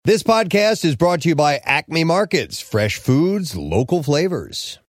This podcast is brought to you by Acme Markets, fresh foods, local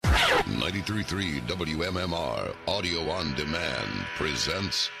flavors. 93.3 WMMR Audio on Demand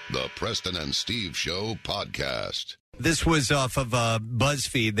presents the Preston and Steve Show podcast. This was off of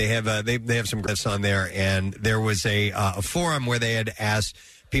BuzzFeed. They have some guests on there, and there was a forum where they had asked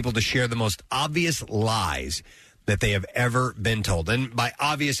people to share the most obvious lies that they have ever been told. And by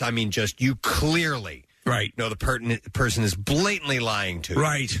obvious, I mean just you clearly know the person is blatantly lying to you.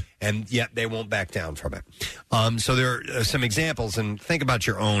 Right. And yet they won't back down from it. So there are some examples, and think about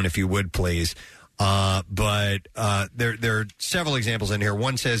your own if you would, please. But there are several examples in here.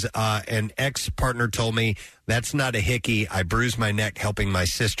 One says, an ex-partner told me, that's not a hickey. I bruised my neck helping my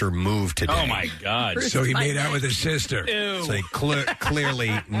sister move today. Oh, my God. So he made out with his sister. Ew. So he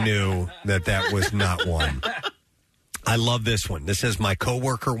clearly knew that was not one. I love this one. This says, my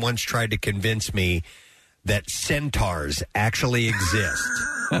coworker once tried to convince me that centaurs actually exist.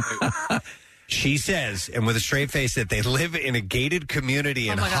 She says, and with a straight face, that they live in a gated community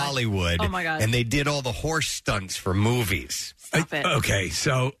in Hollywood. Oh, my God. And they did all the horse stunts for movies. Stop it. Okay,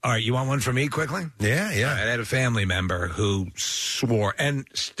 so, all right, you want one from me quickly? Yeah. All right, I had a family member who swore, and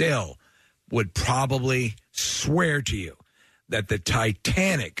still would probably swear to you, that the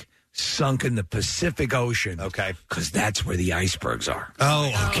Titanic sunk in the Pacific Ocean. Okay. Because that's where the icebergs are. Oh,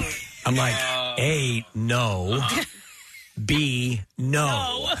 okay. I'm like, A, no. B,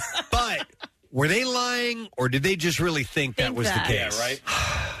 no. But were they lying, or did they just really think that was the case? Yeah, right?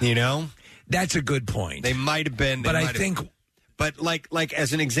 You know? That's a good point. They might have been. But I think... But like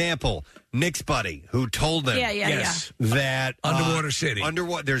as an example, Nick's buddy who told them that Underwater city.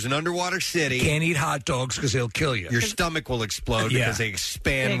 There's an underwater city. Can't eat hot dogs because they'll kill you. Your stomach will explode because they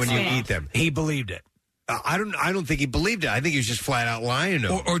expand when you eat them. He believed it. I don't think he believed it. I think he was just flat out lying to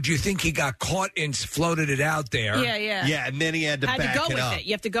him. Or do you think he got caught and floated it out there? Yeah, and then he had to back go it with up. it.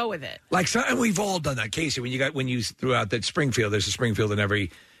 You have to go with it. Like, and we've all done that. Casey, when you threw out that Springfield, there's a Springfield in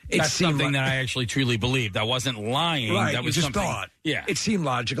every... That's something that I actually truly believed. I wasn't lying. Right, that was you just something, thought. Yeah. It seemed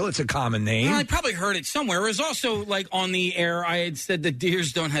logical. It's a common name. Well, I probably heard it somewhere. It was also, like, on the air, I had said that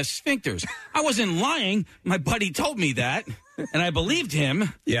deers don't have sphincters. I wasn't lying. My buddy told me that, and I believed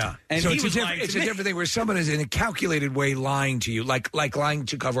him. Yeah. And so he it's was a lying it's to a me. different thing where someone is in a calculated way lying to you, like lying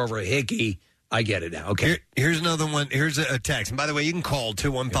to cover over a hickey. I get it now. Okay. Here's another one. Here's a text. And by the way, you can call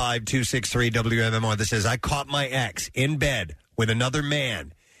 215-263-WMMR that says, I caught my ex in bed with another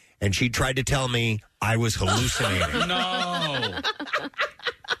man, and she tried to tell me I was hallucinating. No.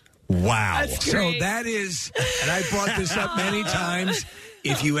 Wow. So that is, and I brought this up many times,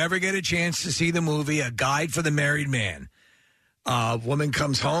 if you ever get a chance to see the movie, A Guide for the Married Man, a woman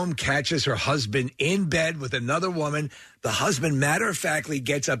comes home, catches her husband in bed with another woman. The husband, matter-of-factly,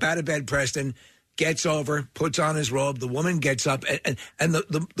 gets up out of bed, Preston, gets over, puts on his robe. The woman gets up, and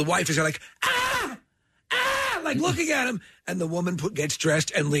the wife is like, like looking at him. And the woman gets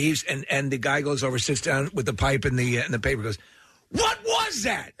dressed and leaves, and the guy goes over, sits down with the pipe and the paper, goes, what was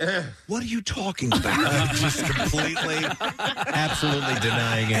that? What are you talking about? Just completely, absolutely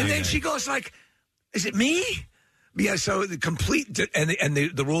denying anything. And then she goes like, is it me? Yeah, so the complete, and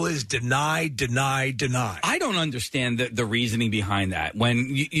the rule is deny, deny, deny. I don't understand the reasoning behind that.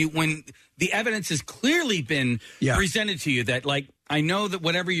 When when the evidence has clearly been presented to you that, like, I know that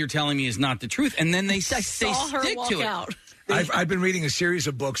whatever you're telling me is not the truth, and then they stick to it. Out. I've been reading a series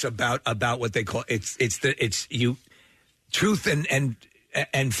of books about what they call truth and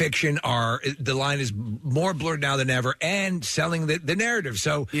fiction are, the line is more blurred now than ever, and selling the narrative.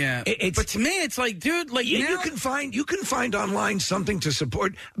 So but to me, it's like, dude, like you can find online something to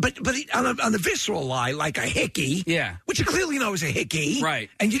support, but on a visceral lie like a hickey, which you clearly know is a hickey, right?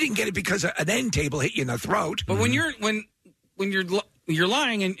 And you didn't get it because an end table hit you in the throat. But when you're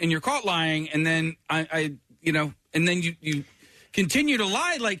lying and you're caught lying, and then and then you continue to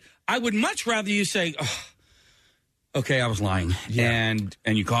lie, like, I would much rather you say, oh, okay, I was lying, and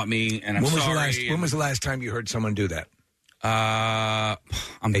you caught me, and I'm sorry. When was the last time you heard someone do that? It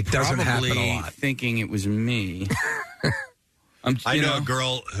doesn't happen probably a lot. thinking it was me. I know a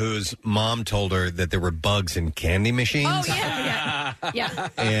girl whose mom told her that there were bugs in candy machines. Oh, yeah.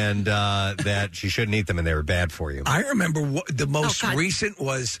 And that she shouldn't eat them and they were bad for you. I remember the most recent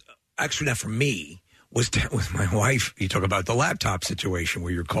was, actually not for me, was with my wife. You talk about the laptop situation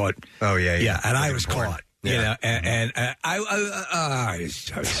where you're caught. Oh, yeah. Yeah, and I was porn. caught. Yeah. You know, and I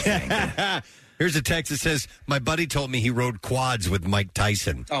was Here's a text that says, my buddy told me he rode quads with Mike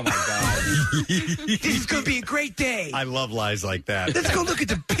Tyson. Oh, my God. This is going to be a great day. I love lies like that. Let's go look at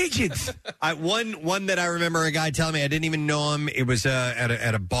the pigeons. One that I remember a guy telling me, I didn't even know him. It was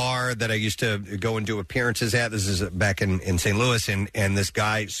at a bar that I used to go and do appearances at. This is back in St. Louis, and this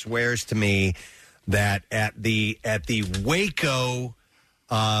guy swears to me that at the Waco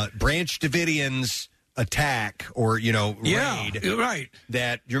Branch Davidians attack or raid. You're right.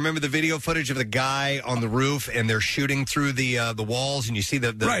 That you remember the video footage of the guy on the roof and they're shooting through the walls and you see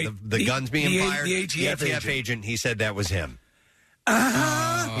the guns being fired. The ATF agent. He said that was him.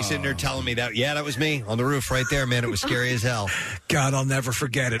 He's sitting there telling me that. Yeah, that was me on the roof right there, man. It was scary as hell. God, I'll never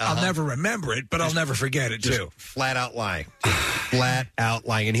forget it. I'll never remember it, but I'll never forget it too. Flat out lying. Flat out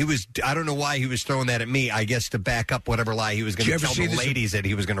lying. And I don't know why he was throwing that at me, I guess to back up whatever lie he was going to tell the ladies that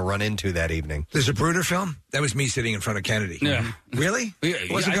he was going to run into that evening. There's a Bruder film? That was me sitting in front of Kennedy. Yeah. Really?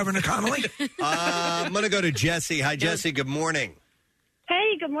 Wasn't Governor Connolly? I'm going to go to Jesse. Hi, Jesse. Good morning.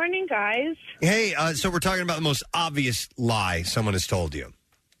 Hey, good morning, guys. Hey, so we're talking about the most obvious lie someone has told you.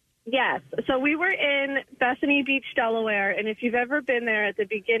 Yes. So we were in Bethany Beach, Delaware, and if you've ever been there at the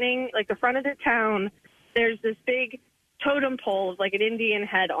beginning, like the front of the town, there's this big totem pole with like an Indian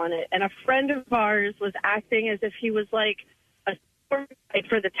head on it. And a friend of ours was acting as if he was like a tour guide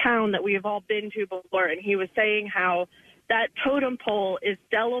for the town that we have all been to before. And he was saying how that totem pole is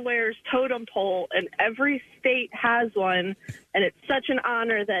Delaware's totem pole, and every state has one. And it's such an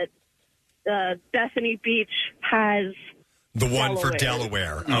honor that Bethany Beach has the one for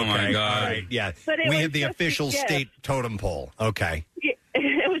Delaware. Okay. Oh, my God. All right. Yeah. We have the official state totem pole. Okay.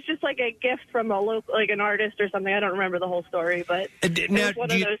 It was just like a gift from a local, like an artist or something. I don't remember the whole story, but it was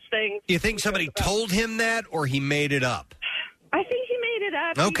one of those things. Do you think somebody told him that, or he made it up? I think he made it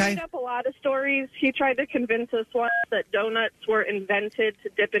up. Okay. He made up a lot of stories. He tried to convince us once that donuts were invented to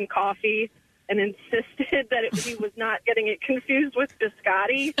dip in coffee, and insisted that he was not getting it confused with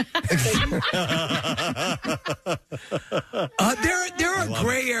biscotti. There are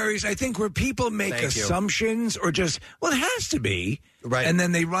gray areas, I think, where people make assumptions or just, well, it has to be. Right. And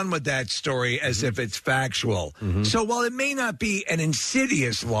then they run with that story as if it's factual. So while it may not be an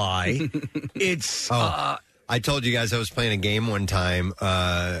insidious lie, it's... I told you guys I was playing a game one time.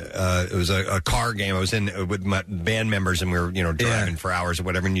 It was a car game. I was in with my band members, and we were driving for hours or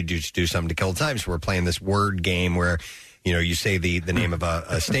whatever, and you just do something to kill time. So we're playing this word game where you say the name of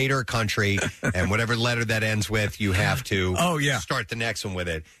a state or a country, and whatever letter that ends with, you have to start the next one with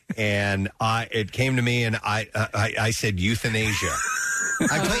it. And it came to me, and I said euthanasia.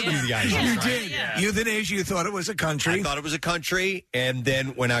 I told you guys. You did. Yeah. Euthanasia, you thought it was a country. I thought it was a country, and then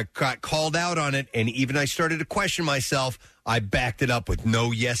when I got called out on it, and even I started to question myself, I backed it up with, no,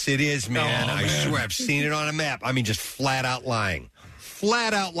 yes, it is, man. I swear, I've seen it on a map. I mean, just flat out lying.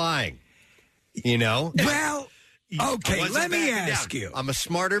 Flat out lying. Well... Okay, let me ask you. I'm a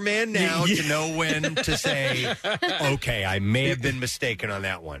smarter man now to know when to say, okay, I may have been mistaken on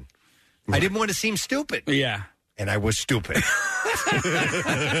that one. I didn't want to seem stupid. Yeah. And I was stupid.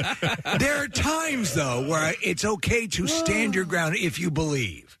 There are times, though, where it's okay to stand your ground if you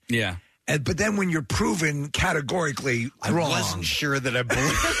believe. Yeah. But then when you're proven categorically wrong. I wasn't sure that I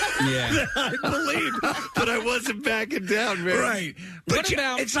believed. I believed, but I wasn't backing down, man. Right. But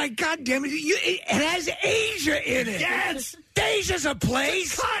it's like, God damn it, it has Asia in it. Yes. Asia's a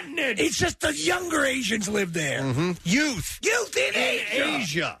place. It's a continent. It's just the younger Asians live there. Youth in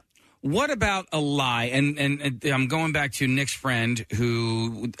Asia. What about a lie? And I'm going back to Nick's friend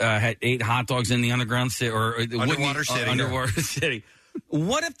who ate hot dogs in the underground city or underwater city.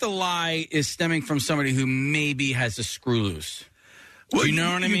 What if the lie is stemming from somebody who maybe has a screw loose? Well, you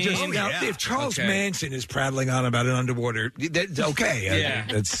know what I mean? If Charles Manson is prattling on about an underwater, that's okay.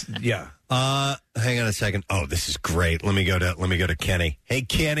 Hang on a second. Oh, this is great. Let me go to Kenny. Hey,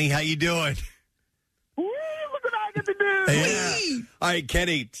 Kenny, how you doing? Look what I get to do. Yeah. All right,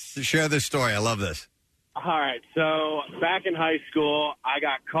 Kenny, share this story. I love this. All right, so back in high school, I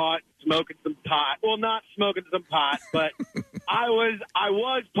got caught smoking some pot. Well, not smoking some pot, but I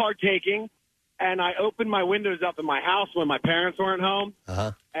was partaking, and I opened my windows up in my house when my parents weren't home.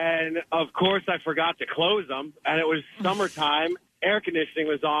 And, of course, I forgot to close them, and it was summertime. Air conditioning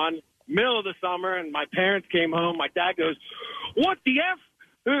was on, middle of the summer, and my parents came home. My dad goes, "What the F?"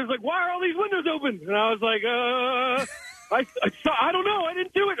 And I was like, "Why are all these windows open?" And I was like, I don't know. I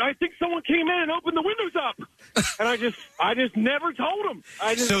didn't do it. I think someone came in and opened the windows up. And I just never told them.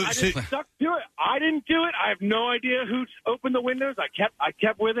 I just stuck to it. I didn't do it. I have no idea who opened the windows. I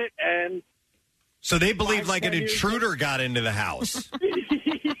kept with it, and So they believe like an intruder got into the house.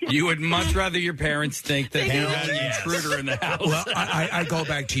 You would much rather your parents think that you had an intruder in the house. Well, I go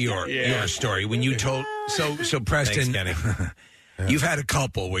back to your story when you told. So Preston, you've had a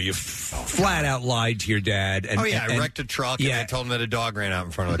couple where you flat out lied to your dad. And, I wrecked a truck and I told him that a dog ran out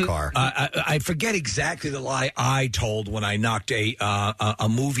in front of the car. I forget exactly the lie I told when I knocked a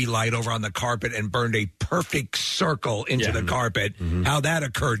movie light over on the carpet and burned a perfect circle into the carpet. Mm-hmm. How that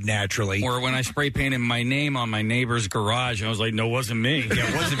occurred naturally. Or when I spray painted my name on my neighbor's garage, I was like, no, it wasn't me. Yeah,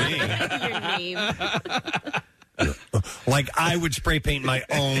 it wasn't me. Your name. Like I would spray paint my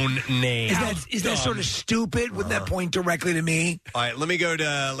own name. Is that sort of stupid? Would that point directly to me? All right, let me go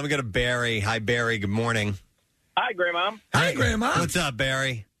to Barry. Hi, Barry. Good morning. Hi, Grandma. Hi, Grandma. What's up,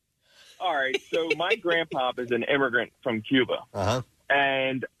 Barry? All right, so my grandpa is an immigrant from Cuba. Uh-huh.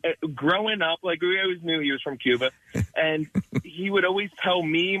 And growing up, like, we always knew he was from Cuba. And he would always tell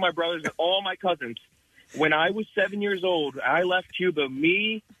me, my brothers, and all my cousins, when I was 7 years old, I left Cuba,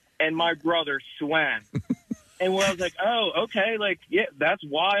 me and my brother swam. And when I was like, oh, okay, like, yeah, that's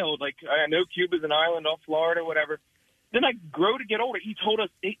wild. Like, I know Cuba's an island off Florida, whatever. Then I grew to get older. He told us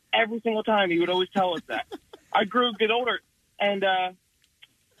every single time. He would always tell us that. I grew to get older, and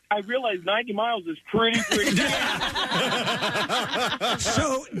I realized 90 miles is pretty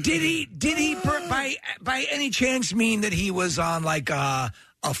So did he by any chance mean that he was on like a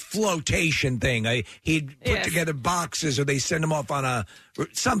flotation thing? He'd put together boxes, or they send him off on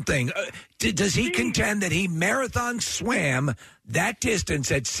something. Does he contend that he marathon swam that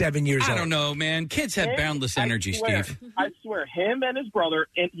distance at 7 years old? I don't know, man. Kids have boundless energy, Steve. I swear, him and his brother,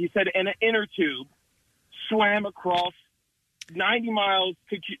 and he said in an inner tube, swam across 90 miles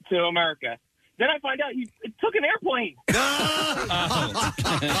to America. Then I find out he took an airplane.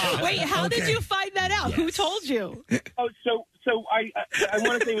 Wait, how did you find that out? Yes. Who told you? Oh, so I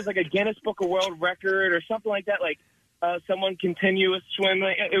want to say it was like a Guinness Book of World Record or something like that, like someone continuous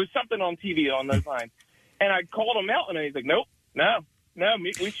swimming. It was something on TV on those lines. And I called him out, and he's like, nope, no,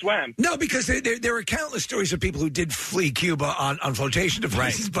 we swam. No, because there are countless stories of people who did flee Cuba on flotation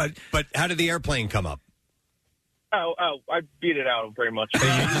devices. Right. But how did the airplane come up? Oh, I beat it out pretty much. You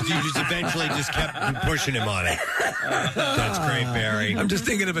just eventually just kept pushing him on it. That's great, Barry. I'm just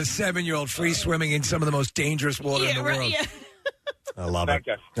thinking of a 7-year-old free swimming in some of the most dangerous water in the world. Yeah. I love it.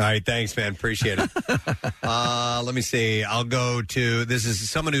 All right, thanks, man. Appreciate it. Let me see. I'll go to, this is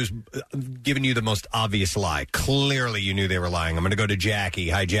someone who's given you the most obvious lie. Clearly you knew they were lying. I'm going to go to Jackie.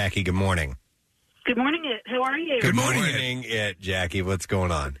 Hi, Jackie. Good morning. Good morning, It. How are you? Good morning, Jackie. What's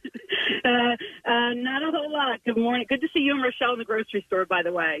going on? Not a whole lot. Good morning. Good to see you and Rochelle in the grocery store, by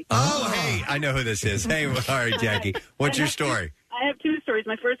the way. Oh, hey. I know who this is. Hey, all right, Jackie. What's your story? I have two stories.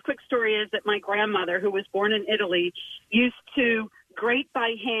 My first quick story is that my grandmother, who was born in Italy, used to grate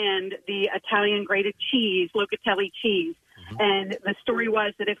by hand the Italian grated cheese, locatelli cheese. Mm-hmm. And the story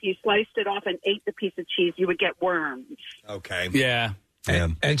was that if you sliced it off and ate the piece of cheese, you would get worms. Okay. Yeah.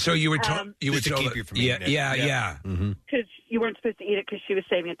 And so you were told you would keep you from eating it. Yeah. Because you weren't supposed to eat it because she was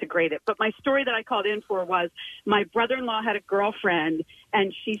saving it to grate it. But my story that I called in for was my brother-in-law had a girlfriend,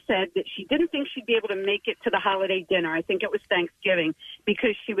 and she said that she didn't think she'd be able to make it to the holiday dinner. I think it was Thanksgiving,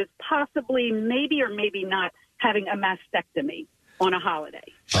 because she was possibly, maybe or maybe not, having a mastectomy on a holiday.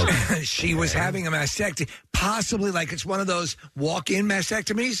 She was having a mastectomy, possibly like it's one of those walk-in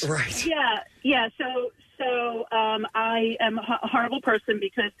mastectomies? Right. Yeah. So I am a horrible person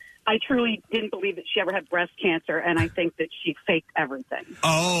because I truly didn't believe that she ever had breast cancer, and I think that she faked everything.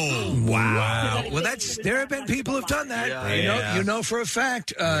 Oh, wow. Well, there have been people who've done that. Yeah. You know for a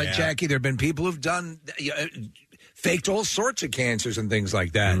fact, Jackie, there have been people who've done faked all sorts of cancers and things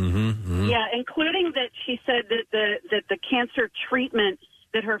like that. Mm-hmm. Yeah, including that she said that the cancer treatment,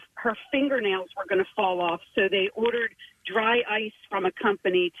 that her fingernails were going to fall off, so they ordered dry ice from a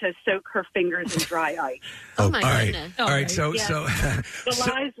company to soak her fingers in dry ice. Oh my goodness! All right. So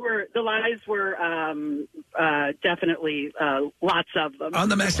the lies were definitely lots of them on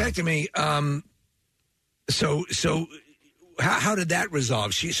the mastectomy. So how did that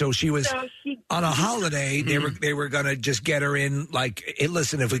resolve? She was on a holiday. They were going to just get her in. Like, hey,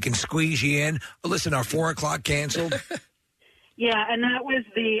 listen, if we can squeeze you in. Listen, our 4:00 canceled. Yeah, and that was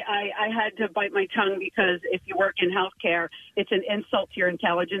I had to bite my tongue, because if you work in healthcare, it's an insult to your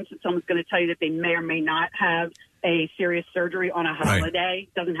intelligence that someone's going to tell you that they may or may not have a serious surgery on a holiday. Right.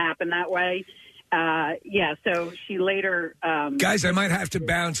 Doesn't happen that way. So she later... Guys, I might have to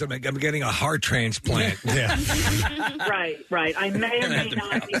bounce. I'm getting a heart transplant. Yeah. Right. I may or may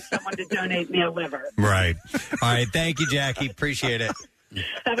not need someone to donate me a liver. Right. All right. Thank you, Jackie. Appreciate it.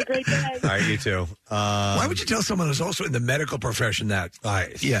 Have a great day. All right, you too. Why would you tell someone who's also in the medical profession that?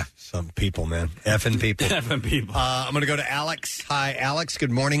 Yeah. Some people, man. Effing people. Effing people. I'm going to go to Alex. Hi, Alex.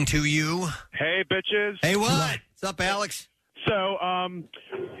 Good morning to you. Hey, bitches. Hey, what? What's up, Alex? So,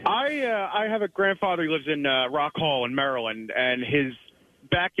 I have a grandfather who lives in Rock Hall in Maryland, and his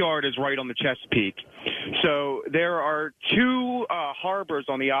backyard is right on the Chesapeake. So there are two harbors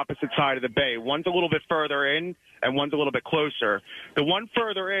on the opposite side of the bay. One's a little bit further in, and one's a little bit closer. The one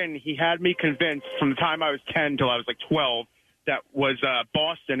further in, he had me convinced from the time I was 10 till I was like 12 that was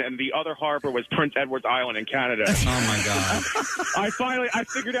Boston, and the other harbor was Prince Edward Island in Canada. Oh, my God. I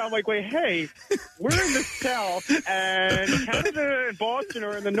figured out, I'm like, wait, hey, we're in the south, and Canada and Boston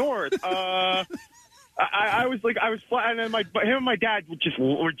are in the north. I was flat, and then him and my dad just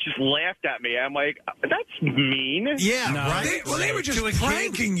laughed at me. I'm like, that's mean. Yeah, No, right. they were just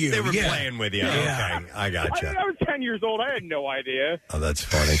pranking you. They were Yeah. playing with you. Yeah. Okay, I gotcha. I was 10 years old. I had no idea. Oh, that's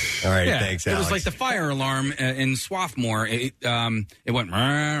funny. All right, Yeah, thanks, it Alex. was like the fire alarm in Swarthmore. It went,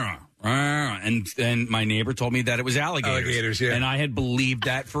 "Rah, rah," and then my neighbor told me that it was alligators. Alligators, yeah. And I had believed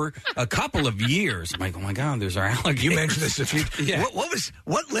that for a couple of years. I'm like, oh my God, there's our alligators. You mentioned this a few. Yeah.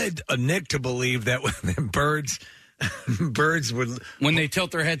 What led Nick to believe that when birds would when they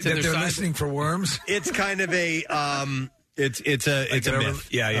tilt their head to that their they're side. listening for worms? It's kind of a it's a myth.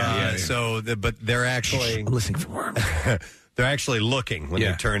 Yeah. So, but they're actually I'm listening for worms. they're actually looking when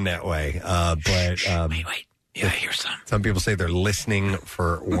they turn that way. But Wait. Yeah, I hear some. some people say they're listening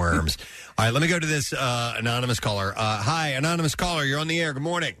for worms. All right, let me go to this anonymous caller. Hi, anonymous caller. You're on the air. Good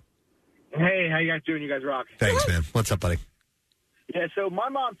morning. Hey, how you guys doing? You guys rock. Thanks, man. What's up, buddy? Yeah, so my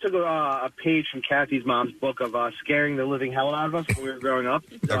mom took a page from Kathy's mom's book of scaring the living hell out of us when we were growing up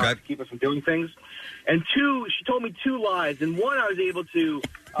to keep us from doing things. And two, she told me two lies. And one I was able to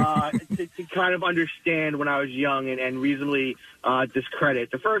kind of understand when I was young and reasonably discredit.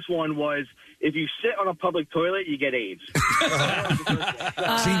 The first one was, if you sit on a public toilet, you get AIDS.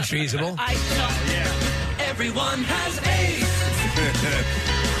 Seems feasible. I thought, Everyone has AIDS.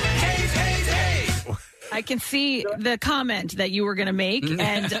 I can see the comment that you were going to make,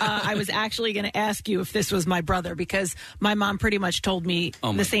 and I was actually going to ask you if this was my brother, because my mom pretty much told me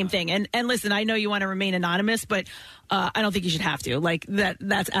the same thing. And listen, I know you want to remain anonymous, but I don't think you should have to. Like,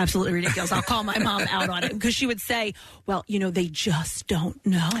 that's absolutely ridiculous. I'll call my mom out on it, because she would say, well, they just don't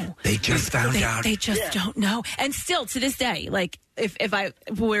know. They just found out. They just don't know. And still, to this day, like, if I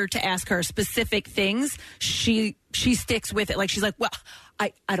were to ask her specific things, she sticks with it. Like, she's like, well,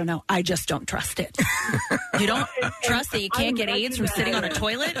 I don't know. I just don't trust it. You don't trust that you can't get AIDS from sitting on a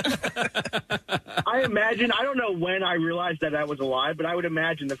toilet? I imagine, I don't know when I realized that was a lie, but I would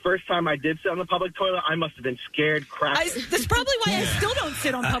imagine the first time I did sit on the public toilet, I must have been scared crap. That's probably why I still don't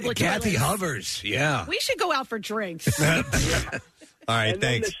sit on public Kathy toilets. hovers. Yeah. We should go out for drinks. All right, and thanks.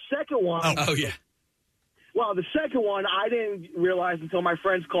 Then the second one. Oh, yeah. Well, the second one, I didn't realize until my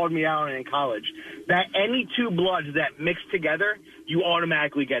friends called me out on it in college, that any two bloods that mix together, you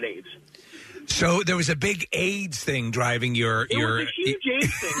automatically get AIDS. So there was a big AIDS thing driving your It was a huge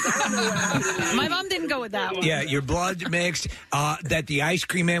AIDS thing. I don't know what happened. My mom didn't go with that one. Yeah, your blood mixed. That the ice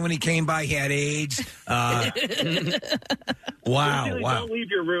cream man, when he came by, he had AIDS. Wow. Don't leave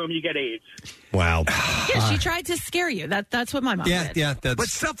your room, you get AIDS. Wow. Yeah, she tried to scare you. That's what my mom did. Yeah. But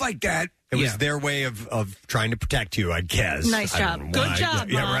stuff like that. It was their way of trying to protect you, I guess. Nice job. Good job,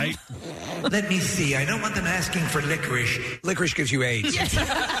 Yeah, Mom. right? Let me see. I don't want them asking for licorice. Licorice gives you AIDS.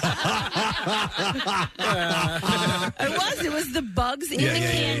 It was the bugs in the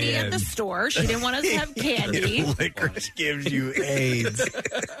candy at the store. She didn't want us to have candy. Licorice gives you AIDS.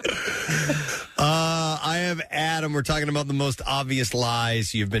 I have Adam. We're talking about the most obvious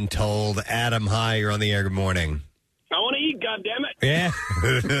lies you've been told. Adam, hi. You're on the air. Good morning. I want to eat, goddammit. Yeah.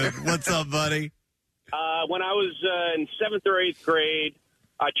 What's up, buddy? When I was in 7th or 8th grade,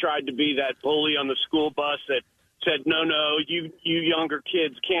 I tried to be that bully on the school bus that said, no, you younger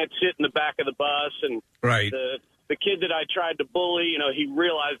kids can't sit in the back of the bus. And Right. the kid that I tried to bully, he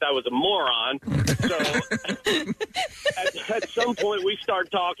realized I was a moron. So at some point we start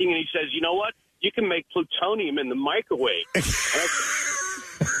talking, and he says, you know what? You can make plutonium in the microwave.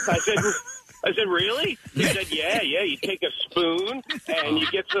 I said, really? He said, yeah. You take a spoon and you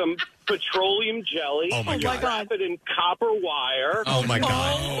get some petroleum jelly. Oh, my God. Wrap it in copper wire. Oh, my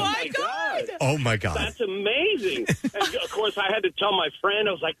God. Oh, my God. Oh, my God. That's amazing. And, of course, I had to tell my friend,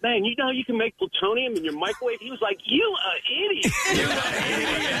 I was like, man, you know you can make plutonium in your microwave? He was like, you an idiot.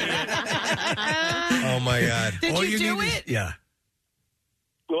 Oh, my God. Did you do it? Yeah.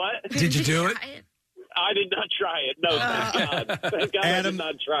 What? Did you do it? I did not try it. No, thank God. Thank God Adam, I did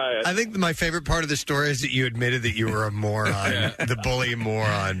not try it. I think my favorite part of the story is that you admitted that you were a moron, the bully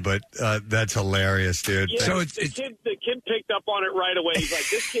moron, but that's hilarious, dude. Yeah, So the kid picked up on it right away. He's like,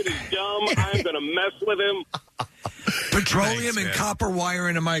 this kid is dumb. I'm going to mess with him. Petroleum and copper wire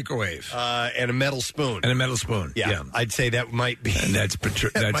in a microwave. And a metal spoon. And a metal spoon. Yeah. I'd say that might be. And that's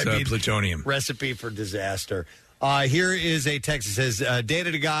plutonium. Recipe for disaster. Here is a text that says,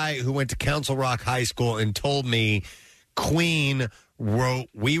 dated a guy who went to Council Rock High School and told me Queen wrote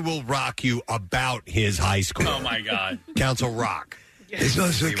 "We Will Rock You" about his high school. Oh, my God. Council Rock. It's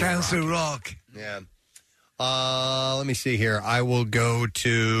also Council Rock. Yeah. Let me see here. I will go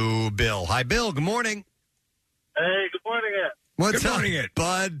to Bill. Hi, Bill. Good morning. Hey, good morning, Ed. What's Good morning, up,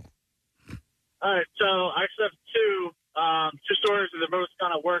 bud? All right, so I actually have two stories that are both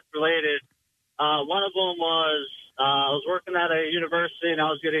kind of work-related. One of them was I was working at a university and I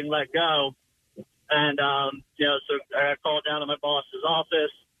was getting let go. And, so I got called down to my boss's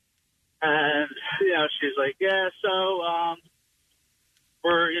office. And, she's like, yeah, so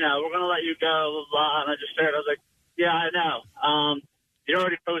we're going to let you go, blah, blah. And I just stared. I was like, yeah, I know. You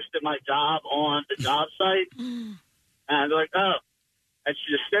already posted my job on the job site. And they're like, oh. And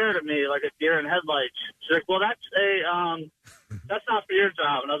she just stared at me like a deer in headlights. She's like, well, that's not for your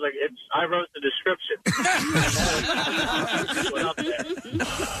job. And I was like, I wrote the description. Went up there.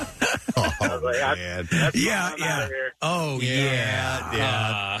 I was like, man. That's Yeah. Oh,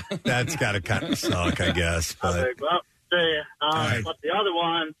 yeah. That's got to kind of suck, I guess. I was But like, well, but the other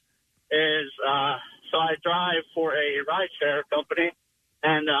one is, so I drive for a rideshare company.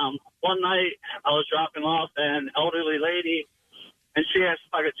 And one night I was dropping off an elderly lady, and she asked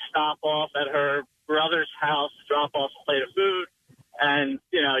if I could stop off at her brother's house to drop off a plate of food. And,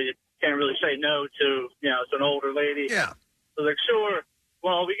 you can't really say no to, it's an older lady. yeah. I was like, sure.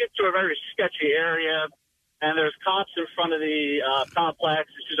 Well, we get to a very sketchy area, and there's cops in front of the complex.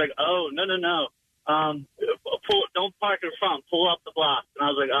 And she's like, oh, no. Don't park in front. Pull up the block. And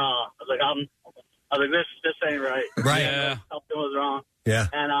I was like, this ain't right. Right. Yeah. Something was wrong. Yeah.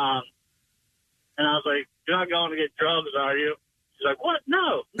 And I was like, you're not going to get drugs, are you? She's like, what?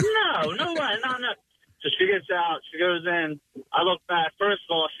 No way, no. So she gets out, she goes in. I look back. First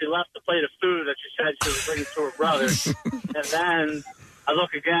of all, she left the plate of food that she said she was bringing to her brother. And then I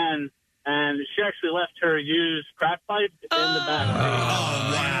look again, and she actually left her used crack pipe in the back.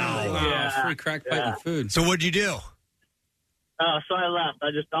 Oh, wow. Yeah. Free crack pipe and food. So what'd you do? So I left.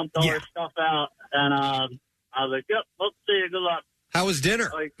 I just dumped all her stuff out, and I was like, yep, well, see you, good luck. How was dinner?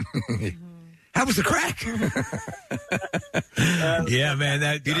 Like, How was the crack? Yeah, man.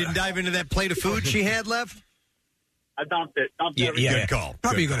 You didn't dive into that plate of food she had left? I dumped it. Good call.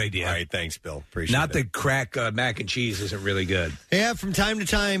 Probably a good idea. All right, thanks, Bill. Appreciate Not it. that crack mac and cheese isn't really good. Yeah, from time to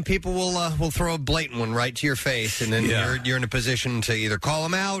time, people will throw a blatant one right to your face, and then you're in a position to either call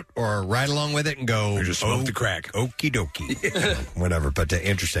them out or ride along with it and go, Or just smoke the crack. Okie dokie. Whatever, but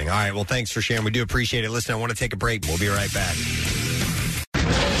interesting. All right, well, thanks for sharing. We do appreciate it. Listen, I want to take a break. We'll be right back.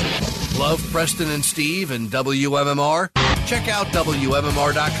 Love Preston and Steve and WMMR? Check out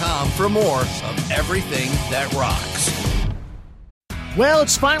WMMR.com for more of everything that rocks. Well,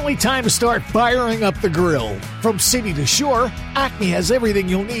 it's finally time to start firing up the grill. From city to shore, Acme has everything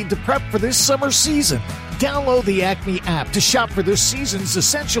you'll need to prep for this summer season. Download the Acme app to shop for this season's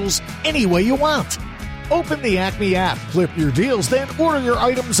essentials any way you want. Open the Acme app, clip your deals, then order your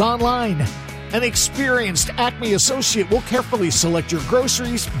items online. An experienced Acme associate will carefully select your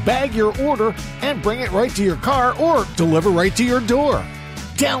groceries, bag your order, and bring it right to your car or deliver right to your door.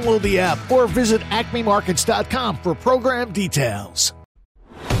 Download the app or visit acmemarkets.com for program details.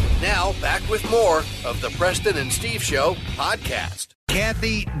 Now, back with more of the Preston and Steve Show podcast.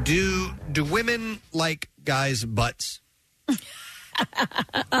 Kathy, do women like guys' butts?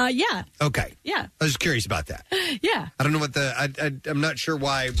 Yeah. Okay. Yeah. I was curious about that. Yeah. I don't know what I'm not sure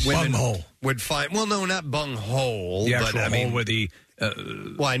why women would find. Well, no, not bung hole. The but actual I mean, hole where the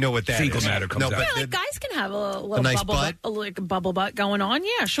well, I know what that fecal is. matter comes out. Yeah, like guys can have a little nice bubble butt? like a bubble butt going on.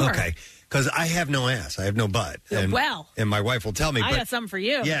 Yeah, sure. Okay, because I have no ass. I have no butt. And, well. and my wife will tell me. I but, got something for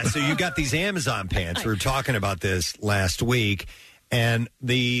you. Yeah, so you got these Amazon pants. We were talking about this last week, and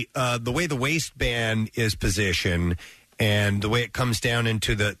the way the waistband is positioned and the way it comes down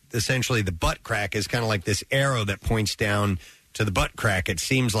into essentially the butt crack is kind of like this arrow that points down to the butt crack. It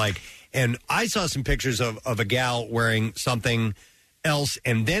seems like, and I saw some pictures of a gal wearing something else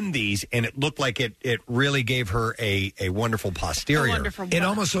and then these, and it looked like it really gave her a wonderful posterior. It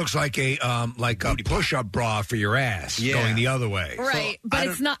almost looks like a push-up bra for your ass going the other way. Right, but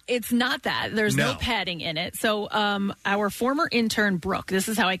it's not that. There's no padding in it. So our former intern, Brooke, this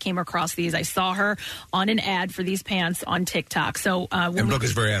is how I came across these. I saw her on an ad for these pants on TikTok. So and Brooke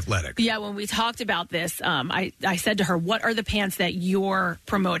is very athletic. Yeah, when we talked about this, I said to her, what are the pants that you're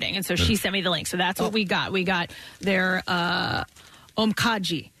promoting? And so she sent me the link. So that's what we got. We got their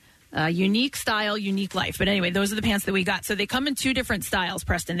Omkaji. Unique style, unique life. But anyway, those are the pants that we got. So they come in two different styles,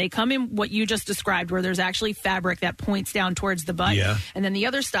 Preston. They come in what you just described, where there's actually fabric that points down towards the butt. Yeah. And then the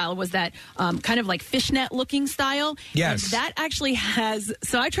other style was that kind of like fishnet looking style. Yes. And that actually has,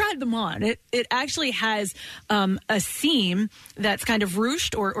 so I tried them on. It actually has a seam that's kind of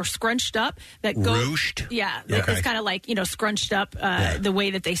ruched or scrunched up. That goes, ruched? Yeah. It's kind of like, scrunched up the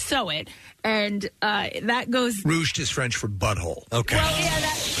way that they sew it. And that goes... Ruched is French for butthole. Okay. Well, yeah,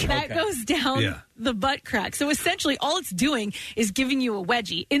 that goes down the butt crack. So essentially, all it's doing is giving you a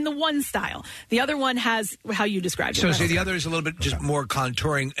wedgie in the one style. The other one has how you described it. So the other is a little bit just more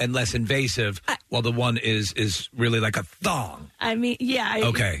contouring and less invasive, while the one is really like a thong. I mean,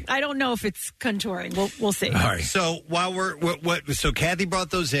 okay. I don't know if it's contouring. We'll see. All right. So while so Kathy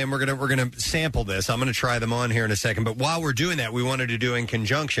brought those in. We're gonna sample this. I'm gonna try them on here in a second. But while we're doing that, we wanted to do in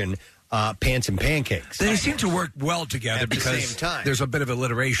conjunction. Pants and pancakes. They seem to work well together at the because same time. There's a bit of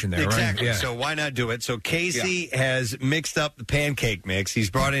alliteration there, exactly. right? Yeah. So why not do it? So Casey has mixed up the pancake mix. He's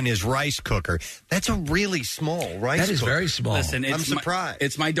brought in his rice cooker. That's a really small rice cooker. That is very small. Listen, I'm surprised.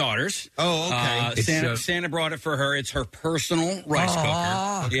 It's my daughter's. Oh, okay. Santa brought it for her. It's her personal rice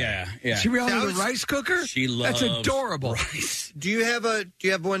cooker. Yeah. She really has a rice cooker? She loves That's adorable. rice. Do you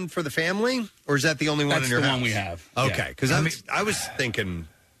have one for the family, or is that the only one That's in your the house? one we have. Okay, because I was thinking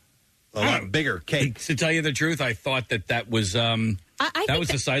a lot bigger cake. To tell you the truth, I thought that was that was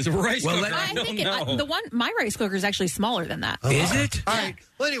the size of a rice cooker. I think the one my rice cooker is actually smaller than that. Is it? All right.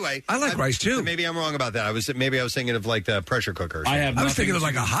 Well, anyway, I like rice too. Maybe I'm wrong about that. Maybe I was thinking of like the pressure cooker. I was thinking of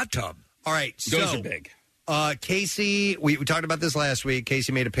like a hot tub. All right, those are big. Casey, we talked about this last week.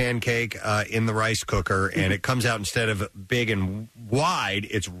 Casey made a pancake in the rice cooker, and it comes out instead of big and wide,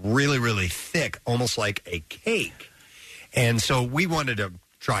 it's really, really thick, almost like a cake. And so we wanted to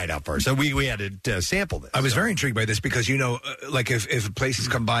try it out first. So we had to sample this. I was very intrigued by this because, like if places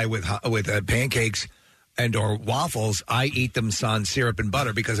come by with pancakes and or waffles, I eat them sans syrup and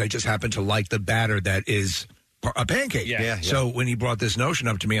butter because I just happen to like the batter that is a pancake. Yeah. So when he brought this notion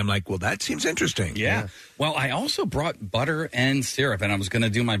up to me, I'm like, well, that seems interesting. Yeah. Well, I also brought butter and syrup, and I was going to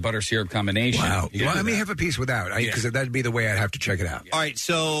do my butter syrup combination. Wow. Well, let me have a piece without, because that'd be the way I'd have to check it out. All right.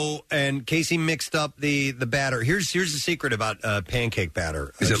 So, and Casey mixed up the batter. Here's the secret about pancake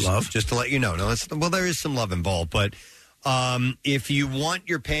batter. Is it love? Just to let you know. No, there is some love involved, but if you want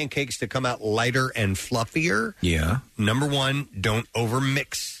your pancakes to come out lighter and fluffier, number one, don't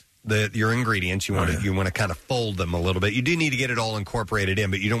overmix your ingredients. You want to kind of fold them a little bit. You do need to get it all incorporated in,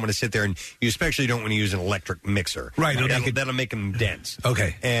 but you don't want to sit there and you especially don't want to use an electric mixer. Right. That'll make them dense.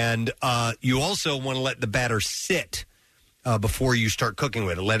 Okay. And you also want to let the batter sit before you start cooking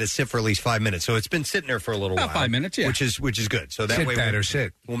with it. Let it sit for at least 5 minutes. So it's been sitting there for a little while. 5 minutes, yeah. Which is good. So that way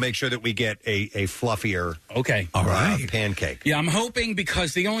we'll make sure that we get a fluffier all right. pancake. Yeah, I'm hoping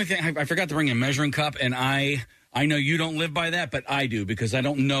because the only thing I forgot to bring a measuring cup, and I know you don't live by that, but I do because I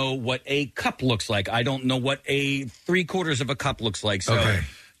don't know what a cup looks like. I don't know what a 3/4 of a cup looks like. So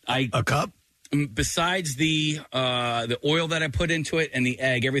a cup? Besides the oil that I put into it and the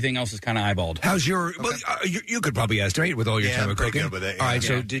egg, everything else is kind of eyeballed. How's your? Well, you could probably estimate with all your time of cooking. Good with it, All right.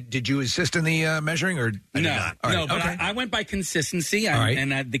 So did you assist in the measuring or no? No, but I went by consistency,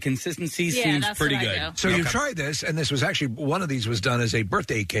 and the consistency seems pretty good. So you tried this, and this was actually one of these was done as a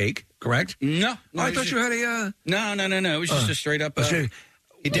birthday cake, correct? No, I thought you had a. No. It was just a straight up.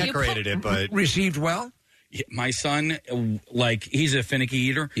 He decorated it, but received well. My son, he's a finicky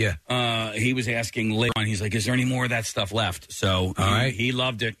eater. Yeah. He was asking later on, he's like, is there any more of that stuff left? So he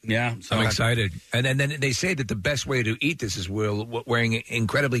loved it. Yeah. So I'm excited. And then they say that the best way to eat this is wearing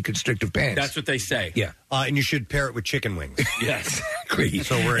incredibly constrictive pants. That's what they say. Yeah. And you should pair it with chicken wings. Yes.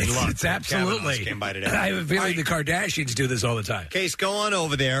 So we're in luck. It's absolutely. Came by today. I have a feeling the Kardashians do this all the time. Case, go on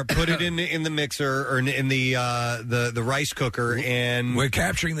over there, put it in the mixer or in the rice cooker, and we're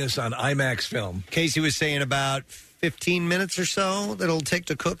capturing this on IMAX film. Casey was saying about 15 minutes or so that it'll take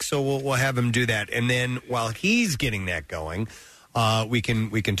to cook, so we'll have him do that, and then while he's getting that going, we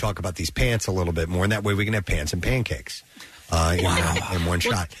can talk about these pants a little bit more, and that way we can have pants and pancakes. In one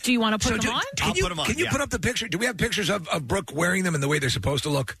shot. Do you want to put them on? I'll put them on. Can you put up the picture? Do we have pictures of Brooke wearing them in the way they're supposed to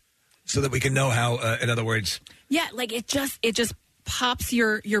look, so that we can know how? In other words, yeah, like it just pops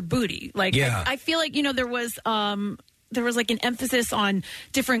your booty. Like, Yeah. I feel like, there was like an emphasis on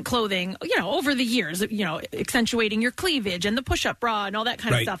different clothing, over the years, accentuating your cleavage and the push-up bra and all that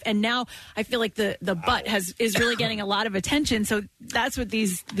kind of stuff. And now I feel like the butt is really getting a lot of attention. So that's what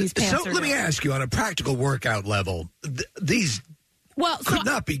these pants are So let doing. me ask you, on a practical workout level, these could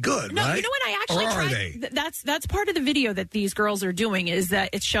not be good, no, right? you know what? I actually or are tried. they? That's part of the video that these girls are doing, is that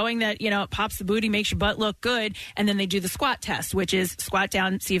it's showing that it pops the booty, makes your butt look good, and then they do the squat test, which is squat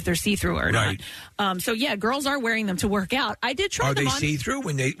down, see if they're see-through or not. So yeah, girls are wearing them to work out. I did try Are them they on. see-through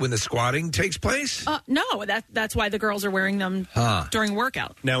when the squatting takes place? No, that's why the girls are wearing them during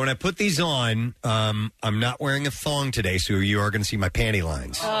workout. Now, when I put these on, I'm not wearing a thong today, so you are going to see my panty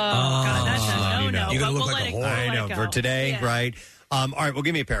lines. Oh, God, that's a no-no. You're going to But look we'll like let a it whore. go. I know, Let it for go. today, Yeah. right? All right, well,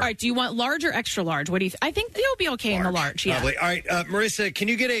 give me a pair. All right, do you want large or extra large? What do you I think you'll be okay in the large, yeah. Probably. All right, Marissa, can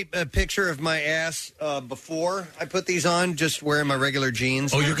you get a picture of my ass before I put these on, just wearing my regular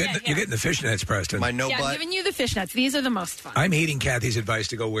jeans? Oh, you're getting the fishnets, Preston. My I'm butt. giving you the fishnets. These are the most fun. I'm heeding Kathy's advice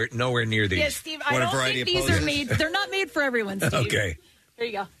to go nowhere near these. Yes, Steve, I What a don't variety think of these are poses. they're not made for everyone, Steve. Okay. There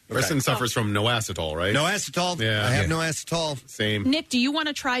you go. Preston suffers from no acetol, right? No acetol. Yeah. I have no acetol. Same. Nick, do you want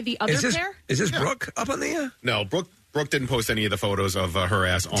to try the other pair? Is this Brooke up on the... No, Brooke didn't post any of the photos of her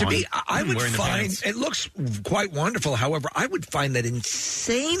ass on. To me, I would wearing the find pants. it looks quite wonderful. However, I would find that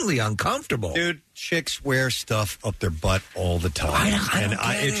insanely uncomfortable. Dude, chicks wear stuff up their butt all the time. I don't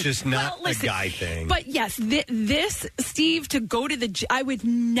get it's it. just not Well, listen, a guy thing. But yes, this, Steve, to go to the gym, I would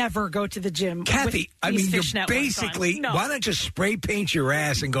never go to the gym. Kathy, with these you're fishnet ones basically, on. No. why not just spray paint your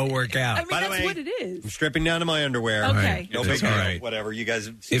ass and go work out? I mean, By the that's way, what it is. I'm stripping down to my underwear. Okay. No That's big all deal. right. Whatever. You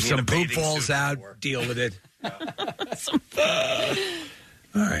guys see If me in a some poop bathing falls suit out, before. deal with it. All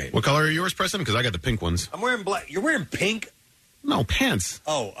right. What color are yours, Preston? Because I got the pink ones. I'm wearing black. You're wearing pink? No, pants.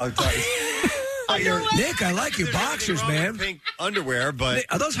 Oh, I'm sorry. Nick, I like your boxers, man. Pink underwear, but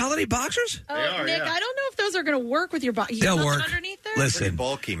Are those holiday boxers? Nick, I don't know if those are going to work with your body. They'll work. Underneath there? Listen, pretty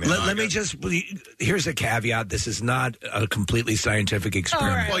bulky, man. let me just. Here's a caveat. This is not a completely scientific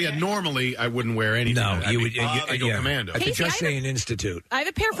experiment. right. Well, yeah, normally I wouldn't wear anything. No, I you mean, would. I go commando. I could Casey, just I say an institute. I have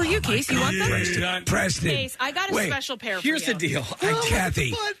a pair for you, Case. You want them? Preston. Case, I got a Wait, special pair Here's for the you. deal.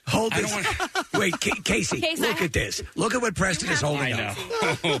 Kathy, hold this. Wait, Casey, Case, look at this. Look at what Preston is holding I up.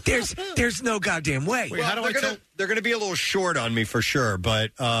 know. There's no goddamn way. Wait, how do I tell? they're going to be a little short on me for sure,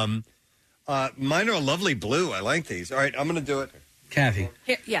 but mine are a lovely blue. I like these. All right, I'm going to do it. Kathy,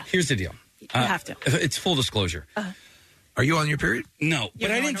 Yeah. here's the deal. You have to. It's full disclosure. Are you on your period? No,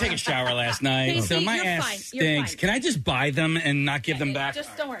 but I didn't take a shower last night, Casey, so my you're ass fine. You're stinks. fine. Can I just buy them and not give them back?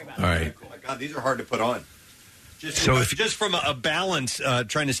 Just don't worry about it. All right. Oh my God, these are hard to put on. So Just from a balance,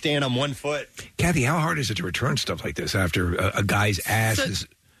 trying to stand on one foot. Kathy, how hard is it to return stuff like this after a guy's ass is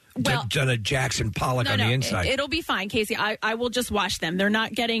done a Jackson Pollock on the inside? It'll be fine, Casey. I will just wash them. They're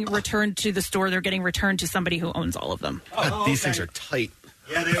not getting returned to the store. They're getting returned to somebody who owns all of them. These things are tight.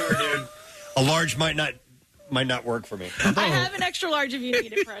 Yeah, they are, dude. A large might not work for me. I have an extra large if you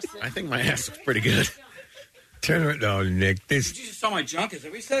need it, Preston. I think my ass is pretty good. Turn it. No, Nick. You just saw my junk. Is that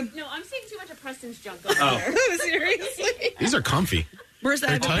what you said? No, I'm seeing too much of Preston's junk over there. Seriously. These are comfy. Marissa,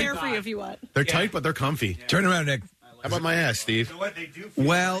 I have a tight. pair for you if you want. They're tight, but they're comfy. Turn around, Nick. How about my ass, Steve?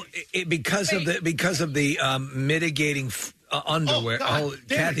 Well, because of the mitigating underwear. God, Oh,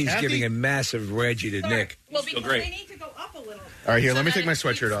 damn it, Kathy's Kathy. giving a massive Reggie to Nick. Well, because great. they need to go up a little. All right, here, let me take my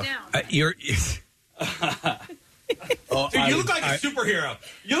sweatshirt off. You're. Dude, you look like a superhero.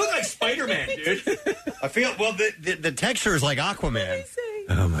 You look like Spider-Man, dude. I feel the texture is like Aquaman.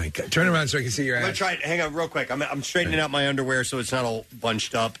 Oh my God! Turn around so I can see your I'm gonna ass. try it. Hang on, real quick. I'm straightening out my underwear so it's not all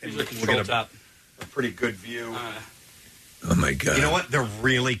bunched up, and we'll get a pretty good view. Oh my God! You know what? They're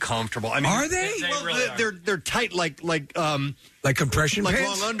really comfortable. I mean, Are they? Well, really are. they're tight, like compression like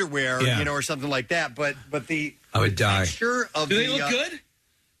pants? long underwear, Yeah. or something like that. But the I would die. texture of Do the they look good?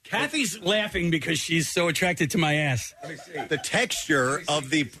 Kathy's laughing because she's so attracted to my ass. the texture of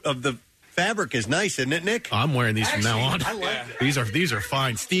the fabric is nice, isn't it, Nick? I'm wearing these from now on. I like it. These are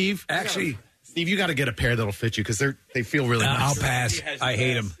fine, Steve. Actually, Steve, you got to get a pair that'll fit you because they feel really nice. I'll pass. I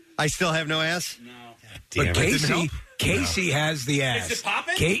hate them. I still have no ass. No. But Damn it. Casey has the ass. Is it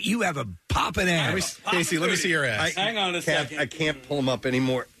popping? Kate, you have a popping ass. Casey, let me see your ass. Hang on a second. I can't pull them up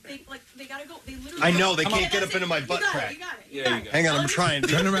anymore. They gotta go. They literally. I know they Come can't on. get up into my butt crack. You got it. Yeah, you go. Hang on, I'm trying.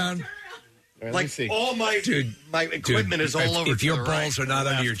 Turn around. All right, let me Like see. all my equipment is all over. If to your the balls right. are not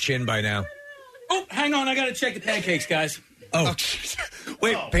under your chin by now. Oh, hang on. I got to check the pancakes, guys. Oh,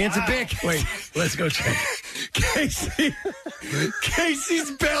 Wait, pants are big. wait. Let's go check.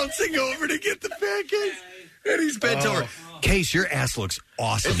 Casey's bouncing over to get the pancakes. And he's bent over. Case, your ass looks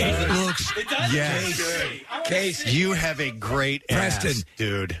awesome. It looks. It does? Yes. Case. You have a great Preston, ass,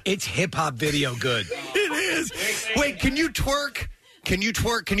 dude. It's hip-hop video good. It is. Wait, can you twerk? Can you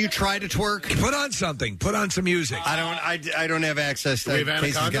twerk? Can you try to twerk? Put on something. Put on some music. I don't have access to Do we have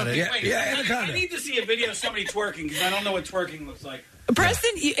Casey's got it. Yeah, Anaconda. I need to see a video of somebody twerking because I don't know what twerking looks like.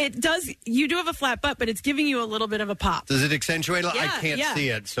 Preston, you do have a flat butt, but it's giving you a little bit of a pop. Does it accentuate? I Yeah, can't yeah. see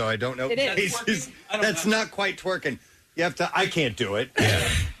it, so I don't know. It is. Casey's- I don't That's know. not quite twerking. You have to. I can't do it.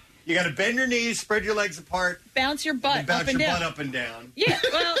 You got to bend your knees, spread your legs apart, Bounce your butt and bounce up and your down. butt up and down. Yeah,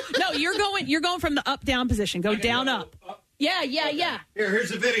 well, no, you're going from the up down position. Go down up. Yeah. Here's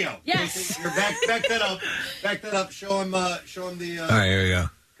the video. Yes. Casey, you're back that up. Back that up. Show him the. All right, here we go.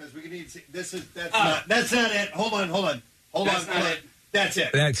 Because we need to see. That's not it. Hold on. That's not it. That's it.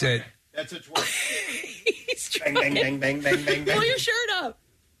 That's it. That's a twerk. He's Bang, bang, bang, bang, bang, bang, bang. Pull your shirt up.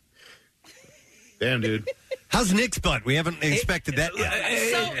 Damn, dude. How's Nick's butt? We haven't expected that yet.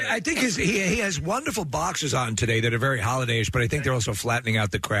 I think he has wonderful boxers on today that are very holiday-ish, but I think they're also flattening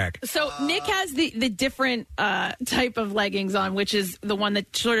out the crack. So Nick has the different type of leggings on, which is the one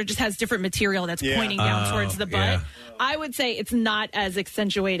that sort of just has different material that's pointing down towards the butt. yeah. I would say it's not as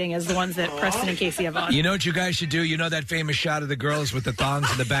accentuating as the ones that Preston and Casey have on. You know what you guys should do? You know that famous shot of the girls with the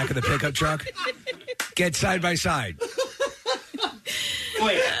thongs in the back of the pickup truck? Get side by side.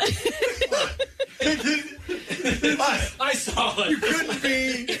 Wait. I saw it. You couldn't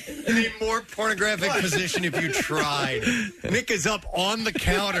be in a more pornographic position if you tried. Nick is up on the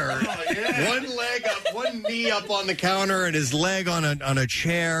counter, one leg up, one knee up on the counter, and his leg on a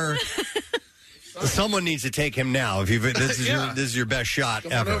chair. Someone needs to take him now. If this is your best shot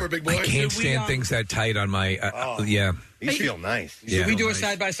Come ever. on over, big boy. I can't stand things that tight on my. Yeah. These feel nice. Yeah. Should we do a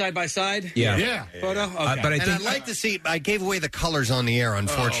side by side? Yeah. Yeah. Photo? Okay. But I And think I'd like to see. I gave away the colors on the air,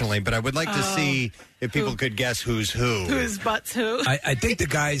 unfortunately, but I would like to see if people could guess who's who. Whose butt's who? I think the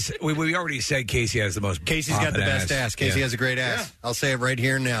guys. We already said Casey has the most. Casey's got the poppin' best ass. Casey Yeah. has a great ass. I'll say it right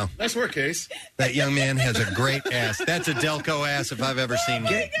here and now. Nice work, Case. That young man has a great ass. That's a Delco ass if I've ever seen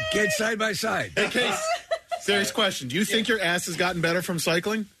one. Get side by side. Hey, Case. Serious question. Do you think your ass has gotten better from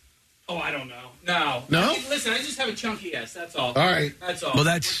cycling? Oh, I don't know. No. No? I mean, listen, I just have a chunky ass. That's all. All right. That's all. Well,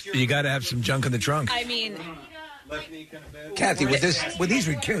 that's you got to have some junk in the trunk. I mean, Kathy, with these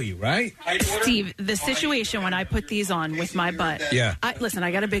would kill you, right? Steve, the situation when I put these on with my butt. Yeah. Listen,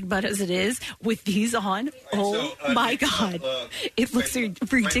 I got a big butt as it is. With these on, oh my God, it looks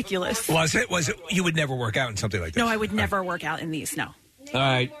ridiculous. Was it? You would never work out in something like this? No, I would never work out in these. No. All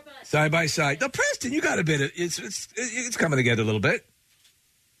right, side by side. Now, Preston, you got a bit of it's coming together a little bit.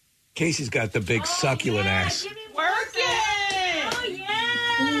 Casey's got the big succulent ass. Work it! Oh,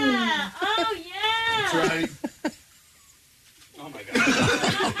 yeah! Oh, yeah! That's right. Oh, my God.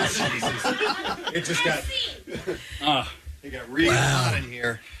 It just got. It got really hot in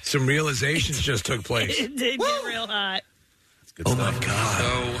here. Some realizations just took place. It did get real hot. Oh my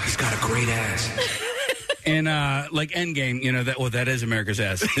God! He's got a great ass. And like Endgame, that is America's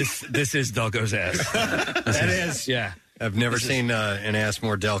ass. This is Delco's ass. That is. Yeah. I've never seen an ass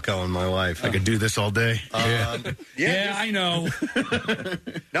more Delco in my life. I could do this all day. Yeah, I know.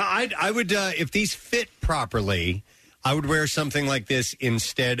 No, I would if these fit properly, I would wear something like this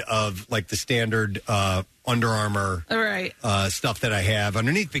instead of like the standard Under Armour All right. stuff that I have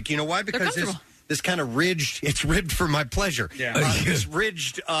underneath. But you know why? Because this kind of ridged. It's ribbed for my pleasure. Yeah. This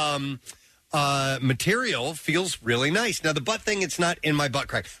ridged material feels really nice. Now the butt thing, it's not in my butt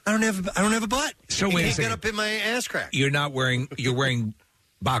crack. I don't have a butt. So it wait a can't second. get up in my ass crack. You're wearing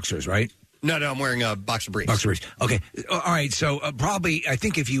boxers, right? No, I'm wearing a boxer briefs. Boxer briefs. Okay. All right. So probably, I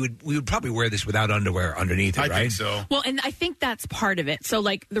think we would probably wear this without underwear underneath it, right? I think so. Well, and I think that's part of it. So,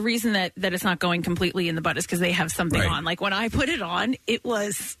 like, the reason that it's not going completely in the butt is because they have something Right. on. Like, when I put it on, it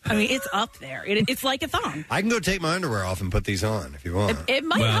was, it's up there. It's like a thong. I can go take my underwear off and put these on if you want. It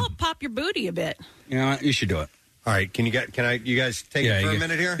might help pop your booty a bit. You know what? You should do it. All right, you guys take it for a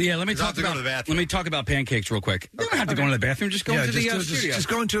minute here? Yeah, let me 'Cause I'll talk have to go about to the bathroom. Let me talk about pancakes real quick. You don't have to go into the bathroom. Just go into the studio. just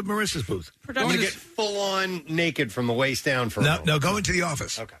go into Marissa's booth. I'm going to get full on naked from the waist down for a moment. No, go into the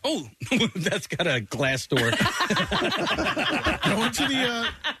office. Okay. Oh, that's got a glass door. Go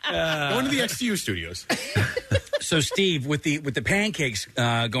into the XTU studios. So, Steve, with the pancakes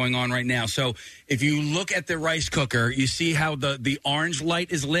going on right now, so if you look at the rice cooker, you see how the orange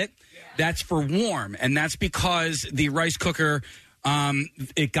light is lit? That's for warm, and that's because the rice cooker,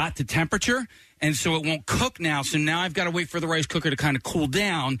 it got to temperature, and so it won't cook now. So now I've got to wait for the rice cooker to kind of cool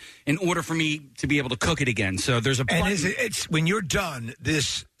down in order for me to be able to cook it again. So there's a button. And it's when you're done,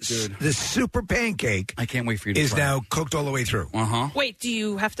 this super pancake, I can't wait for you to is try now it. cooked all the way through. Wait, do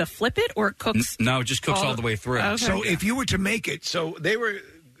you have to flip it or it cooks? No, it just cooks all the way through. Okay. So if you were to make it, so they were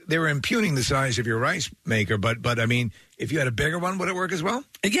impugning the size of your rice maker, but I mean, if you had a bigger one, would it work as well?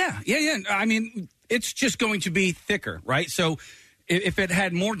 Yeah. I mean, it's just going to be thicker, right? So if it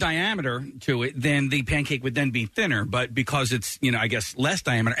had more diameter to it, then the pancake would then be thinner. But because it's, I guess less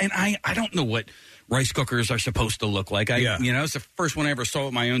diameter, and I don't know what rice cookers are supposed to look like. It's the first one I ever saw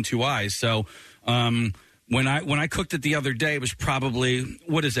with my own two eyes. So when I cooked it the other day, it was probably,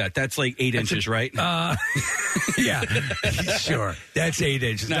 what is that? That's like 8 inches, right? Yeah, sure. That's 8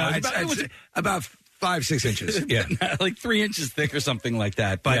 inches. No, it's about 5-6 inches. Yeah, like 3 inches thick or something like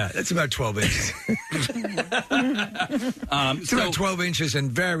that. But yeah, that's about 12 inches. It's about 12 inches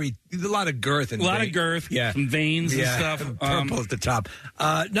and a lot of girth. And a lot of girth, some veins and stuff. And purple at the top.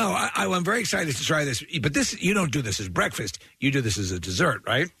 No, I'm very excited to try this. But you don't do this as breakfast. You do this as a dessert,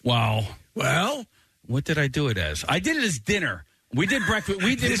 right? Wow. Well, what did I do it as? I did it as dinner. We did breakfast.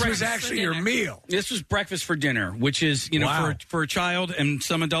 This was actually your meal. This was breakfast for dinner, which is, for a child and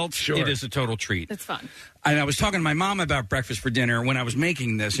some adults, it is a total treat. It's fun. And I was talking to my mom about breakfast for dinner when I was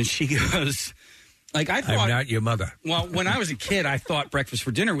making this, and she goes, I thought, I'm not your mother. Well, when I was a kid, I thought breakfast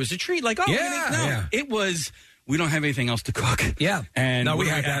for dinner was a treat. It was. We don't have anything else to cook. Yeah. And we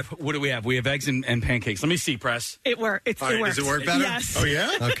have that. What do we have? We have eggs and pancakes. Let me see, Press. It works. It works. Does it work better? Yes. Oh, yeah?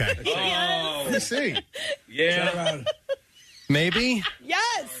 Okay. Oh, Let me see. Yeah. Maybe?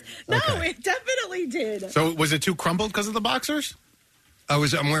 Yes. No, it definitely did. So was it too crumbled because of the boxers? I'm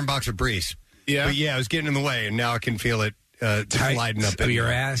wearing boxer briefs. Yeah. But I was getting in the way, and now I can feel it sliding up your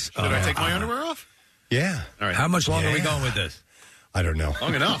ass. Did I take my underwear off? Yeah. All right. How much longer are we going with this? I don't know.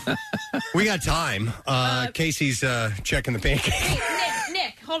 Long enough. We got time. Casey's checking the pancake. Hey,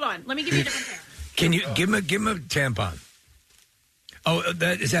 Nick, hold on. Let me give you a different pair. Can you give him a tampon? Oh,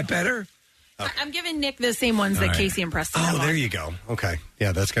 is that better? I'm giving Nick the same ones that Casey and Preston have on. There you go. Okay.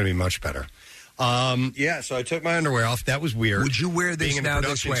 Yeah, that's going to be much better. So I took my underwear off. That was weird. Would you wear this being in now a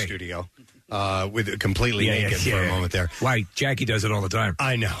this production way? studio with it completely naked for a moment there. Why? Jackie does it all the time.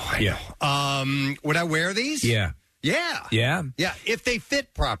 I know. Would I wear these? Yeah. Yeah. Yeah? Yeah, if they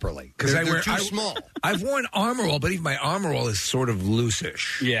fit properly. Because they're too small. I've worn armor roll, but even my armor roll is sort of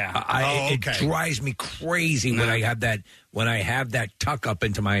loosish. Yeah. It drives me crazy when I have that tuck up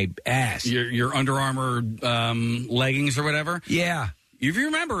into my ass. Your Under Armour leggings or whatever? Yeah. If you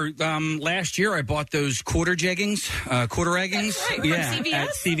remember, last year I bought those quarter eggings. That's right, from CVS? At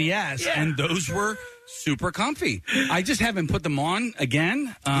CVS, and those were super comfy. I just haven't put them on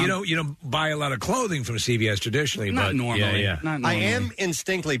again. You don't buy a lot of clothing from CVS traditionally, Not but normally. Yeah. Not I normally. am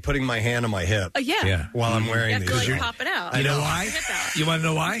instinctively putting my hand on my hip while I'm wearing You have these. to pop it out. You know why? You want to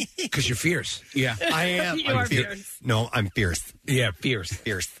know why? Because you're fierce. Yeah. I am. You are fierce. No, I'm fierce. Yeah, fierce.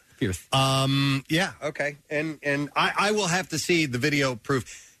 Fierce. Yeah, okay. And I will have to see the video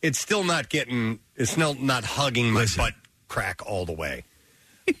proof. It's still not hugging my butt crack all the way.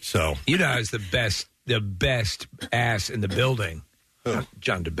 So You know who's the best ass in the building?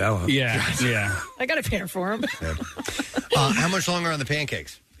 John DeBella. Yeah. I got a pair for him. how much longer on the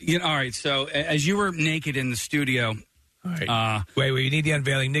pancakes? All right. So as you were naked in the studio. All right. Wait, you need the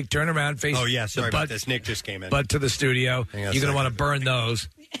unveiling. Nick, turn around, face. Oh, yeah, sorry the about this. Nick just came in. Butt to the studio. You're going to want to burn those.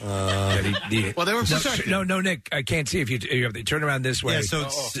 Well, they were protected. No, Nick, I can't see if you have to turn around this way. Yeah, so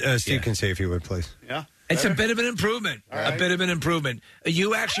Steve can say if you would, please. Yeah. It's a bit of an improvement. A bit of an improvement.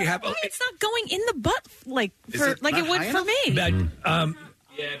 You actually have. It's not going in the butt like it it would for me. Yeah,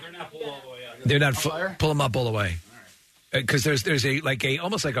 they're not pulled all the way up. They're not pull them up all the way. Because there's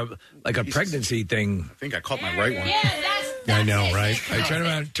almost like a pregnancy thing. I think I caught my right one. I know, right? All right, turn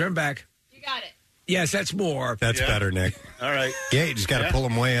around, turn back. You got it. Yes, that's more. That's better, Nick. All right. Yeah, you just got to pull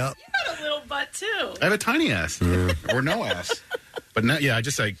them way up. You got a little butt too. I have a tiny ass or no ass. But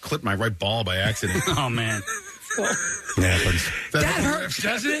I clipped my right ball by accident. Oh, man. It happens. That hurts,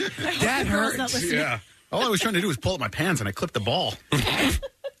 doesn't it? That hurts. Yeah. All I was trying to do was pull up my pants, and I clipped the ball.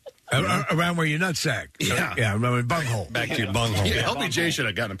 Around where your nutsack. Yeah. Yeah, around your bunghole. Back to your bunghole. Yeah, LBJ should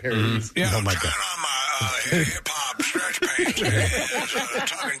have gotten a pair of these. Yeah. Oh, my God. on my hip-hop stretch pants.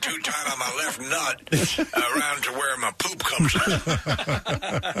 Tugging too tight on my left nut around to where my poop comes out.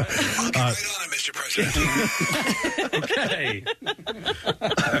 I'll get right on it, Mr. President. Okay.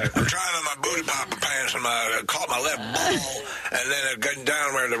 I'm trying on my booty popper pants and I caught my left ball, and then getting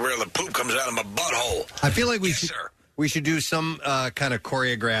down where the poop comes out of my butthole. I feel like Yes, sir. we should do some kind of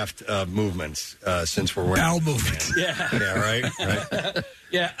choreographed movements since we're wearing Bowel movement. Yeah, right.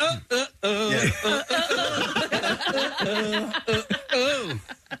 Yeah.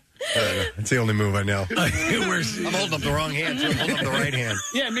 That's the only move I know. I'm holding up the wrong hand. So I'm holding up the right hand.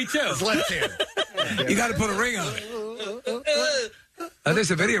 Yeah, me too. It's left hand. You got to put a ring on it.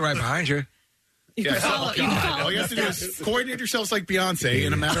 There's a video right behind you. Yeah, follow- you can follow all you have to do is coordinate yourselves like Beyonce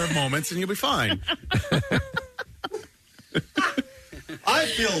in a matter of moments, and you'll be fine. I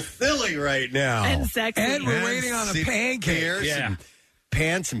feel silly right now. And sexy. And we're waiting on a pancake. And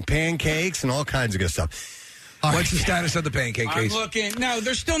pants and pancakes and all kinds of good stuff. What's the status of the pancake I'm case? looking. No,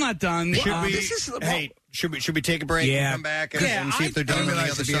 they're still not done. Should we take a break and come back and see if they're done on the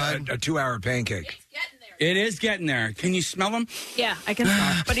other side? A 2-hour pancake. It is getting there. Can you smell them? Yeah, I can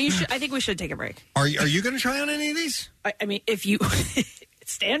smell. But I think we should take a break. Are you going to try on any of these? I mean, if you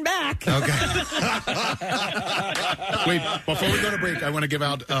stand back. Okay. Wait, before we go to break, I want to give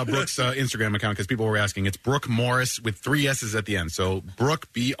out Brooke's Instagram account because people were asking. It's Brooke Morris with 3 S's at the end. So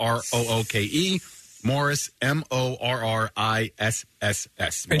Brooke, Brooke, Morris, Morrisss. And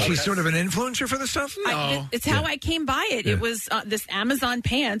she's sort of an influencer for the stuff? It's how I came by it. It was this Amazon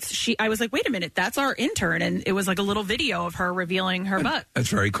pants. I was like, wait a minute, that's our intern. And it was like a little video of her revealing her butt. That's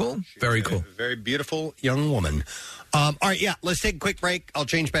very cool. Very cool. Very beautiful young woman. All right, let's take a quick break. I'll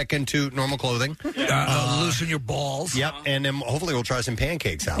change back into normal clothing. Loosen your balls. Yep, and then hopefully we'll try some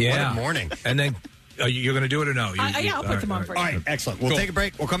pancakes out. Yeah. What a morning. And then you're going to do it or no? Yeah, I'll put them on for you. All right, excellent. We'll take a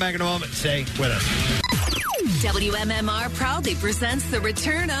break. We'll come back in a moment. Stay with us. WMMR proudly presents the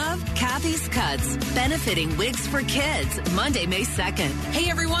return of Kathy's Cuts, benefiting Wigs for Kids, Monday, May 2nd.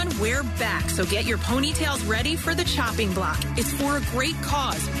 Hey everyone, we're back, so get your ponytails ready for the chopping block. It's for a great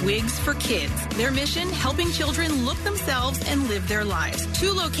cause, Wigs for Kids. Their mission, helping children look themselves and live their lives.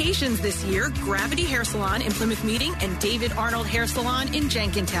 2 locations this year, Gravity Hair Salon in Plymouth Meeting and David Arnold Hair Salon in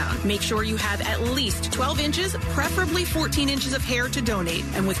Jenkintown. Make sure you have at least 12 inches, preferably 14 inches of hair to donate.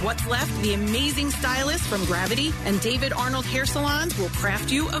 And with what's left, the amazing stylists from Gravity and David Arnold Hair Salons will craft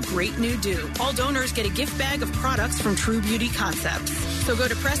you a great new do. All donors get a gift bag of products from True Beauty Concepts. So go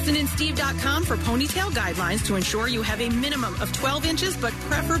to PrestonandSteve.com for ponytail guidelines to ensure you have a minimum of 12 inches, but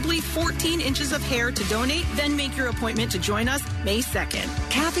preferably 14 inches of hair to donate. Then make your appointment to join us May 2nd.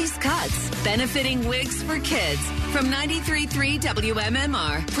 Kathy's Cuts, benefiting Wigs for Kids from 93.3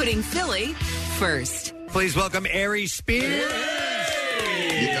 WMMR, putting Philly first. Please welcome Ari Spears.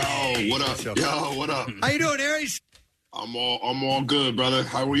 Yo, what up? Yo, what up? How you doing, Aries? I'm all good, brother.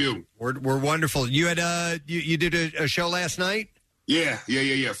 How are you? We're wonderful. You had you did a show last night? Yeah.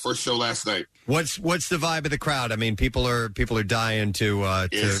 First show last night. What's the vibe of the crowd? I mean, people are dying to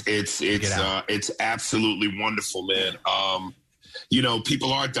get out. It's absolutely wonderful, man.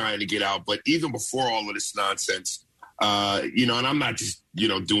 People are dying to get out, but even before all of this nonsense, and I'm not just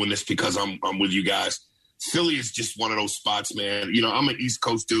doing this because I'm with you guys. Philly is just one of those spots, man. I'm an East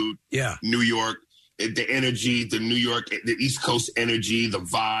Coast dude. Yeah. New York, the energy, the New York, the East Coast energy, the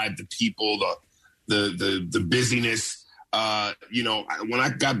vibe, the people, the busyness. When I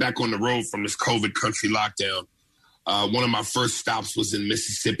got back on the road from this COVID country lockdown, one of my first stops was in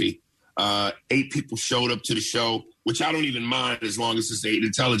Mississippi. 8 people showed up to the show, which I don't even mind as long as it's 8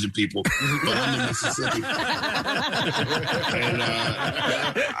 intelligent people. But I'm in Mississippi. And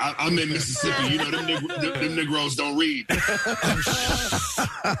I'm in Mississippi. Them Negroes don't read.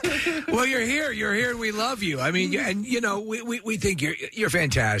 Well, you're here. You're here, and we love you. I mean, and we think you're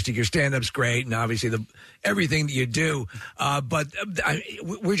fantastic. Your stand-up's great, and obviously everything that you do. But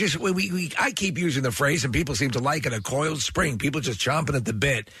we're just I keep using the phrase, and people seem to like it. A coiled spring. People just chomping at the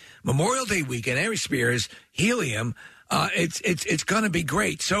bit. Memorial Day weekend, Ari Spears, Helium. It's going to be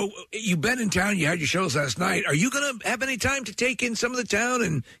great. So you've been in town. You had your shows last night. Are you going to have any time to take in some of the town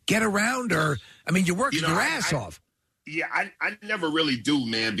and get around? Or you're working your ass off. Yeah, I never really do,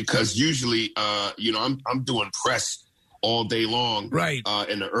 man, because usually, I'm doing press all day long, right?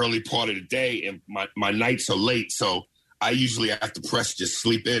 In the early part of the day, and my nights are late, so I usually have to press just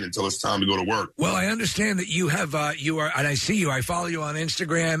sleep in until it's time to go to work. Well, I understand that you have you are, and I see you. I follow you on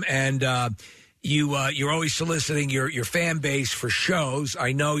Instagram, and you're always soliciting your fan base for shows.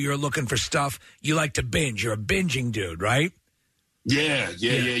 I know you're looking for stuff. You like to binge. You're a binging dude, right? Yeah.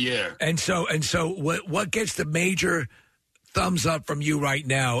 And so what gets the major thumbs up from you right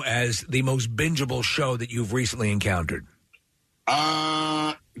now as the most bingeable show that you've recently encountered?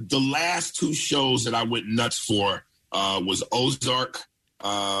 The last 2 shows that I went nuts for was Ozark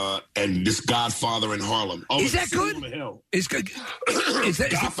and this Godfather in Harlem. Oh, is that good? It's good.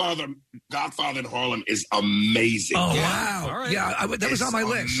 Godfather in Harlem is amazing. Oh, wow. All right. Yeah, that was on my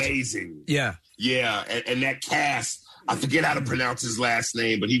list. Amazing. Yeah. Yeah, and that cast, I forget how to pronounce his last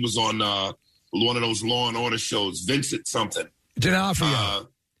name, but he was on one of those Law and Order shows, Vincent something. D'Onofrio.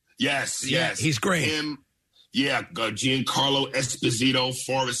 Yes. He's great. Him, Giancarlo Esposito,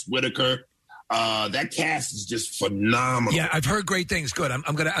 Forrest Whitaker. That cast is just phenomenal. Yeah, I've heard great things. Good.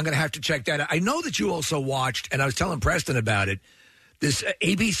 I'm gonna have to check that out. I know that you also watched, and I was telling Preston about it, this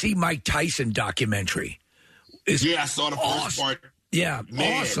ABC Mike Tyson documentary. I saw the first part. Yeah,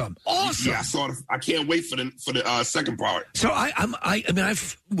 Man. awesome. Yeah, I saw. I can't wait for the second part. So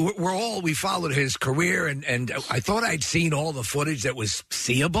we followed his career, and I thought I'd seen all the footage that was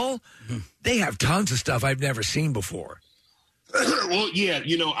seeable. Mm-hmm. They have tons of stuff I've never seen before. Well, yeah,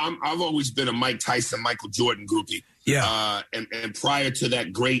 I've always been a Mike Tyson, Michael Jordan groupie. Yeah. And prior to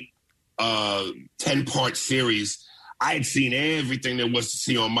that great 10-part series, I had seen everything there was to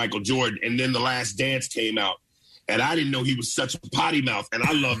see on Michael Jordan. And then The Last Dance came out. And I didn't know he was such a potty mouth, and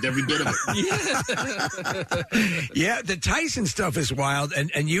I loved every bit of it. Yeah, the Tyson stuff is wild.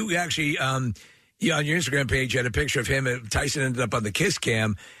 And you actually, on your Instagram page, you had a picture of him. Tyson ended up on the Kiss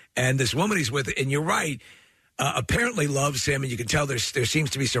Cam. And this woman he's with, and you're right, apparently loves him, and you can tell there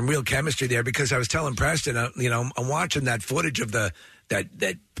seems to be some real chemistry there, because I was telling Preston, I'm watching that footage of that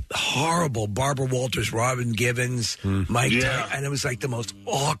horrible Barbara Walters, Robin Givens, Mike, and it was like the most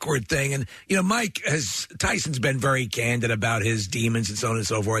awkward thing. And Tyson's been very candid about his demons and so on and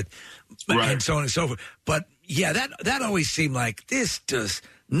so forth, and so on and so forth. But yeah, that always seemed like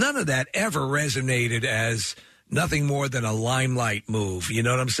none of that ever resonated as nothing more than a limelight move. You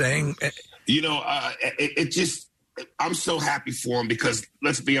know what I'm saying? I'm so happy for him, because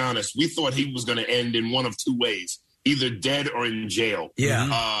let's be honest, we thought he was going to end in one of two ways, either dead or in jail.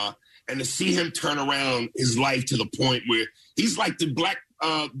 Yeah. And to see him turn around his life to the point where he's like the black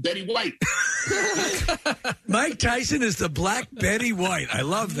Betty White. Mike Tyson is the black Betty White. I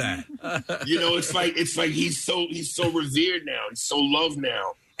love that. It's like he's so revered now. He's so loved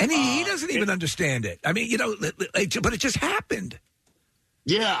now. And he doesn't even understand it. I mean, but it just happened.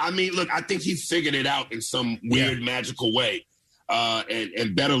 Yeah, I mean, look, I think he figured it out in some weird, magical way,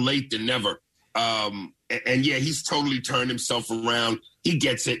 and better late than never. And he's totally turned himself around. He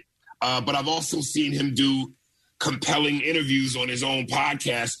gets it. But I've also seen him do compelling interviews on his own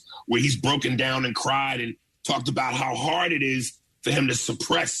podcast where he's broken down and cried and talked about how hard it is for him to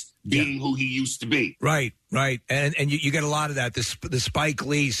suppress being who he used to be. Right. And you get a lot of that. The Spike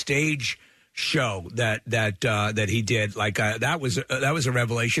Lee stage show that he did, that was a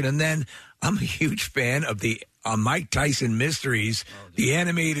revelation. And then I'm a huge fan of the Mike Tyson Mysteries, the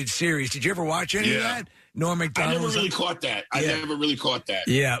animated series. Did you ever watch any of that? Norm Macdonald. I never really caught that.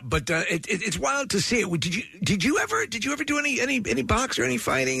 Yeah, but it's wild to see it. Did you ever do any box or any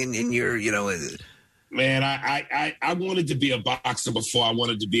fighting in your Man, I wanted to be a boxer before I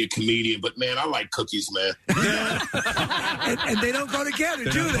wanted to be a comedian, but man, I like cookies, man. and they don't go together,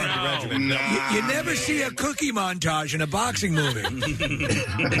 do they? Nah, you never see a cookie montage in a boxing movie.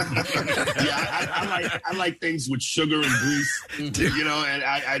 I like things with sugar and grease, and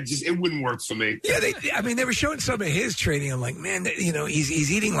it wouldn't work for me. Yeah, they were showing some of his training. I'm like, man, he's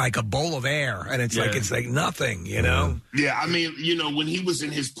eating like a bowl of air, and it's like nothing, Yeah, I mean, when he was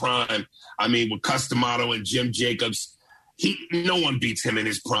in his prime, with Customato and Jim Jacobs, no one beats him in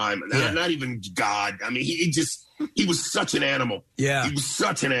his prime. Not even God. I mean, he was such an animal. Yeah. He was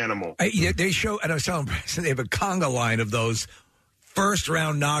such an animal. They show, and I was telling Preston, they have a conga line of those first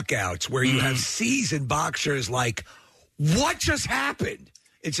round knockouts where you have seasoned boxers like, what just happened?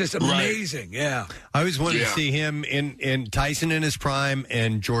 It's just amazing. Right. Yeah. I always wanted to see him in Tyson in his prime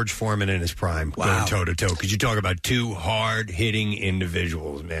and George Foreman in his prime going toe to toe. Because you talk about two hard hitting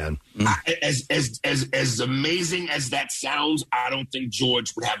individuals, man. As amazing as that sounds, I don't think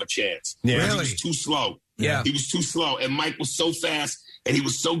George would have a chance. Yeah. Really? He was too slow. Yeah. He was too slow. And Mike was so fast, and he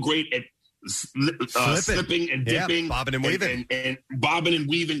was so great at slipping and dipping. Bobbing and weaving. And bobbing and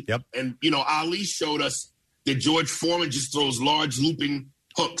weaving. Yep. And, Ali showed us that George Foreman just throws large looping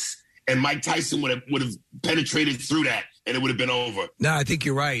hooks, and Mike Tyson would have penetrated through that, and it would have been over. No, I think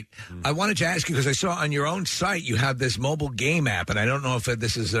you're right. I wanted to ask you, because I saw on your own site you have this mobile game app, and I don't know if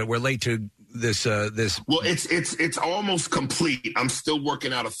this is we're late to this. Well, it's almost complete. I'm still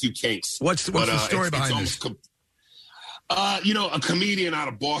working out a few kinks. What's the story behind this? A comedian out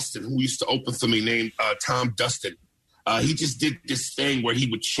of Boston who used to open for me named Tom Dustin. He just did this thing where he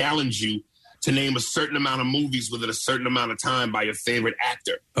would challenge you to name a certain amount of movies within a certain amount of time by your favorite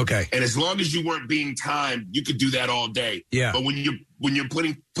actor. Okay. And as long as you weren't being timed, you could do that all day. Yeah. But when you're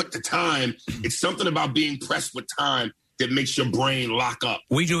put the time, it's something about being pressed with time that makes your brain lock up.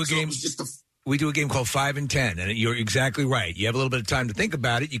 We do a game. we do a game called 5 and 10, and you're exactly right. You have a little bit of time to think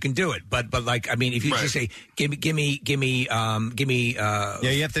about it, you can do it. But like, I mean, if you just say, give me. you have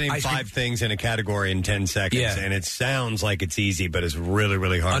to name 5 things in a category in 10 seconds, and it sounds like it's easy, but it's really,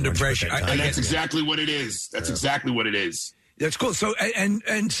 really hard. Under pressure. And that's exactly what it is. That's exactly what it is. That's cool. So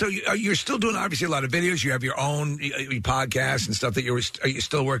and so you're still doing obviously a lot of videos. You have your own podcast and stuff that you're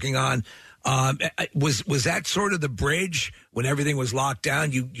still working on. Was that sort of the bridge when everything was locked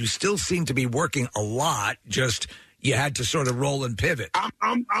down? You still seem to be working a lot. Just you had to sort of roll and pivot.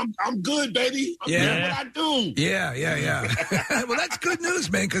 I'm good, baby. I'm good at what I do. Yeah. Well, that's good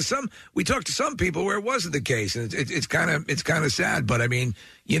news, man. Because we talked to some people where it wasn't the case, and it's kind of sad. But I mean,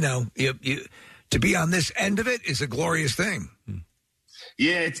 you to be on this end of it is a glorious thing.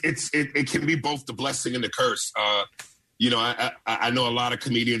 Yeah, it can be both the blessing and the curse. I know a lot of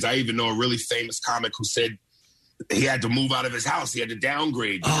comedians. I even know a really famous comic who said he had to move out of his house. He had to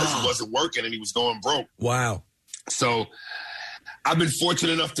downgrade because he wasn't working and he was going broke. Wow. So I've been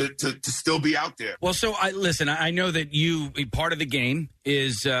fortunate enough to still be out there. Well, so I know that part of the game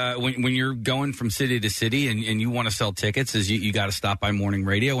is when you're going from city to city and you want to sell tickets is you got to stop by morning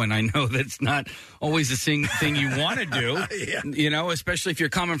radio. And I know that's not always the thing you want to do, especially if you're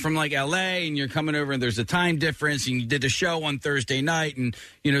coming from like LA and you're coming over and there's a time difference and you did a show on Thursday night. And,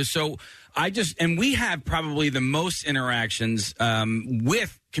 so we have probably the most interactions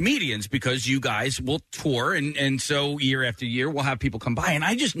with comedians because you guys will tour and so year after year we'll have people come by. And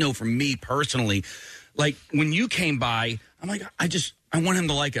I just know from me personally, like when you came by, I'm like, I want him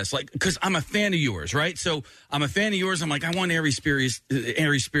to like us, like, because I'm a fan of yours, right? So I'm a fan of yours. I'm like, I want Ari Spears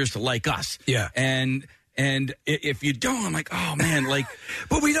to like us. Yeah. And if you don't, I'm like, oh man, like,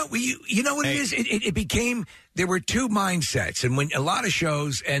 but we don't. You know what it is? It became there were two mindsets, and when a lot of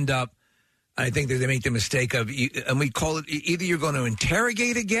shows end up, I think that they make the mistake of, and we call it either you're going to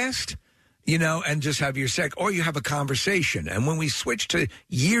interrogate a guest, and just have your sex, or you have a conversation. And when we switched to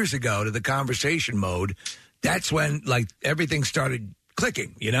years ago to the conversation mode, that's when like everything started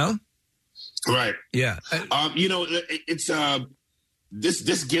clicking. Right. Yeah. It's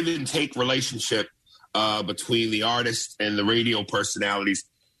this give and take relationship between the artist and the radio personalities.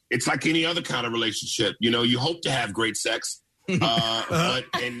 It's like any other kind of relationship. You hope to have great sex,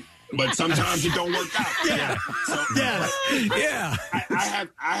 but sometimes it don't work out. Yeah. So, yeah.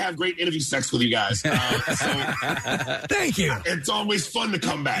 I have great interview sex with you guys. Thank you. It's always fun to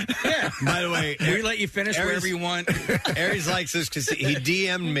come back. Yeah. By the way, we let you finish wherever you want. Aries likes this because he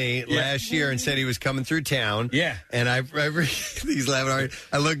DM'd me last year and said he was coming through town. Yeah. And he's laughing.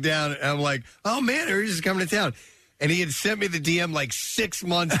 I look down and I'm like, oh man, Aries is coming to town. And he had sent me the DM like 6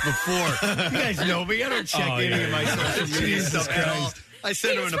 months before. You guys know me. I don't check any of my social media stuff at all. I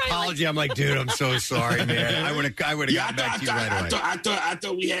sent him an apology. I'm like, dude, I'm so sorry, man. I would have gotten back to you right away.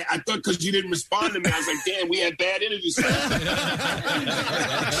 I thought because you didn't respond to me, I was like, damn, we had bad interviews.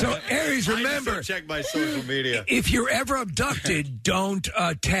 So, Aries, remember, check my social media. If you're ever abducted, don't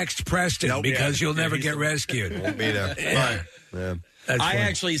text Preston because you'll never get rescued. Won't be there. Yeah. Yeah.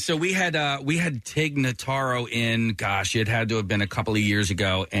 So we had Tig Notaro in, gosh, it had to have been a couple of years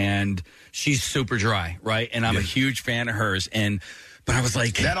ago, and she's super dry, right? And I'm a huge fan of hers, but I was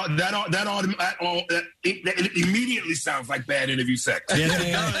like, that immediately sounds like bad interview sex. Yes,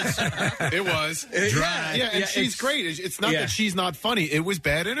 it does. It was dry. Yeah, and she's great. It's not that she's not funny. It was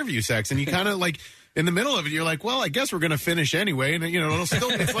bad interview sex, and you kind of like. In the middle of it, you're like, well, I guess we're going to finish anyway. And, it'll still,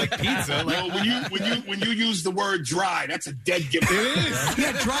 it's like pizza. Like, when you use the word dry, that's a dead giveaway. It is.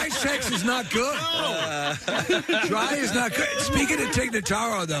 Yeah, dry sex is not good. Dry is not good. Speaking of Tig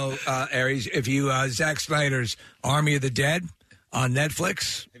Notaro, though, Aries, if you, Zack Snyder's Army of the Dead on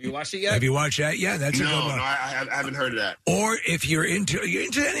Netflix. Have you watched it yet? Have you watched that? Yeah, that's a good one. No, I haven't heard of that. Or if you're into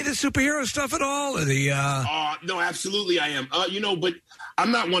any of the superhero stuff at all? Or the, no, absolutely I am. But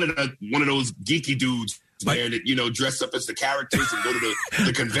I'm not one of those geeky dudes there that, dress up as the characters and go to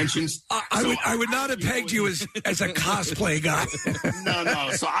the conventions. I would not have pegged you as a cosplay guy.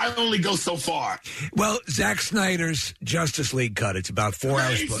 No. So I only go so far. Well, Zack Snyder's Justice League cut. It's about 4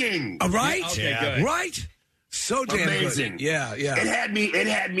 hours. Amazing. Right? Okay, good. Right? So damn amazing. Good. Yeah. It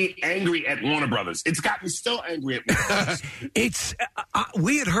had me angry at Warner Brothers. It's got me still angry at Warner Brothers. It's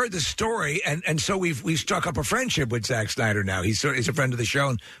we had heard the story, and so we've struck up a friendship with Zack Snyder now. He's a friend of the show,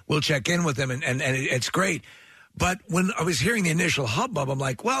 and we'll check in with him, and it's great. But when I was hearing the initial hubbub, I'm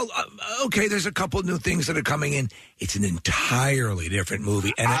like, well, okay, there's a couple new things that are coming in. It's an entirely different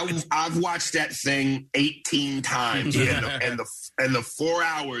movie. And I've watched that thing 18 times, and the 4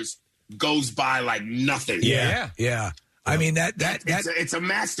 hours goes by like nothing. Yeah. I mean it's a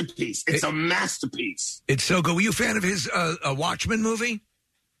masterpiece. It's a masterpiece. It's so good. Were you a fan of his Watchmen movie?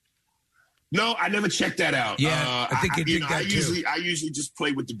 No, I never checked that out. Yeah, I think you did that too. I usually just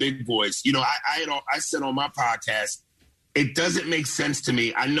play with the big boys. You know, I said on my podcast, it doesn't make sense to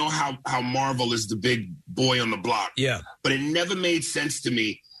me. I know how Marvel is the big boy on the block. Yeah. But it never made sense to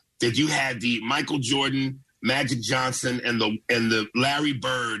me that you had the Michael Jordan, Magic Johnson, and the Larry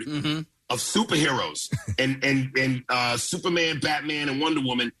Bird of superheroes and Superman, Batman, and Wonder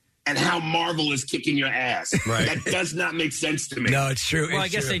Woman, and how Marvel is kicking your ass. Right. That does not make sense to me. No, it's true. Well, I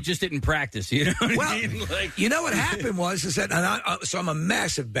guess they just didn't practice, you know what I mean? Like, you know what happened is that, so I'm a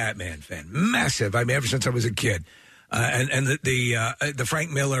massive Batman fan. Massive. I mean, ever since I was a kid. And the Frank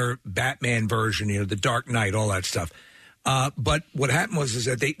Miller Batman version, you know, the Dark Knight, all that stuff. But what happened is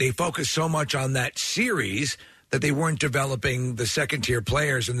that they focused so much on that series that they weren't developing the second-tier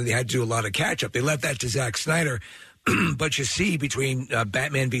players, and then they had to do a lot of catch-up. They left that to Zack Snyder. But you see, between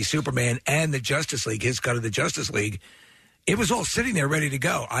Batman v Superman and the Justice League, his cut of the Justice League, it was all sitting there ready to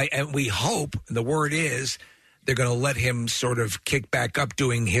go. And we hope, the word is, they're going to let him sort of kick back up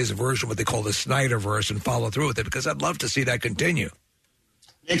doing his version, what they call the Snyderverse, and follow through with it, because I'd love to see that continue.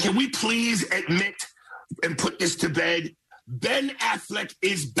 And can we please admit and put this to bed? Ben Affleck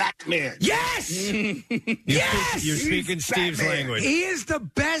is Batman. Yes! Yes! You're speaking Steve's language. He is the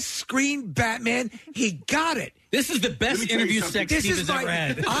best screen Batman. He got it. This is the best interview sex Steve has ever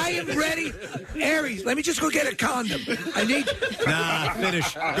had. I am ready. Aries, let me just go get a condom. I need... Nah,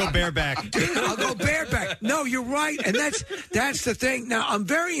 finish. Go bareback. I'll go bareback. No, you're right. And that's the thing. Now, I'm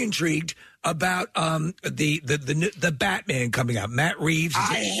very intrigued about the Batman coming out. Matt Reeves.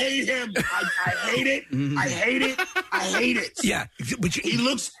 I hate him. I hate it. I hate it. I hate it. Yeah.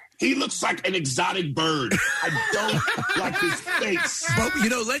 He looks like an exotic bird. I don't like his face. But, you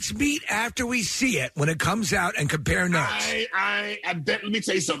know, let's meet after we see it when it comes out and compare notes. I bet, let me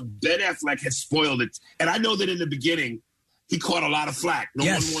tell you something. Ben Affleck has spoiled it. And I know that in the beginning, he caught a lot of flack.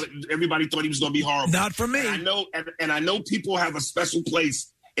 Everybody thought he was going to be horrible. Not for me. And I know people have a special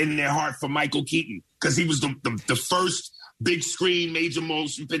place in their heart for Michael Keaton because he was the first big screen major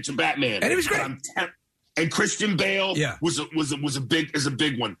motion picture Batman. And he was great. And Christian Bale was a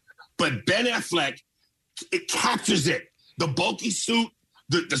big one. But Ben Affleck, it captures it. The bulky suit,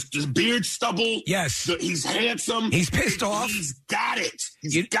 the beard stubble. Yes. He's handsome. He's pissed off. He's got it.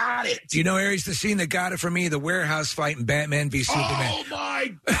 He's got it. Do you know, Aries, the scene that got it for me? The warehouse fight in Batman v Superman. Oh,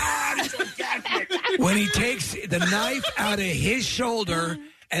 my God. It's fantastic. When he takes the knife out of his shoulder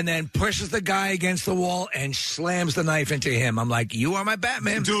and then pushes the guy against the wall and slams the knife into him. I'm like, you are my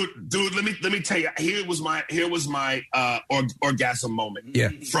Batman. Dude, let me tell you, here was my orgasm moment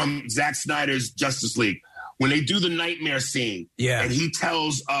from Zack Snyder's Justice League. When they do the nightmare scene, and he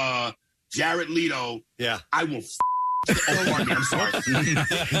tells Jared Leto, I will oh, pardon me, I'm sorry.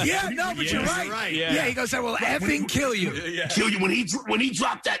 Yeah, no, but you're right. Yeah, he goes, I will effing kill you. Kill you. When he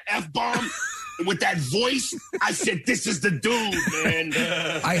dropped that F-bomb, with that voice, I said, "This is the dude, man."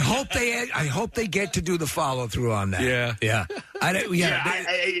 I hope they get to do the follow through on that. Yeah.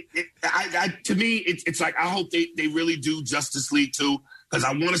 To me, it's like I hope they really do Justice League too, because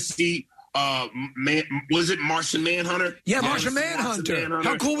I want to see. Was it Martian Manhunter? Yeah, Martian Manhunter.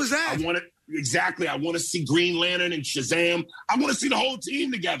 How cool was that? I want to see Green Lantern and Shazam. I want to see the whole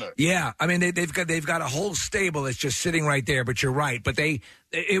team together. Yeah, I mean they've got a whole stable that's just sitting right there. But you're right. But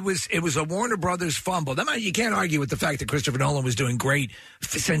it was a Warner Brothers fumble. You can't argue with the fact that Christopher Nolan was doing great,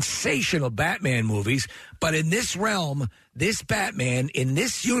 sensational Batman movies. But in this realm, this Batman in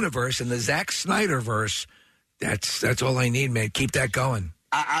this universe, in the Zack Snyderverse, that's all I need, man. Keep that going.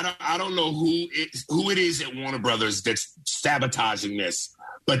 I don't know who it is at Warner Brothers that's sabotaging this.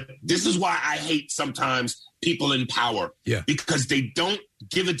 But this is why I hate sometimes people in power. Yeah. Because they don't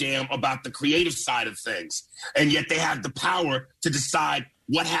give a damn about the creative side of things. And yet they have the power to decide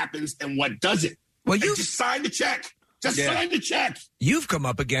what happens and what doesn't. Well, you just sign the check. Sign the check. You've come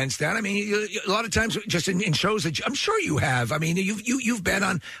up against that. I mean, a lot of times just in shows that I'm sure you have. I mean, you've been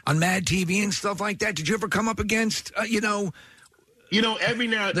on Mad TV and stuff like that. Did you ever come up against, every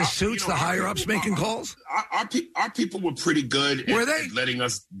now the suits, the higher ups making calls. Our people were pretty good. At letting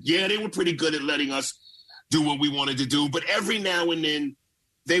us? Yeah, they were pretty good at letting us do what we wanted to do. But every now and then,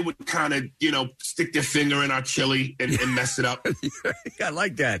 they would kind of stick their finger in our chili and mess it up. I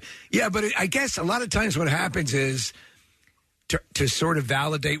like that. Yeah, but I guess a lot of times what happens is to sort of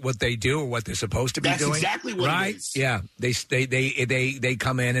validate what they do or what they're supposed to be doing. That's exactly what it is. Yeah, they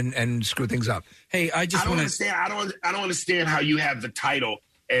come in and screw things up. Hey, I don't understand. I don't understand how you have the title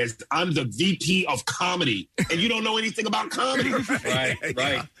as I'm the VP of comedy and you don't know anything about comedy. Right.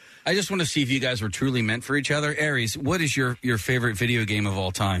 Yeah. I just want to see if you guys were truly meant for each other. Aries, what is your favorite video game of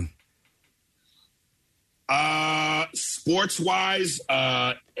all time? sports wise,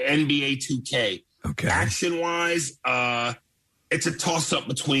 NBA 2K. Okay. Action wise, it's a toss up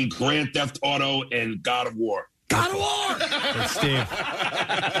between Grand Theft Auto and God of War. God of War! That's Steve.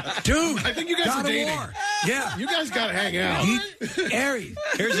 Dude, I think you guys God are of dating. War. Yeah. You guys got to hang out. Aries.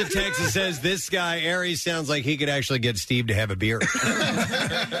 Here's a text that says, this guy, Aries, sounds like he could actually get Steve to have a beer.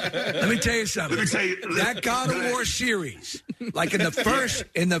 Let me tell you something. That God of War series, like in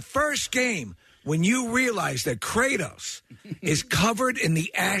the first game, when you realize that Kratos is covered in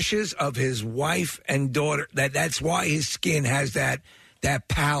the ashes of his wife and daughter, that's why his skin has that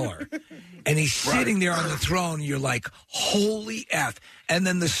pallor. And he's sitting there on the throne, and you're like, holy F. And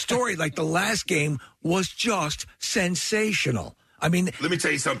then the story, like the last game, was just sensational. I mean, let me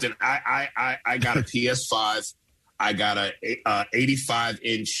tell you something. I got a PS5. I got a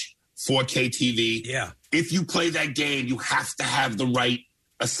 85-inch 4K TV. Yeah. If you play that game, you have to have the right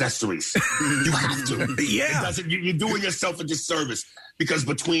accessories. You have to. Yeah. It doesn't, you're doing yourself a disservice because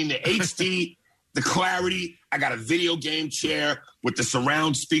between the HD, the clarity, I got a video game chair with the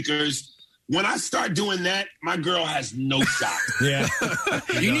surround speakers. When I start doing that, my girl has no shot. Yeah.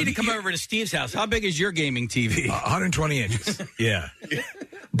 You need to come over to Steve's house. How big is your gaming TV? 120 inches. Yeah.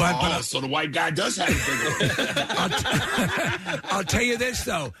 But so the white guy does have a big one. I'll tell you this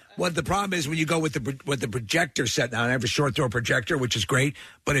though. What the problem is when you go with the projector set now, I have a short throw projector, which is great.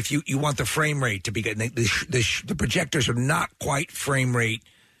 But if you want the frame rate to be good, the projectors are not quite frame rate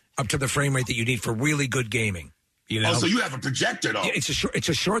up to the frame rate that you need for really good gaming. You know? Oh, so you have a projector though? Yeah, it's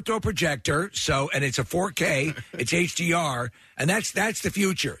a short throw projector. And it's a 4K. It's HDR, and that's the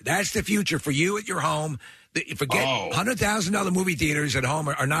future. That's the future for you at your home. Forget $100,000 movie theaters at home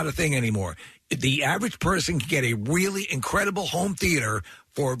are not a thing anymore. The average person can get a really incredible home theater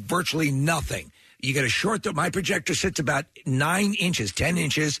for virtually nothing. You get a short throw. My projector sits about 10 inches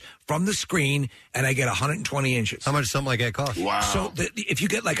from the screen, and I get 120 inches. How much does something like that cost? Wow. So if you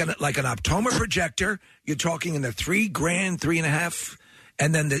get like an Optoma projector, you're talking in the $3,000, $3,500.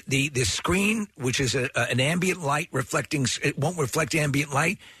 And then the screen, which is an ambient light reflecting, it won't reflect ambient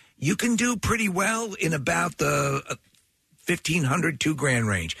light. You can do pretty well in about the $1,500, $2,000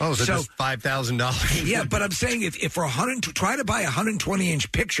 range. Oh, so just $5,000. Yeah, but I'm saying if for try to buy a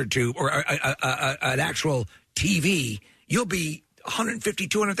 120-inch picture tube or an actual TV, you'll be $150,000,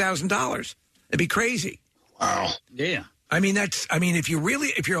 $200,000. It'd be crazy. Wow. Yeah. If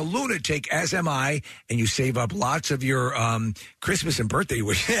you're a lunatic, as am I, and you save up lots of your Christmas and birthday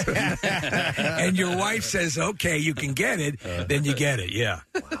wishes, and your wife says, "Okay, you can get it," then you get it. Yeah.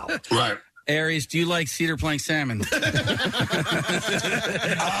 Wow. Right. Aries, do you like cedar plank salmon? Steve's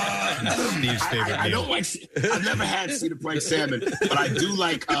favorite I meal. don't like. I've never had cedar plank salmon, but I do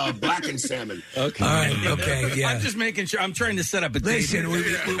like blackened salmon. Okay. All right. Okay. Yeah. I'm just making sure. I'm trying to set up a date. Listen, we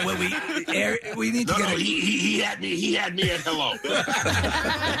need to No, get. he had me at hello.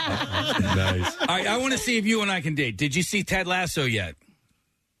 Nice. All right, I want to see if you and I can date. Did you see Ted Lasso yet?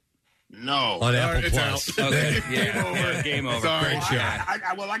 No. On Apple it's Plus. out. Okay. Yeah. Game over. Sorry. Great show.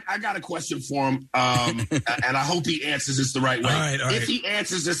 I got a question for him, and I hope he answers this the right way. All right. If he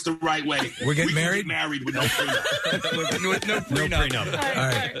answers this the right way, We're getting we can married? Get married with no prenup. with no prenup. All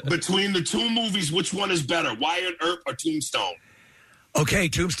right. Between the two movies, which one is better, Wyatt Earp or Tombstone? Okay,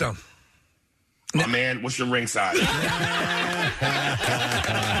 Tombstone. My man, what's your ring size?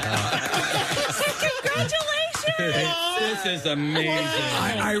 Congratulations! This is amazing.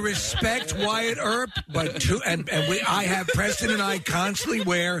 I respect Wyatt Earp, but I have Preston and I constantly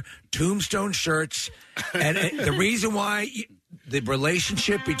wear Tombstone shirts, and the reason why the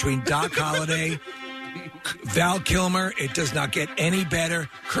relationship between Doc Holliday, Val Kilmer, it does not get any better.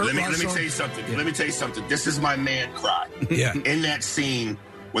 Let me tell you something. Yeah. Let me tell you something. This is my man cry. Yeah. In that scene,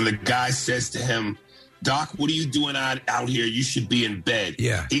 when the guy says to him, "Doc, what are you doing out here? You should be in bed."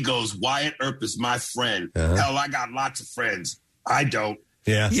 Yeah. He goes, "Wyatt Earp is my friend. Uh-huh. Hell, I got lots of friends. I don't."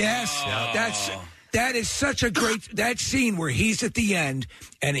 Yeah. Yes, that is such a great that scene where he's at the end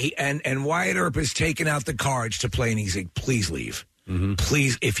and Wyatt Earp has taken out the cards to play, and he's like, "Please leave,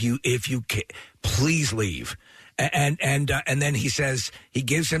 please, if you can, please leave." And then he says he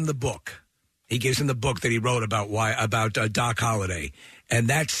gives him the book. He gives him the book that he wrote about Doc Holliday, and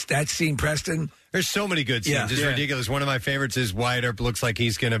that scene, Preston. There's so many good scenes. It's ridiculous. One of my favorites is Wyatt Earp looks like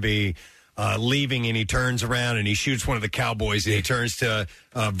he's going to be leaving, and he turns around and he shoots one of the cowboys, and he turns to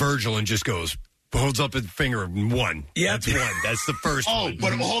Virgil and just holds up his finger and one. Yeah, that's one. That's the first one. Oh,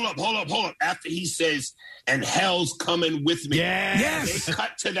 but hold up. After he says, "And hell's coming with me." Yes. They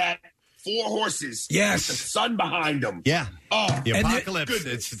cut to that 4 horses. Yes. With the sun behind them. Yeah. Oh, The And apocalypse.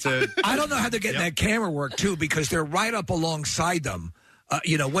 It's a. I don't know how they're getting that camera work too, because they're right up alongside them.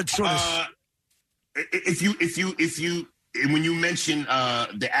 What sort of? If you when you mention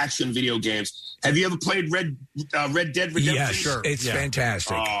the action video games, have you ever played Red Dead Redemption? Yeah, sure. It's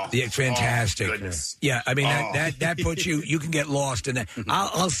fantastic. It's fantastic. Goodness. Yeah, I mean that puts you can get lost in that.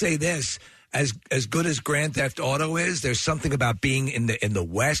 I'll say this. As good as Grand Theft Auto is, there's something about being in the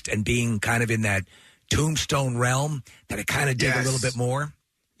West and being kind of in that Tombstone realm that it kind of dig a little bit more.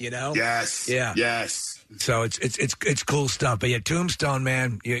 You know? Yes. Yeah. Yes. So it's cool stuff. But yeah, Tombstone,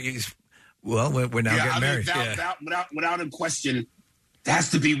 man. We're now getting married. Without a question, it has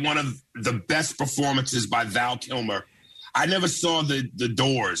to be one of the best performances by Val Kilmer. I never saw the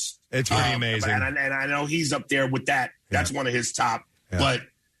Doors. It's pretty amazing, and I know he's up there with that. That's one of his top. Yeah. But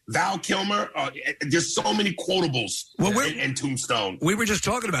Val Kilmer, there's so many quotables in Tombstone. We were just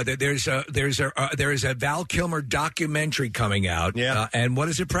talking about that. There is a Val Kilmer documentary coming out. Yeah. And what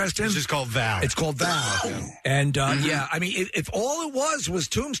is it, Preston? It's just called Val. It's called Val. And I mean, if all it was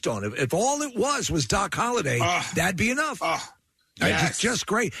Tombstone, if all it was Doc Holliday, that'd be enough. It's just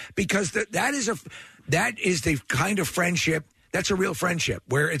great because that is the kind of friendship. That's a real friendship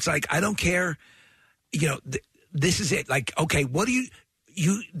where it's like, I don't care. You know, this is it. Like, okay, what do you?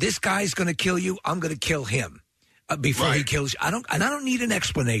 This guy's going to kill you. I'm going to kill him before he kills you. I don't need an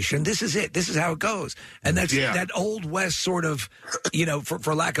explanation. This is it. This is how it goes. And that's that old West sort of, you know,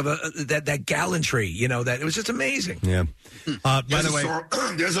 for lack of that gallantry. You know, that it was just amazing. Yeah. By the way,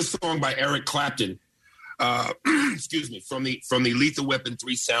 there's a song by Eric Clapton. Excuse me, from the Lethal Weapon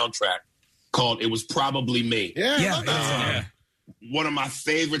 3 soundtrack called "It Was Probably Me." Yeah. One of my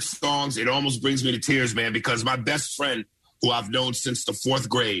favorite songs. It almost brings me to tears, man, because my best friend, who I've known since the 4th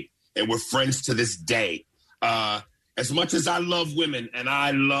grade, and we're friends to this day. As much as I love women, and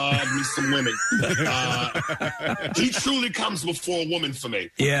I love me some women, he truly comes before a woman for me.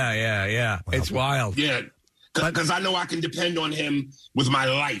 Yeah. Wow. It's wild. Yeah, because I know I can depend on him with my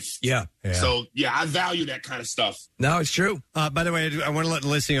life. Yeah. So, I value that kind of stuff. No, it's true. By the way, I want to let the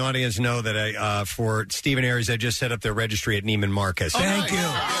listening audience know that for Stephen Aries, I just set up their registry at Neiman Marcus. Thank you.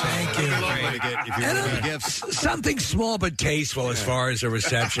 If you want to gifts. Something small but tasteful as far as a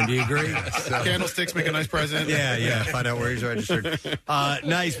reception. Do you agree? Candlesticks make a nice present. Yeah. Find out where he's registered.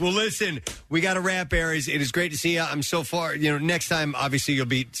 Nice. Well, listen, we got to wrap, Aries. It is great to see you. I'm so far, next time, obviously, you'll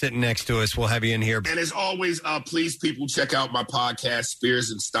be sitting next to us. We'll have you in here. And as always, please, people, check out my podcast,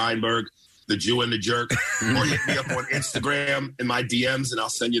 Spears and Steinberg, The Jew and the Jerk, or hit me up on Instagram in my DMs, and I'll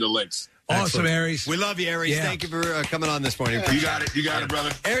send you the links. Awesome, Excellent. Aries. We love you, Aries. Yeah. Thank you for coming on this morning. You got it,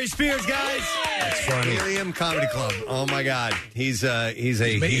 brother. Aries Spears, guys. That's funny. Helium Comedy Club. Oh my God, he's a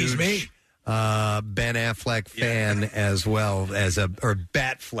huge Ben Affleck fan as well as or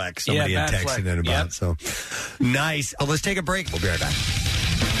Batfleck. Somebody had texted in about. Yep. So nice. Well, let's take a break. We'll be right back.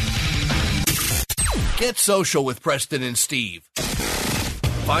 Get social with Preston and Steve.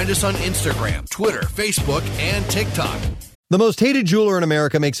 Find us on Instagram, Twitter, Facebook, and TikTok. The most hated jeweler in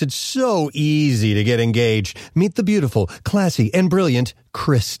America makes it so easy to get engaged. Meet the beautiful, classy, and brilliant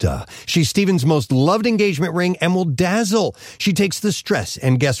Krista. She's Steven's most loved engagement ring and will dazzle. She takes the stress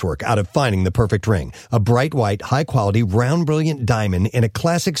and guesswork out of finding the perfect ring. A bright white, high-quality, round, brilliant diamond in a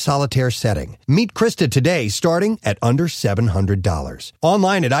classic solitaire setting. Meet Krista today, starting at under $700.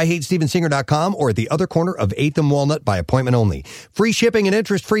 Online at IHateStevenSinger.com or at the other corner of 8th and Walnut by appointment only. Free shipping and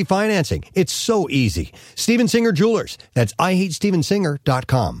interest-free financing. It's so easy. Steven Singer Jewelers. That's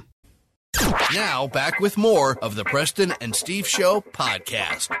IHateStevenSinger.com. Now, back with more of the Preston and Steve Show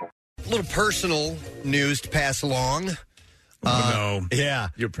podcast. A little personal news to pass along. No. Yeah.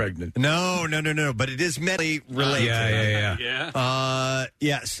 You're pregnant. No. But it is medically related. Yeah.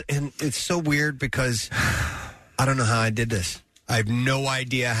 Yes. And it's so weird because I don't know how I did this. I have no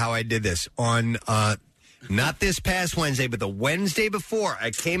idea how I did this. On not this past Wednesday, but the Wednesday before,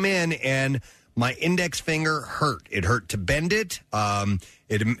 I came in and my index finger hurt. It hurt to bend it.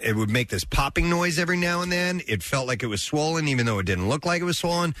 It would make this popping noise every now and then. It felt like it was swollen, even though it didn't look like it was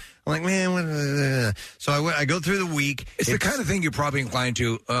swollen. I'm like, man, what? So I go through the week. It's the kind of thing you're probably inclined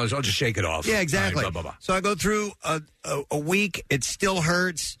to, I'll just shake it off. Yeah, exactly. Right, blah, blah, blah. So I go through a week. It still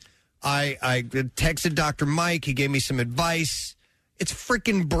hurts. I texted Dr. Mike. He gave me some advice. It's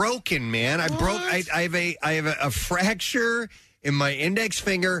freaking broken, man. I have a fracture in my index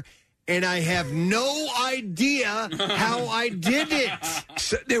finger. And I have no idea how I did it.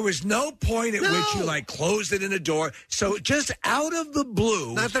 So there was no point at which you closed it in a door. So just out of the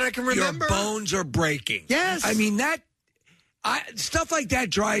blue, not that I can remember, your bones are breaking. Yes, I mean stuff like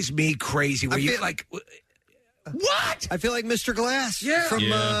that drives me crazy. Where What? I feel like Mr. Glass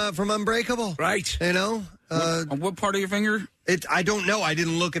from Unbreakable. Right. You know? What part of your finger? I don't know. I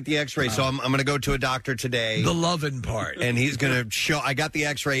didn't look at the x-ray, so I'm going to go to a doctor today. The loving part. And he's going to show. I got the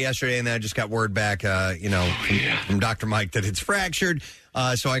x-ray yesterday, and then I just got word back, from Dr. Mike that it's fractured.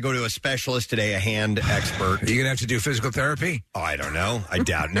 So I go to a specialist today, a hand expert. Are you going to have to do physical therapy? Oh, I don't know. I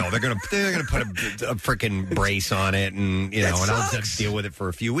doubt. No, they're going to put a freaking brace on it, and and I'll just have to deal with it for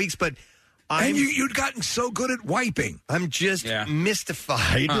a few weeks. But you'd gotten so good at wiping. I'm just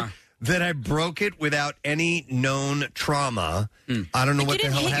mystified that I broke it without any known trauma. I don't know what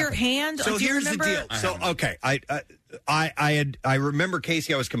the hell happened. You didn't hit your hand? So do you here's remember? the deal. So okay, I remember,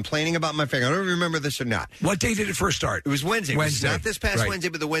 Casey, I was complaining about my finger. I don't remember this or not. What day did it first start? It was Wednesday. Wednesday. It was not this past Wednesday,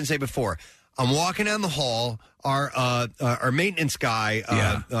 but the Wednesday before. I'm walking down the hall. Our maintenance guy,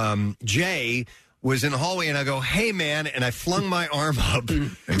 Jay, was in the hallway, and I go, "Hey, man!" And I flung my arm up,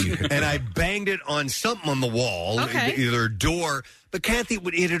 and I banged it on something on the wall, either a door. But Kathy,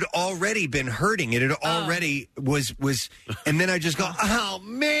 it had already been hurting. It had already was, and then I just go, "Oh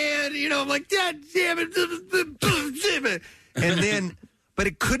man!" I'm like, "God damn it!" And then. But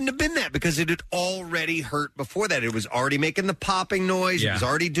it couldn't have been that because it had already hurt before that. It was already making the popping noise. It was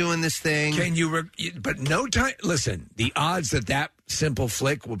already doing this thing. Can you? But no time. Listen, the odds that simple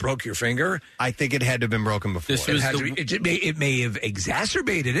flick will broke your finger. I think it had to have been broken before. It may have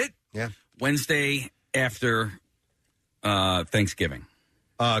exacerbated it. Yeah. Wednesday after Thanksgiving.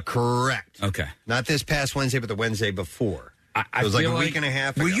 Correct. Okay. Not this past Wednesday, but the Wednesday before. I it was like feel a week and a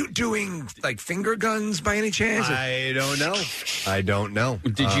half ago. Were you doing like finger guns by any chance? I don't know.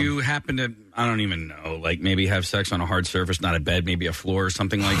 Did you happen to, I don't even know, like maybe have sex on a hard surface, not a bed, maybe a floor or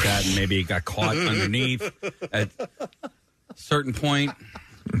something like that, and maybe it got caught underneath at a certain point?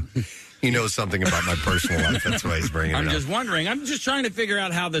 He knows something about my personal life. That's why he's bringing it up. I'm just wondering. I'm just trying to figure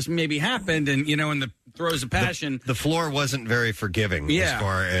out how this maybe happened, and in the throes of passion. The floor wasn't very forgiving as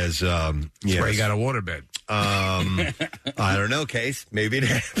far as That's why you got a waterbed. I don't know, Case. Maybe it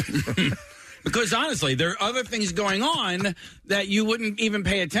happened. Because honestly, there are other things going on that you wouldn't even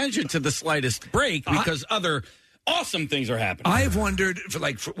pay attention to the slightest break because other awesome things are happening. I've wondered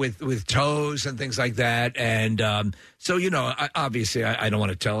with toes and things like that, and so obviously I don't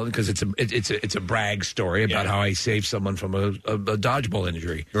want to tell it because it's a brag story about how I saved someone from a dodgeball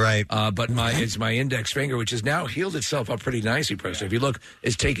injury, right? But it's my index finger, which has now healed itself up pretty nicely. Preston, if you look,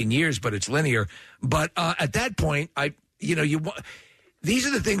 it's taken years, but it's linear. But at that point, these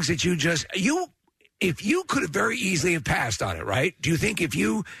are the things that if you could have very easily have passed on it, right? Do you think if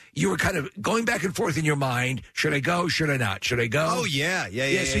you were kind of going back and forth in your mind, should I go, should I not? Should I go? Oh, yeah.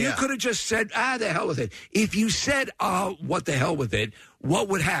 So you could have just said, the hell with it. If you said, what the hell with it, what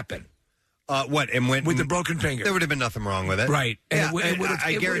would happen? What? And when with the broken finger, there would have been nothing wrong with it, right? And it would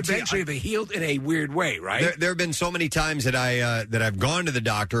guarantee eventually have healed in a weird way, right? There have been so many times that I've gone to the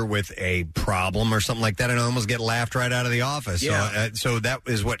doctor with a problem or something like that, and I almost get laughed right out of the office. Yeah. So that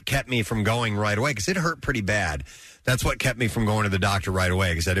is what kept me from going right away because it hurt pretty bad. That's what kept me from going to the doctor right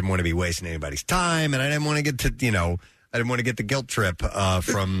away because I didn't want to be wasting anybody's time, and I didn't want to get the guilt trip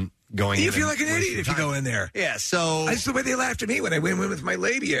from. You feel like an idiot if you go in there. Yeah, so... That's the way they laughed at me when I went in with my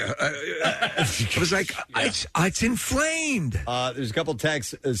labia. It was like, it's inflamed. There's a couple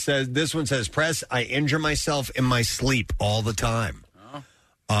texts. This one says, Press, I injure myself in my sleep all the time.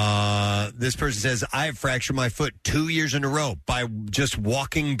 This person says, I have fractured my foot 2 years in a row by just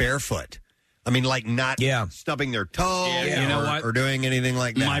walking barefoot. I mean, like not stubbing their toe you know what? Or doing anything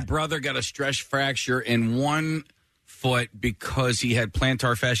like that. My brother got a stress fracture in one foot because he had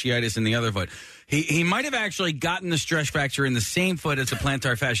plantar fasciitis in the other foot. He might have actually gotten the stress fracture in the same foot as the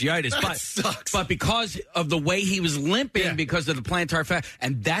plantar fasciitis, but because of the way he was limping because of the plantar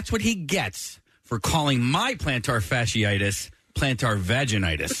and that's what he gets for calling my plantar fasciitis plantar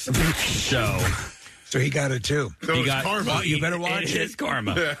vaginitis. So he got it too. So he got karma. Well, you better watch it. It's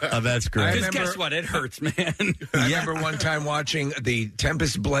karma. That's great. Because guess what? It hurts, man. I remember one time watching the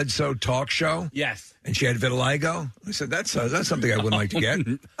Tempest Bledsoe talk show. Yes. And she had vitiligo. I said, that's something I wouldn't like to get.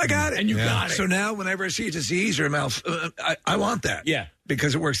 I got it. And you got it. So now whenever I see a disease or a mouth, I want that. Yeah.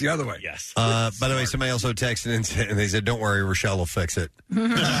 Because it works the other way. Yes. By the way, somebody also texted and they said, don't worry, Rochelle will fix it.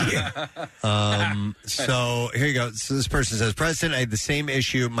 So here you go. So this person says, Preston, I had the same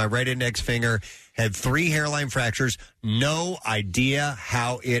issue. My right index finger had 3 hairline fractures. No idea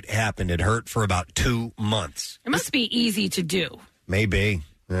how it happened. It hurt for about 2 months. It must be easy to do. Maybe.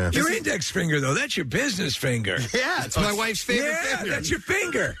 Yeah. Your index finger, though, that's your business finger. Yeah, it's my wife's favorite finger. That's your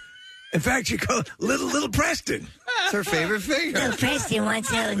finger. In fact, you call it little Preston. It's her favorite finger. Little Preston wants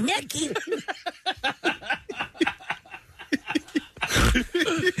a nookie.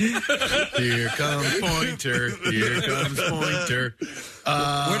 Here comes Pointer. Here comes Pointer.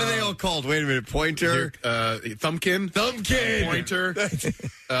 What are they all called? Wait a minute. Pointer? Thumbkin. Pointer.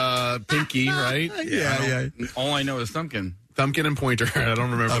 Pinky, right? Yeah. All I know is Thumbkin. Thumbkin and Pointer. I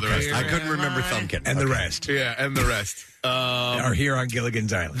don't remember the rest. I couldn't remember Thumbkin. And the rest. Yeah, and the rest. Are here on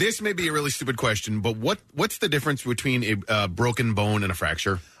Gilligan's Island. This may be a really stupid question, but what's the difference between a broken bone and a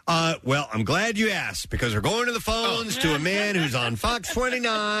fracture? Well, I'm glad you asked because we're going to the phones to a man who's on Fox 29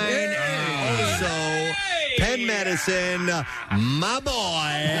 and also Penn Medicine, my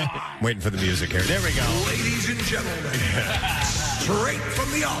boy. Waiting for the music here. There we go. Ladies and gentlemen, straight from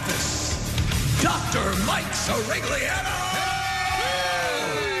the office, Dr. Mike Sarigliano.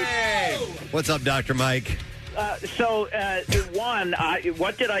 What's up, Dr. Mike?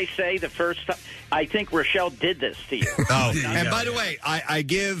 What did I say the first time? I think Rochelle did this to you. Oh, and by the way, I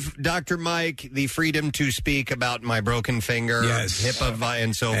give Dr. Mike the freedom to speak about my broken finger, HIPAA,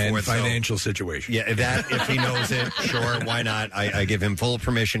 and so and forth. Financial situation. Yeah, that, if he knows it, sure, why not? I give him full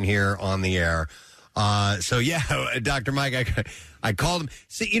permission here on the air. Dr. Mike, I called him.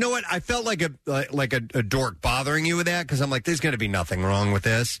 See, you know what? I felt like a dork bothering you with that because I'm like, there's going to be nothing wrong with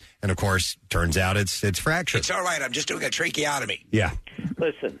this, and of course, turns out it's fractured. It's all right. I'm just doing a tracheotomy. Yeah.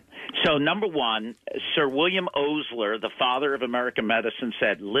 Listen. So, number one, Sir William Osler, the father of American medicine,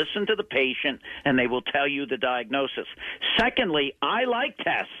 said, listen to the patient and they will tell you the diagnosis. Secondly, I like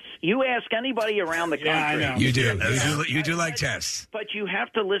tests. You ask anybody around the country. I know. You do. You do like tests. But you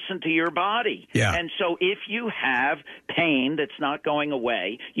have to listen to your body. Yeah. And so if you have pain that's not going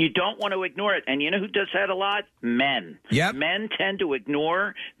away, you don't want to ignore it. And you know who does that a lot? Men. Yep. Men tend to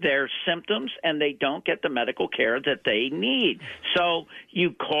ignore their symptoms, and they don't get the medical care that they need. So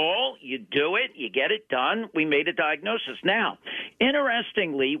you call, you do it, you get it done. We made a diagnosis. Now,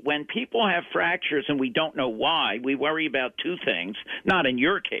 interestingly, when people have fractures and we don't know why, we worry about two things. Not in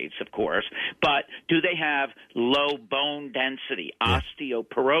your case, of course, but do they have low bone density,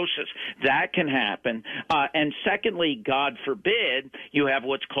 osteoporosis? That can happen. And secondly, God forbid, you have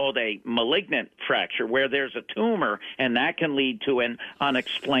what's called a malignant fracture where there's a tumor, and that can lead to an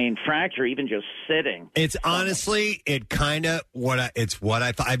unexplained fracture, even just sitting. It's honestly, what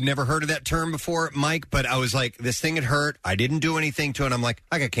I thought. I've never heard of that term before, Mike, but I was like, this thing had hurt. I didn't do anything to it. I'm like,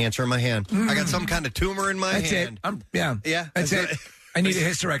 I got cancer in my hand. I got some kind of tumor in my hand. Yeah. That's it. I need a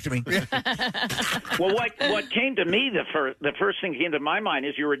hysterectomy. Well, what came to me, the first thing that came to my mind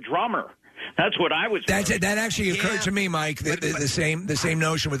is you're a drummer. That's what I was. That actually occurred to me, Mike. The same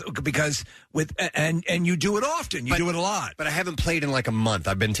notion and you do it often. You do it a lot. But I haven't played in like a month.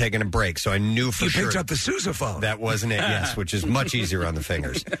 I've been taking a break, so I knew for sure. You picked up the sousaphone. That wasn't it. Yes, which is much easier on the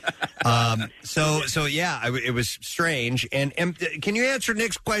fingers. It was strange. And can you answer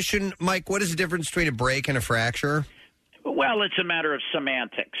Nick's question, Mike? What is the difference between a break and a fracture? Well, it's a matter of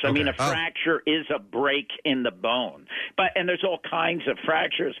semantics. I mean, a fracture is a break in the bone. And there's all kinds of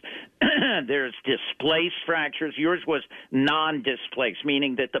fractures. There's displaced fractures. Yours was non-displaced,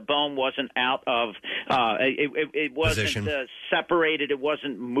 meaning that the bone wasn't out of it wasn't separated. It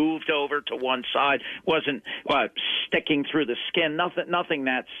wasn't moved over to one side. Wasn't sticking through the skin. Nothing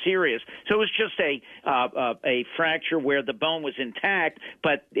that serious. So it was just a fracture where the bone was intact,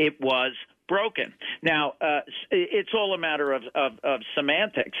 but it was broken. Now, it's all a matter of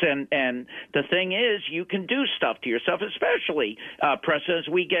semantics, and the thing is, you can do stuff to yourself, especially, Preston, as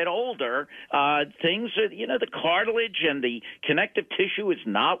we get older. Things are, the cartilage and the connective tissue is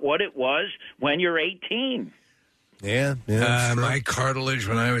not what it was when you're 18. Yeah. My cartilage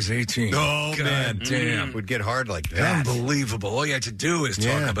when I was 18. Oh, God man. damn. Would get hard like that. Unbelievable. All you had to do is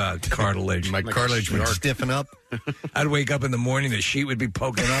talk about cartilage. My cartilage would stiffen up. I'd wake up in the morning, the sheet would be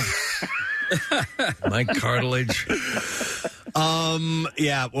poking up. My cartilage.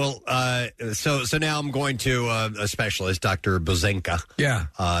 So now I'm going to a specialist, Dr. Bozenka.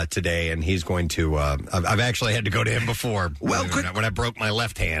 Today, and he's going to. I've actually had to go to him before. Well, when I broke my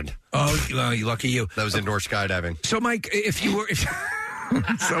left hand. Oh, lucky you. That was indoor skydiving. So, Mike, if you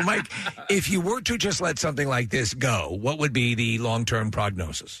were to just let something like this go, what would be the long-term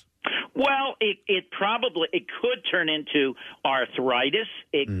prognosis? Well, it could turn into arthritis.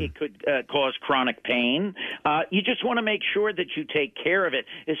 It could cause chronic pain. You just want to make sure that you take care of it,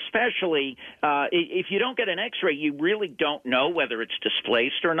 especially if you don't get an X-ray, you really don't know whether it's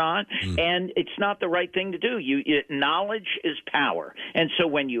displaced or not, and it's not the right thing to do. Knowledge is power, and so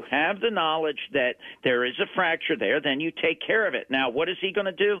when you have the knowledge that there is a fracture there, then you take care of it. Now, what is he going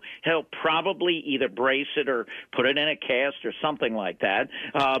to do? He'll probably either brace it or put it in a cast or something like that,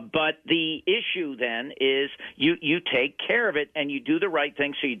 but the issue then is you take care of it and you do the right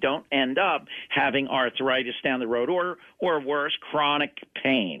thing so you don't end up having arthritis down the road or worse, chronic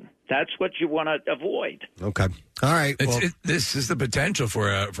pain. That's what you want to avoid. Okay. All right. This is the potential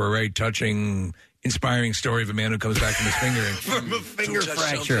for a very touching, inspiring story of a man who comes back from his finger from a finger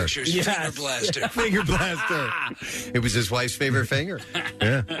fracture. Finger blaster. Finger blaster. It was his wife's favorite finger.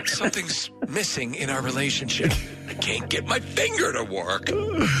 Yeah. Something's missing in our relationship. I can't get my finger to work. All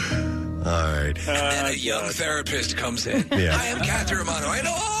right. And then a young therapist comes in. Yeah. I am Kathy Romano. I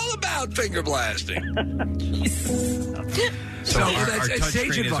know all about finger blasting. So our that's touch sage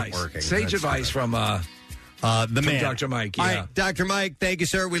screen isn't advice. working. Sage That's advice from the man, Dr. Mike. All Yeah. right, Dr. Mike, thank you,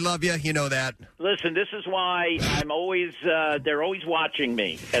 sir. We love you. You know that. Listen, this is why I'm always they're always watching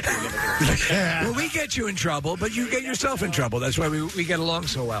me at the university. Well, we get you in trouble, but you get yourself in trouble. That's why we get along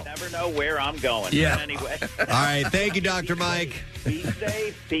so well. Never know where I'm going. Yeah. But anyway. All right. Thank you, Dr. Mike. Be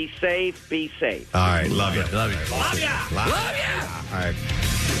safe, be safe, be safe. All right. Love you. Love you. Love ya. Love ya. All right.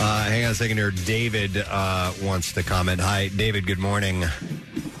 Hang on a second here. David wants to comment. Hi, David. Good morning.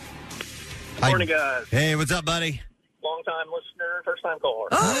 Good morning, guys. Hey, what's up, buddy? Long-time listener, first-time caller.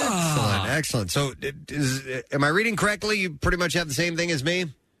 Excellent. Excellent. So, am I reading correctly? You pretty much have the same thing as me?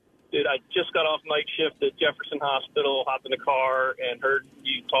 Dude, I just got off night shift at Jefferson Hospital, hopped in the car, and heard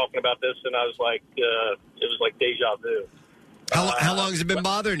you talking about this, and I was like, it was like deja vu. How long has it been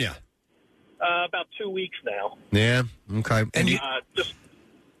bothering you? About 2 weeks now. Yeah. Okay. And you, just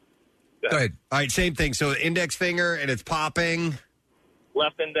go ahead. All right. Same thing. So, index finger, and it's popping.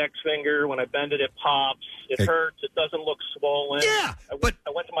 left index finger, when I bend it, it pops. It hurts. It doesn't look swollen. Yeah, I went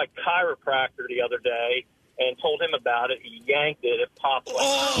to my chiropractor the other day and told him about it. He yanked it. It popped.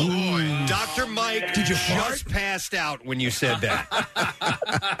 Oh, Dr. Mike, did you just passed out when you said that?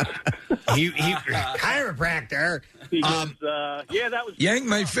 he chiropractor. Yeah, that was yank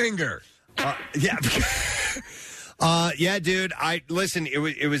my finger. Yeah. Yeah, dude. Listen.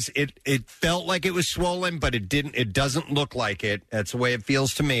 It felt like it was swollen, but it didn't. It doesn't look like it. That's the way it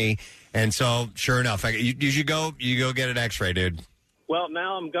feels to me. And so, sure enough, you should go. You go get an X-ray, dude. Well,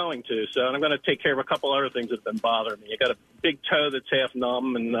 now I'm going to. So I'm going to take care of a couple other things that have been bothering me. I got a big toe that's half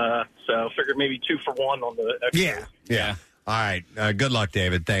numb, and so I figured maybe 2 for 1 on the X-ray. Yeah. All right. Good luck,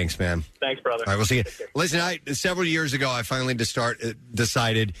 David. Thanks, man. Thanks, brother. All right, we'll see you. Listen, several years ago, I finally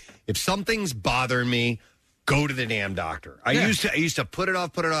decided if something's bothering me, go to the damn doctor. I used to put it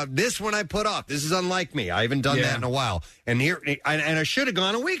off. This one I put off. This is unlike me. I haven't done that in a while. And I should have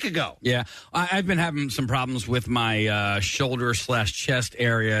gone a week ago. Yeah, I've been having some problems with my shoulder/chest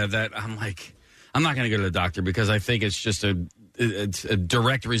area that I'm like, I'm not going to go to the doctor because I think it's just it's a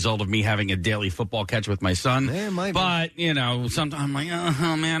direct result of me having a daily football catch with my son. Yeah, it might but, sometimes I'm like,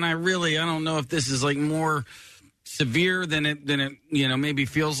 oh, man, I don't know if this is like more severe than it maybe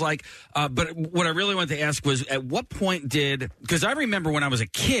feels like. But what I really wanted to ask was, at what point because I remember when I was a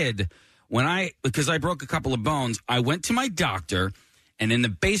kid, because I broke a couple of bones, I went to my doctor, and in the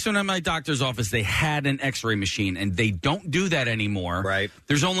basement of my doctor's office, they had an X-ray machine, and they don't do that anymore. Right.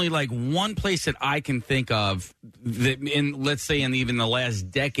 There's only like one place that I can think of that let's say in even the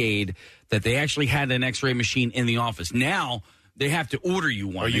last decade that they actually had an X-ray machine in the office. Now they have to order you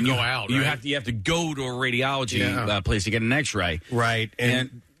one. Or you go out, You right? have to go to a radiology place to get an X-ray. Right.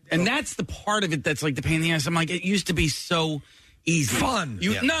 And that's the part of it that's like the pain in the ass. I'm like, it used to be so easy. Fun.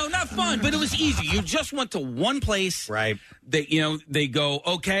 No, not fun, but it was easy. You just went to one place. Right. They go,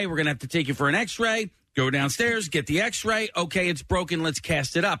 okay, we're going to have to take you for an X-ray. Go downstairs, get the X-ray. Okay, it's broken. Let's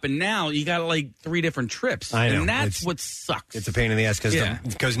cast it up. And now you got like 3 different trips. I know. And that's what sucks. It's a pain in the ass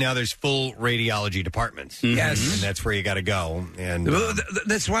because now there's full radiology departments. Mm-hmm. Yes. And that's where you got to go. And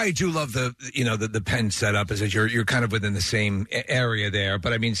that's why I do love the pen setup, is that you're kind of within the same area there.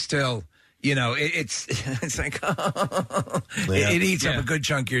 But I mean, still, it's like it eats up a good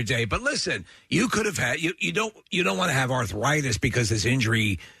chunk of your day. But listen, you could have had you don't want to have arthritis because this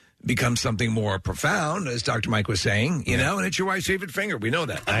injury becomes something more profound, as Dr. Mike was saying, and it's your wife's favorite finger. We know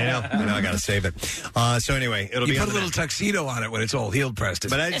that. I know. I got to save it. So anyway, it'll be put on a little tuxedo on it when it's all healed,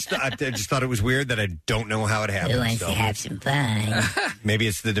 Preston. But I just thought it was weird that I don't know how it happened. Who wants to have some fun? Maybe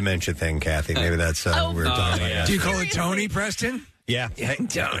it's the dementia thing, Kathy. Maybe that's what we were talking about. Do you call it Tony, Preston? Yeah.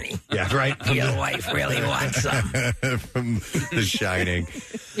 Tony. Yeah, right. Your wife really wants some. From The Shining.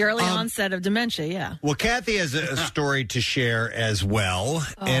 The early onset of dementia, yeah. Well, Kathy has a story to share as well,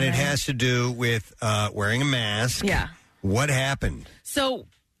 and it has to do with wearing a mask. Yeah. What happened? So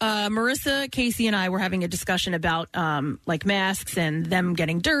Marissa, Casey, and I were having a discussion about like masks and them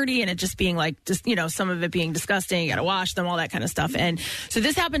getting dirty and it just being like, some of it being disgusting. You got to wash them, all that kind of stuff. And so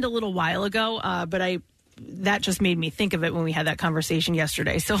this happened a little while ago, but I that just made me think of it when we had that conversation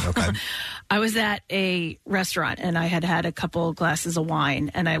yesterday. So I was at a restaurant and I had a couple glasses of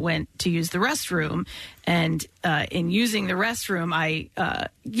wine and I went to use the restroom. And in using the restroom,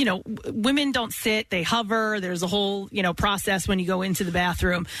 women don't sit, they hover. There's a whole, process when you go into the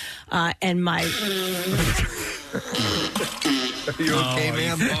bathroom. And my... Are you okay,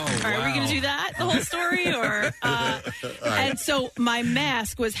 ma'am? Are we going to do that, the whole story? Or And so my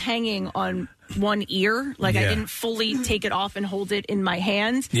mask was hanging on one ear. I didn't fully take it off and hold it in my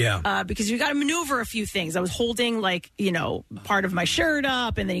hand. Yeah. Because you got to maneuver a few things. I was holding part of my shirt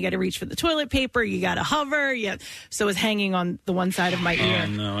up, and then you got to reach for the toilet paper. You got to hover. So it was hanging on the one side of my ear.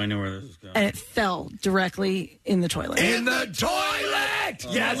 Oh, no, I know where this is going. And it fell directly in the toilet. In the toilet!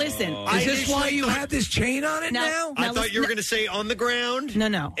 Now, listen. Is this why you have this chain on it now? I thought you were going to say on the ground.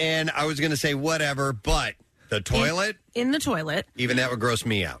 No. And I was going to say whatever, but the toilet? In the toilet. Even that would gross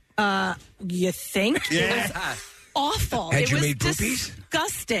me out. You think? Yeah. It was awful. Had it you was made poopies?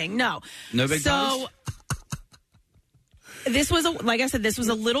 Disgusting. No. No big So this was like I said, this was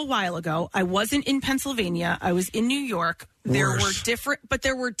a little while ago. I wasn't in Pennsylvania. I was in New York. There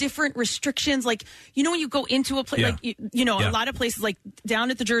were different restrictions. When you go into a place, a lot of places, like down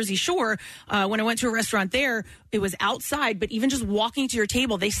at the Jersey Shore, when I went to a restaurant there, it was outside, but even just walking to your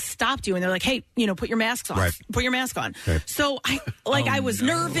table, they stopped you and they're like, hey, put your masks on. Right. Put your mask on. Okay. So I was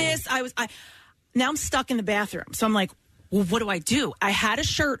nervous. Now I'm stuck in the bathroom. So I'm like, well, what do I do? I had a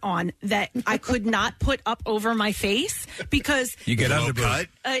shirt on that I could not put up over my face because you get undercut.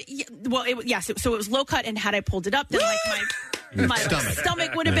 So it was low cut, and had I pulled it up, then my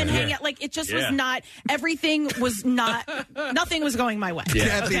stomach would have been hanging out. It just was not. Everything was not. Nothing was going my way.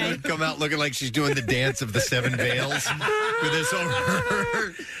 Yeah. Kathy would come out looking like she's doing the dance of the seven veils with this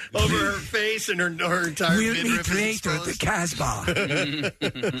over her face and her entire midriff is exposed. The Casbah.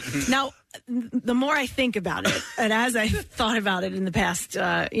 Now, the more I think about it, and as I thought about it in the past,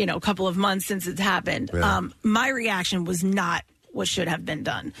 couple of months since it's happened, my reaction was not what should have been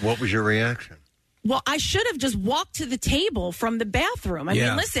done. What was your reaction? Well, I should have just walked to the table from the bathroom. I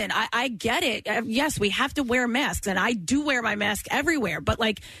mean, listen, I get it. Yes, we have to wear masks, and I do wear my mask everywhere. But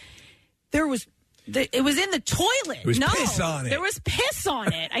it was in the toilet. There was piss on it. There was piss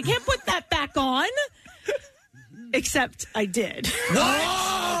on it. I can't put that back on. Except I did.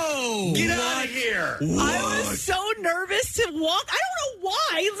 Whoa! Get out of here! I was so nervous to walk. I don't know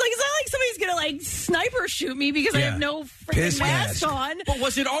why. It's not like somebody's gonna sniper shoot me because I have no freaking mask on. But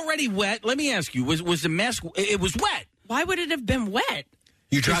was it already wet? Let me ask you. Was the mask? It was wet. Why would it have been wet?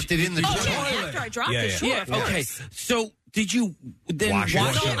 You dropped it in the toilet. After I dropped it, sure. Yeah. Okay. So did you then wash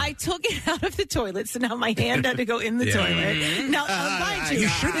it? So I took it out of the toilet, so now my hand had to go in the toilet. Now, mind you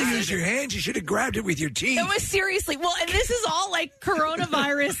should have used your hands. You should have grabbed it with your teeth. It was seriously. Well, and this is all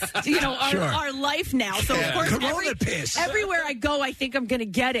coronavirus, our life now. So, of course, everywhere I go, I think I'm going to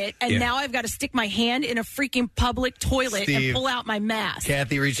get it. And now I've got to stick my hand in a freaking public toilet and pull out my mask.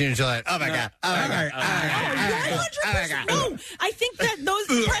 Kathy reaching into it. Oh, my God. Oh, my God. No, I think that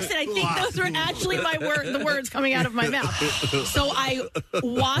Preston, I think those were actually the words coming out of my mouth. So I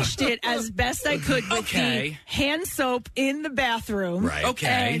washed it as best I could with the hand soap in the bathroom. Right.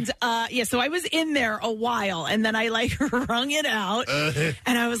 Okay. And so I was in there a while, and then I wrung it out, and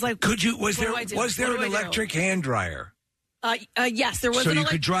I was like, was there an electric hand dryer? Yes, there was. So you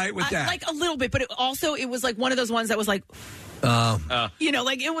could dry it with that, a little bit, but it was one of those ones that was like. It was.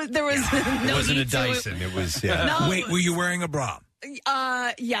 There was. It wasn't a Dyson. It was. Yeah. No. Wait, were you wearing a bra?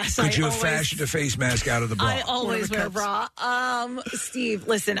 Yes. Could you have fashioned a face mask out of the bra? I always wear a bra. Steve,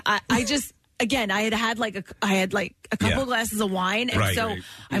 listen, I just. Again, I had a couple glasses of wine, and I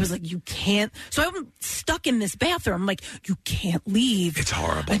was like, "You can't." So I'm stuck in this bathroom. I'm like, "You can't leave." It's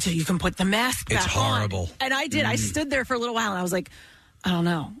horrible until you can put the mask back on. It's horrible. And I did. I stood there for a little while, and I was like, "I don't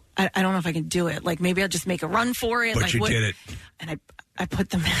know. I don't know if I can do it. Maybe I'll just make a run for it." But you did it. And I put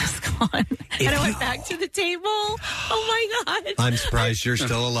the mask on, and I went back to the table. Oh my God! I'm surprised you're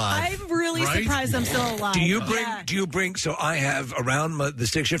still alive. I'm really surprised I'm still alive. Do you bring? So I have around the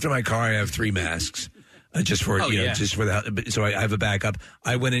stick shift in my car. I have 3 masks. Just for that. So I have a backup.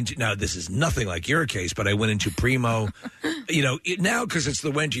 I went into this is nothing like your case, but I went into Primo. Now because it's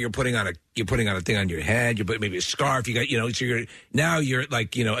the winter, you're putting on a thing on your head. You put maybe a scarf. You got so you're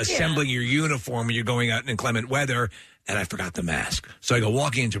assembling your uniform when you're going out in inclement weather. And I forgot the mask, so I go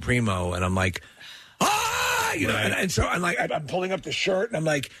walking into Primo, and I'm like, and so I'm pulling up the shirt, and I'm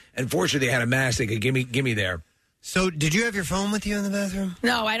like, unfortunately they had a mask they could give me there. So, did you have your phone with you in the bathroom?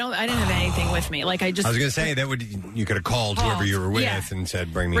 No, I didn't have anything with me. I was going to say you could have called whoever you were with and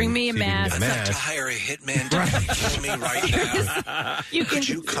said, "Bring me a mask." I'd like to hire a hitman to kill me right now. Could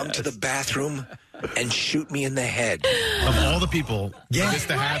you come to the bathroom and shoot me in the head. Of all the people for this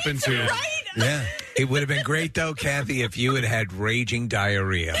to happen to. Yeah. It would have been great, though, Kathy, if you had had raging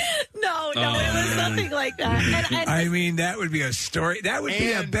diarrhea. No, it was nothing like that. And I mean, that would be a story. That would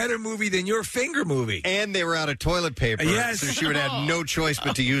be a better movie than your finger movie. And they were out of toilet paper. Yes. So she would have had no choice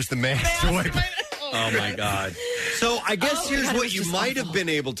but to use the mask to wipe. Oh, my God. So I guess here's what you might have been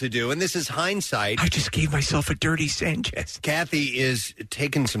able to do, and this is hindsight. I just gave myself a dirty Sanchez. Kathy is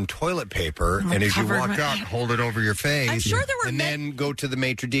taking some toilet paper, and as you walk out, hold it over your face. I'm sure there were and then go to the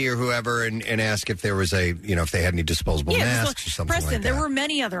maitre d' or whoever and ask if there was if they had any disposable masks or something Preston, like that. there were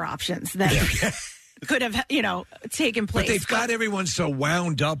many other options that could have, taken place. But they've got everyone so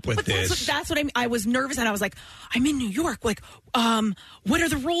wound up with this. That's what I mean. I was nervous, and I was like, I'm in New York. Like, what are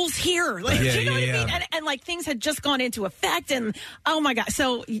the rules here? Like, Yeah, you know what I yeah. mean? And like things had just gone into effect, and oh my God.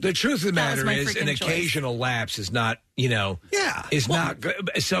 So The truth of the that was matter my is, an freaking choice. occasional lapse is not, is not good.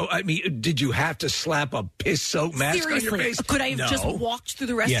 So, I mean, did you have to slap a piss-soaked mask Seriously, on your face? could I have just walked through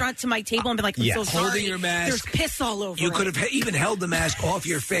the restaurant to my table and been like, I'm so sorry. Holding your mask. There's piss all over You it. could have even held the mask off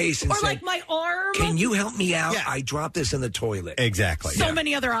your face and Or said, like my arm. can you help me out? I dropped this in the toilet. Exactly. So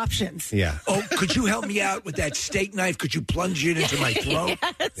many other options. Yeah. Oh, could you help me out with that steak knife? Could you plunge it into my throat?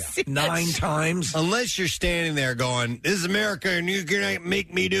 Yes. 9 times? Unless you're standing there going, this is America and you're going to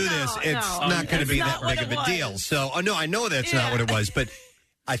make me do this. It's not going to be that big of a deal. So, no, I know that's not what it was, but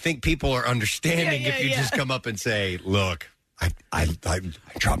I think people are understanding if you just come up and say, look, I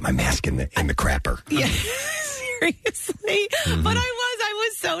dropped my mask in the crapper. Yeah, seriously. But I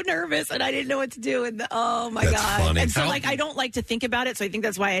was so nervous and I didn't know what to do. And oh my That's God. funny. And so I don't like to think about it. So I think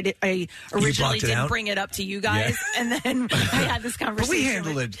that's why I originally didn't bring it up to you guys. Yeah. And then I had this But conversation. we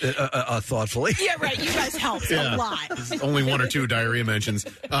handled it thoughtfully. Yeah, right. You guys helped a lot. Only 1 or 2 diarrhea mentions.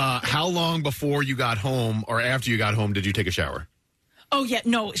 How long before you got home or after you got home did you take a shower? Oh yeah,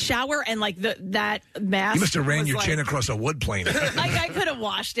 no shower and like that mask. You must have ran was your like, chin across a wood plane. I could have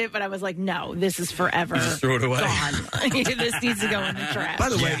washed it, but I was like, no, this is forever. Just throw it away. Gone. This needs to go in the trash. By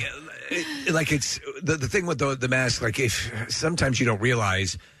the way, it's the thing with the mask. Like, if sometimes you don't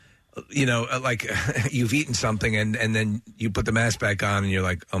realize, like you've eaten something and then you put the mask back on and you're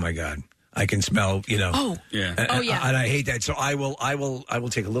like, oh my God, I can smell. Oh yeah. Oh yeah. And I hate that. So I will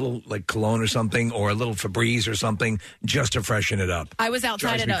take a little like cologne or something or a little Febreze or something just to freshen it up. I was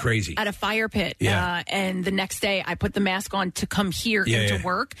outside Drives me crazy. at a fire pit, Yeah. and the next day I put the mask on to come here into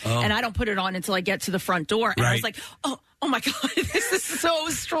work, and I don't put it on until I get to the front door. And I was Right. like, oh my God, this is so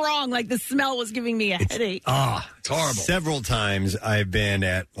strong. Like the smell was giving me a headache. It's horrible. Several times I've been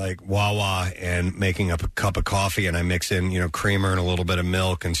at like Wawa and making up a cup of coffee and I mix in, creamer and a little bit of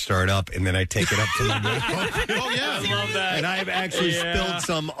milk and stir it up and then I take it up to my mouth. Oh, yeah. I love that. And I've actually spilled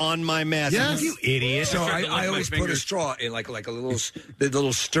some on my mask. Yes. You idiot. So I my always put a fingers. straw in like a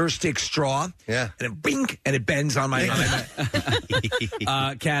little stir stick straw. Yeah. And then bink, and it bends on my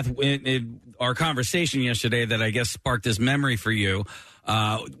Kath, in our conversation yesterday that I guess sparked this memory for you,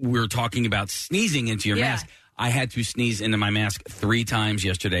 we were talking about sneezing into your mask. I had to sneeze into my mask 3 times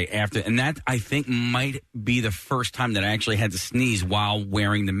yesterday and that I think might be the first time that I actually had to sneeze while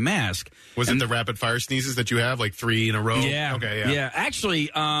wearing the mask. Was it the rapid fire sneezes that you have, like 3 in a row? Yeah. Okay, yeah. Yeah.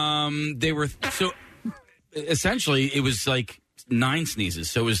 Actually, they were essentially it was like 9 sneezes.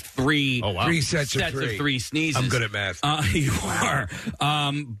 So it was 3 3 sets of 3 sneezes. I'm good at math. You are.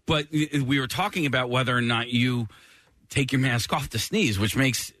 But we were talking about whether or not you take your mask off to sneeze, which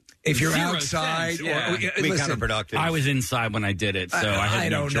makes if you're zero outside sense. Yeah. Be counterproductive. I was inside when I did it, so I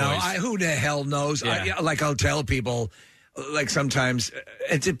had no don't know. choice. Who the hell knows? Yeah. I'll tell people, like sometimes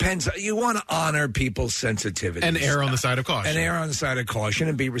it depends. You want to honor people's sensitivity And err on the side of caution. And err on the side of caution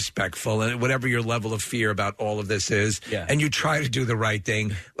and be respectful and whatever your level of fear about all of this is. Yeah. And you try to do the right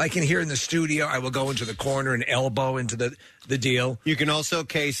thing. Like in here in the studio, I will go into the corner and elbow into the deal. You can also,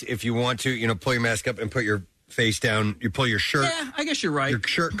 Case, if you want to, pull your mask up and put your face down, you pull your shirt. Yeah, I guess you're right. Your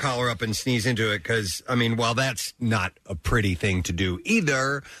shirt collar up and sneeze into it because, while that's not a pretty thing to do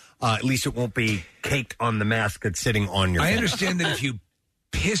either, at least it won't be caked on the mask that's sitting on your face. I understand that if you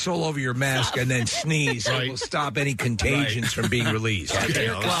piss all over your mask and then sneeze, it will stop any contagions from being released.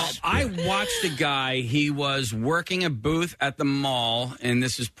 Well, I watched a guy. He was working a booth at the mall, and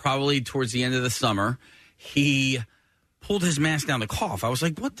this is probably towards the end of the summer. He pulled his mask down to cough. I was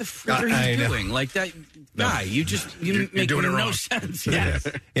like, what the frick are you doing? Like that guy, you make doing it no wrong. sense. Yeah.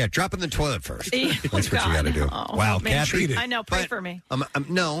 Yeah, drop in the toilet first. Yeah, That's what you got to do. Oh, wow, man. Kathy. I know. Pray for me. I'm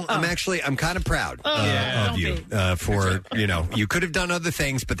kind of proud of don't you be. for, you could have done other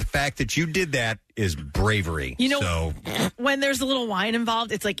things, but the fact that you did that is bravery. So, When there's a little wine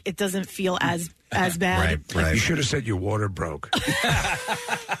involved, it's like it doesn't feel as bad. right. You should have said your water broke.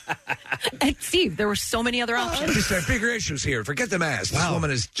 And Steve, there were so many other options. Just have bigger issues here. Forget the mask. This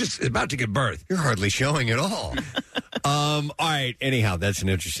woman is just about to give birth. You're hardly showing at all. All right. Anyhow, that's an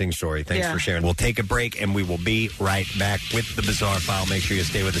interesting story. Thanks for sharing. We'll take a break, and we will be right back with the Bizarre File. Make sure you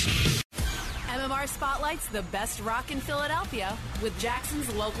stay with us. MMR spotlights the best rock in Philadelphia with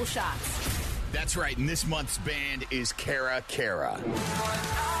Jackson's Local Shots. That's right, and this month's band is Cara Cara.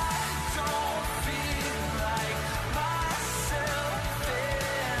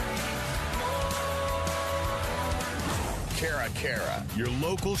 Cara Cara, your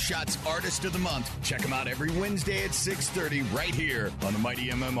Local Shots Artist of the Month. Check them out every Wednesday at 6:30 right here on the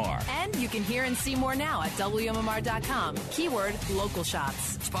Mighty MMR. And you can hear and see more now at WMMR.com. Keyword Local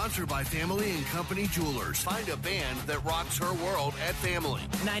Shots. Sponsored by Family and Company Jewelers. Find a band that rocks her world at Family.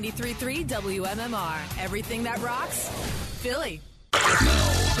 93.3 WMMR. Everything that rocks, Philly.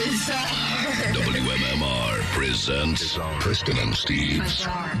 WMMR presents Preston and Steve's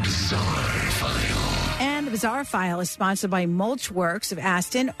Bizarre File. And the Bizarre File is sponsored by Mulch Works of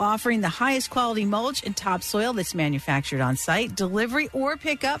Aston, offering the highest quality mulch and topsoil that's manufactured on site, delivery or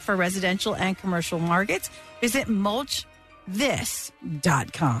pickup for residential and commercial markets. Visit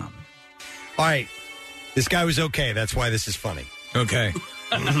mulchthis.com. All right. This guy was okay. That's why this is funny. Okay.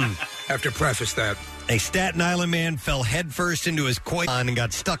 Have to preface that. A Staten Island man fell headfirst into his koi pond and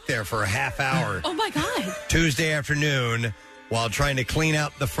got stuck there for a half hour. Oh, my God. Tuesday afternoon while trying to clean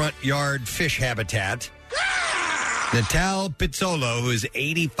out the front yard fish habitat. Natal Pizzolo, who is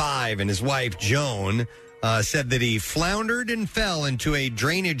 85, and his wife, Joan, said that he floundered and fell into a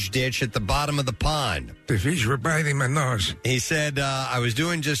drainage ditch at the bottom of the pond. The fish were biting my nose. He said, I was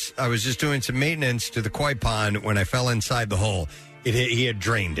just doing some maintenance to the koi pond when I fell inside the hole. He had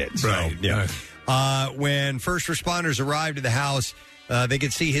drained it. So, right. Yeah. When first responders arrived at the house, they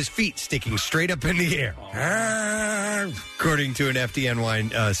could see his feet sticking straight up in the air, according to an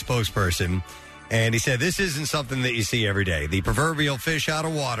FDNY spokesperson. And he said, this isn't something that you see every day. The proverbial fish out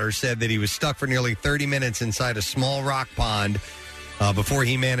of water said that he was stuck for nearly 30 minutes inside a small rock pond before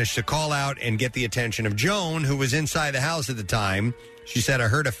he managed to call out and get the attention of Joan, who was inside the house at the time. She said, I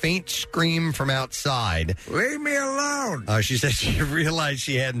heard a faint scream from outside. Leave me alone. She said she realized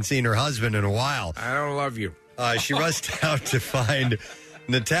she hadn't seen her husband in a while. I don't love you. She rushed out to find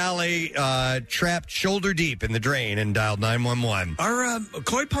Natalie trapped shoulder deep in the drain and dialed 911. Are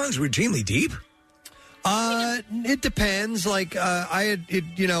koi ponds routinely deep? It depends. Like I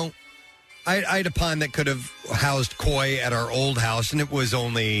had a pond that could have housed koi at our old house, and it was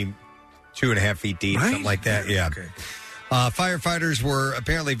only 2.5 feet deep, something like that. Yeah. Okay. Firefighters were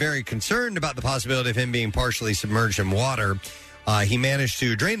apparently very concerned about the possibility of him being partially submerged in water. He managed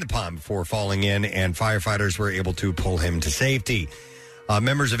to drain the pond before falling in, and firefighters were able to pull him to safety.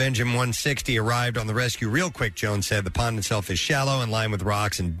 Members of Engine 160 arrived on the rescue real quick, Jones said. The pond itself is shallow and lined with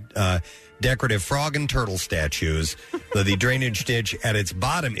rocks and decorative frog and turtle statues. The drainage ditch at its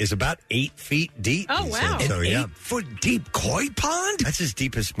bottom is about 8 feet deep. Oh, wow. So, An 8-foot deep koi pond? That's as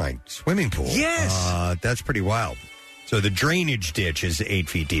deep as my swimming pool. Yes. That's pretty wild. So the drainage ditch is 8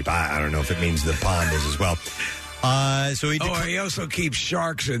 feet deep. I don't know if it means the pond is as well. He also keeps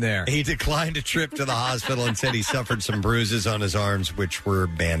sharks in there. He declined a trip to the hospital and said he suffered some bruises on his arms, which were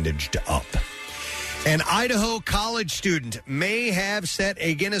bandaged up. An Idaho college student may have set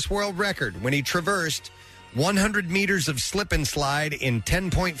a Guinness World Record when he traversed 100 meters of slip and slide in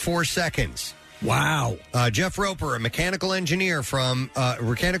 10.4 seconds. Wow. Jeff Roper, a mechanical engineer from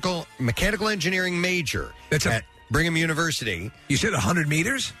mechanical engineering major at Brigham University. You said 100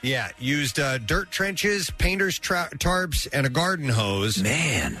 meters? Yeah. Used dirt trenches, painter's tarps, and a garden hose.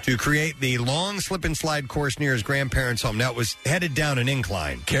 Man. To create the long slip and slide course near his grandparents' home. Now, it was headed down an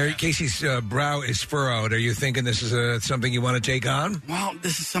incline. Casey's brow is furrowed. Are you thinking this is something you want to take on? Well,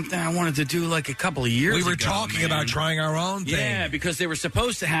 this is something I wanted to do like a couple of years ago. We were talking about trying our own thing. Yeah, because they were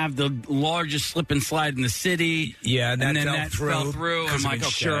supposed to have the largest slip and slide in the city. Yeah, and then that fell through. Because I'm of like,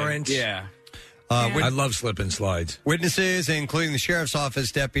 insurance. Okay. Yeah. I love slip and slides. Witnesses, including the sheriff's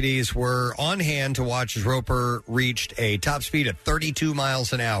office deputies, were on hand to watch as Roper reached a top speed of 32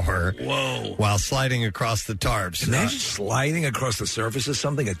 miles an hour. Whoa. While sliding across the tarps. Imagine sliding across the surface of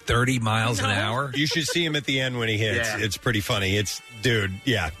something at 30 miles an hour. You should see him at the end when he hits. Yeah. It's pretty funny. He hits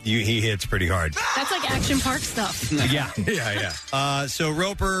pretty hard. That's like Action Park stuff. Yeah. So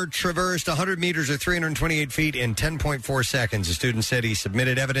Roper traversed 100 meters or 328 feet in 10.4 seconds. The student said he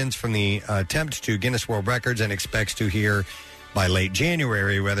submitted evidence from the attempt to Guinness World Records and expects to hear by late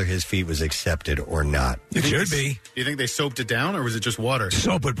January whether his feat was accepted or not. It should be. Do you think they soaped it down, or was it just water?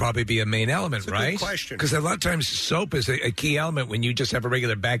 Soap would probably be a main element, That's a right? good question. Because a lot of times soap is a key element when you just have a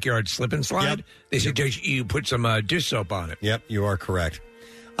regular backyard slip and slide. Yep. They suggest you put some dish soap on it. Yep, you are correct.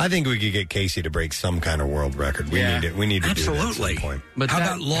 I think we could get Casey to break some kind of world record. We need to do that at Absolutely. some point. But how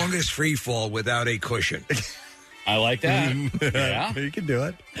about longest free fall without a cushion? I like that. Yeah, you can do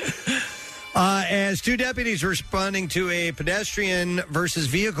it. As two deputies responding to a pedestrian versus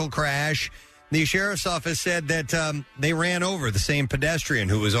vehicle crash, the sheriff's office said that they ran over the same pedestrian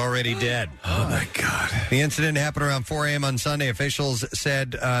who was already dead. Oh, my God. The incident happened around 4 a.m. on Sunday. Officials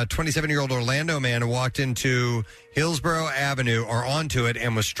said a 27-year-old Orlando man who walked into Hillsborough Avenue or onto it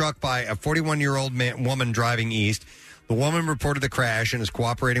and was struck by a 41-year-old woman driving east. The woman reported the crash and is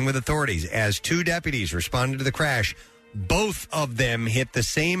cooperating with authorities. As two deputies responded to the crash, both of them hit the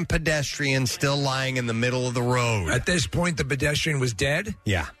same pedestrian still lying in the middle of the road. At this point, the pedestrian was dead?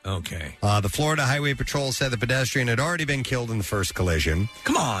 Yeah. Okay. The Florida Highway Patrol said the pedestrian had already been killed in the first collision.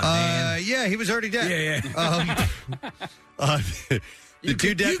 Come on, man. Yeah, he was already dead. Yeah. The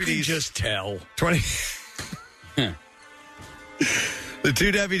two deputies... You can just tell. The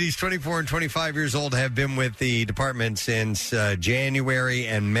two deputies, 24 and 25 years old, have been with the department since January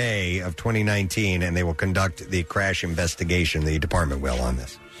and May of 2019, and they will conduct the crash investigation. The department will on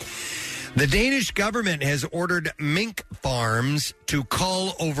this. The Danish government has ordered mink farms to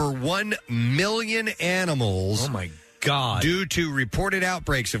cull over 1 million animals. Oh, my God. Due to reported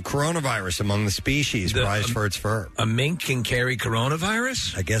outbreaks of coronavirus among the species prized for its fur. A mink can carry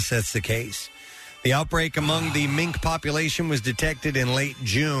coronavirus? I guess that's the case. The outbreak among the mink population was detected in late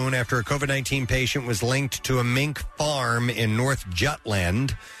June after a COVID-19 patient was linked to a mink farm in North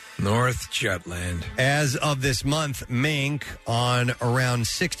Jutland. As of this month, mink on around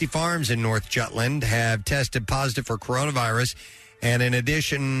 60 farms in North Jutland have tested positive for coronavirus. And in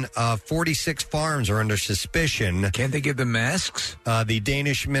addition, 46 farms are under suspicion. Can't they give them masks? The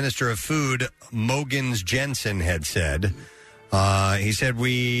Danish Minister of Food, Mogens Jensen, had said... he said,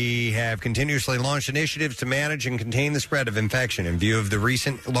 we have continuously launched initiatives to manage and contain the spread of infection. In view of the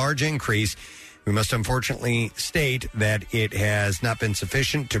recent large increase, we must unfortunately state that it has not been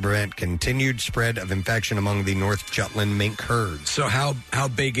sufficient to prevent continued spread of infection among the North Jutland mink herds. So how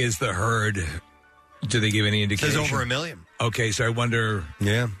big is the herd? Do they give any indication? It says over 1 million. Okay, so I wonder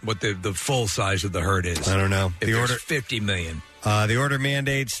what the full size of the herd is. I don't know. If The there's order- 50 million. The order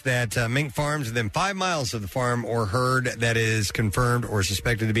mandates that mink farms within 5 miles of the farm or herd that is confirmed or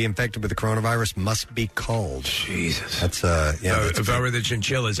suspected to be infected with the coronavirus must be culled. Jesus. That's, if I were the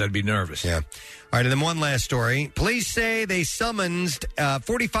chinchillas, I'd be nervous. Yeah. All right, and then one last story. Police say they summoned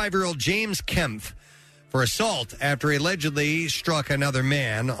 45-year-old James Kemp for assault after he allegedly struck another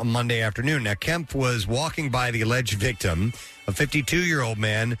man on Monday afternoon. Now, Kemp was walking by the alleged victim, a 52-year-old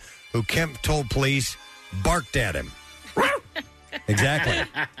man who Kemp told police barked at him. Exactly.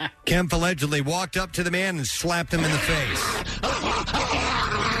 Kemp allegedly walked up to the man and slapped him in the face.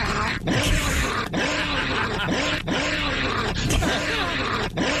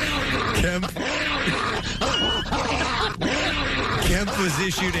 Kemp was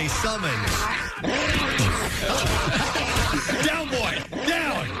issued a summons. Down, boy!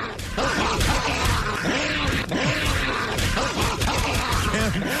 Down!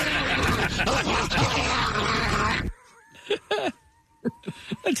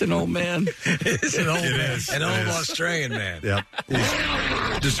 That's an old man. It's an old man. Is. An old Australian man. Yep.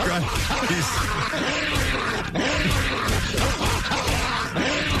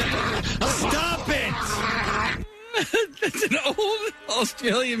 Stop it! That's an old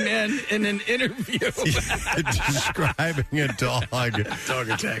Australian man in an interview. Describing a dog. Dog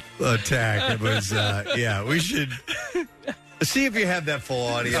attack. It was, we should see if you have that full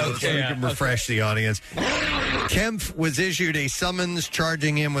audio so we can refresh the audience. Kemp was issued a summons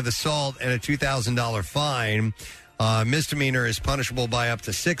charging him with assault and a $2,000 fine. Misdemeanor is punishable by up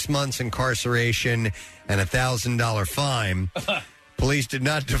to 6 months incarceration and a $1,000 fine. Police did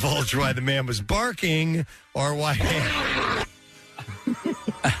not divulge why the man was barking or why.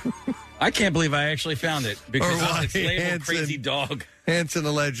 I can't believe I actually found it because Or why it's labeled Hanson- crazy dog. Hanson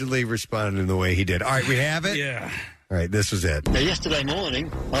allegedly responded in the way he did. All right, we have it? Yeah. All right, this was it. Now, yesterday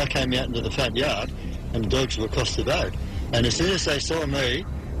morning, I came out into the front yard and the dogs were across the road. And as soon as they saw me,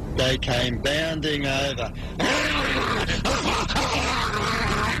 they came bounding over.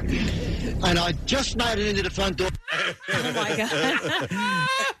 And I just made it into the front door. Oh, my God.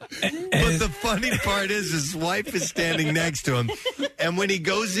 But the funny part is his wife is standing next to him. And when he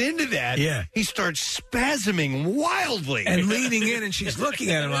goes into that, he starts spasming wildly. And leaning in, and she's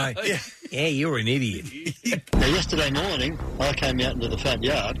looking at him like, yeah, you're an idiot. Now, yesterday morning, I came out into the front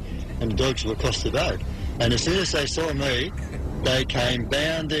yard and the dogs were across the road. And as soon as they saw me, they came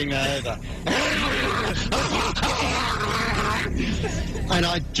bounding over. And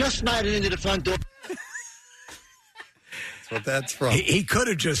I just made it into the front door. what that's from. He could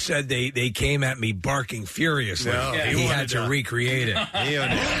have just said they came at me barking furiously. No, he had to recreate it. He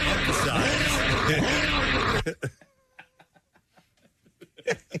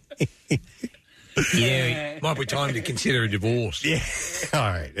Yeah, might be time to consider a divorce. Yeah. All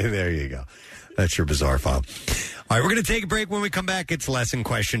right. There you go. That's your bizarre file. All right, we're going to take a break. When we come back, it's lesson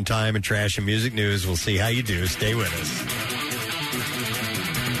question time and trash and music news. We'll see how you do. Stay with us.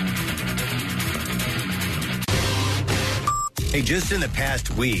 Hey, just in the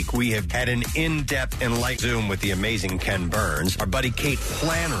past week, we have had an in-depth and light Zoom with the amazing Ken Burns. Our buddy Kate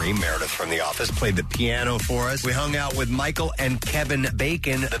Flannery, Meredith from The Office, played the piano for us. We hung out with Michael and Kevin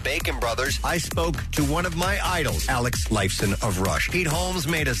Bacon, the Bacon brothers. I spoke to one of my idols, Alex Lifeson of Rush. Pete Holmes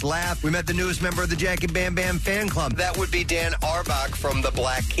made us laugh. We met the newest member of the Jackie Bam Bam fan club. That would be Dan Arbach from the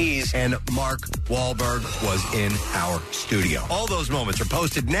Black Keys. And Mark Wahlberg was in our studio. All those moments are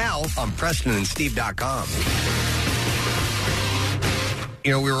posted now on PrestonandSteve.com. You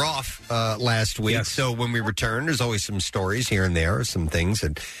know, we were off last week, so when we return, there's always some stories here and there, some things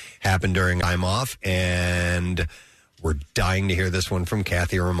that happened during time off, and we're dying to hear this one from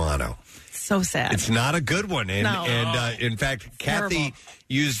Kathy Romano. So sad. It's not a good one. And, No. in fact, Kathy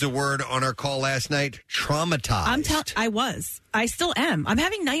used the word on our call last night, traumatized. I still am. I'm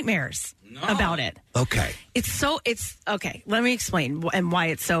having nightmares about it. Okay. It's okay. Let me explain and why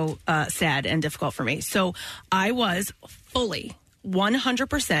it's so sad and difficult for me. So I was fully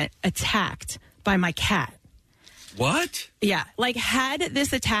 100% attacked by my cat. What? Yeah. Like, had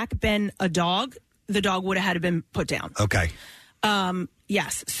this attack been a dog, the dog would have had to been put down. Okay.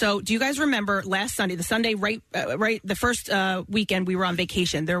 Yes. So do you guys remember last Sunday, the Sunday right the first weekend we were on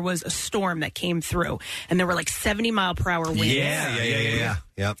vacation, there was a storm that came through and there were like 70-mile-per-hour winds. Yeah.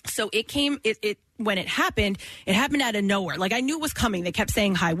 Yep. So when it happened out of nowhere. Like, I knew it was coming. They kept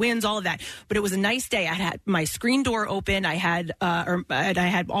saying high winds, all of that. But it was a nice day. I had my screen door open. I had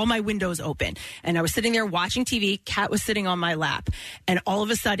all my windows open. And I was sitting there watching TV. Cat was sitting on my lap. And all of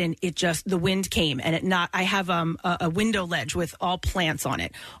a sudden, the wind came. And I have a window ledge with all plants on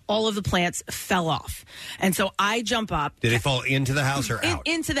it. All of the plants fell off. And so I jump up. Did it fall into the house or out?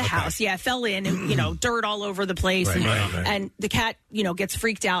 Into the house. Yeah, it fell in and, dirt all over the place. Right. And the cat, gets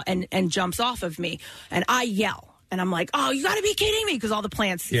freaked out and jumps off of me. And I yell. And I'm like, oh, you got to be kidding me, because all the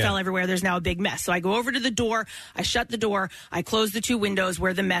plants fell everywhere. There's now a big mess. So I go over to the door. I shut the door. I close the two windows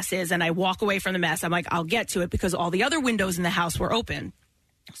where the mess is, and I walk away from the mess. I'm like, I'll get to it, because all the other windows in the house were open.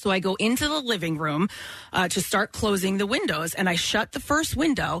 So I go into the living room to start closing the windows, and I shut the first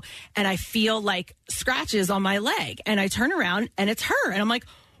window, and I feel like scratches on my leg. And I turn around, and it's her. And I'm like,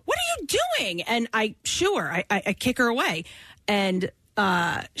 what are you doing? And I I kick her away, and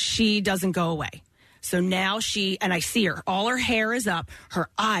she doesn't go away. So now I see her. All her hair is up. Her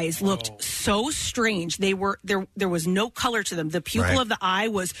eyes looked so strange. They were there was no color to them. The pupil of the eye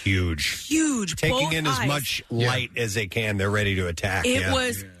was huge. Both Taking in eyes. as much light as they can. They're ready to attack.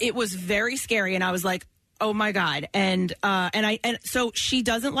 It was very scary, and I was like, oh my God. And so she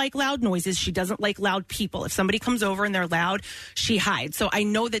doesn't like loud noises. She doesn't like loud people. If somebody comes over and they're loud, she hides. So I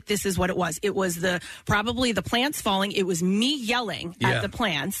know that this is what it was. It was probably the plants falling. It was me yelling at the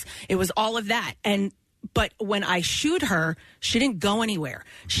plants. It was all of that. But when I shooed her, she didn't go anywhere.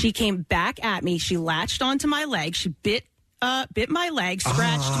 She came back at me. She latched onto my leg. She bit my leg,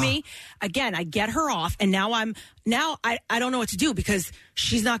 scratched me. Again, I get her off, and now I don't know what to do, because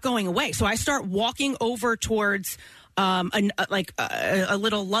she's not going away. So I start walking over towards a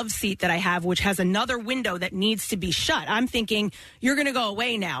little love seat that I have, which has another window that needs to be shut. I'm thinking, you're going to go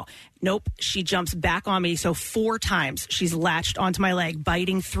away now. Nope. She jumps back on me. So 4 times she's latched onto my leg,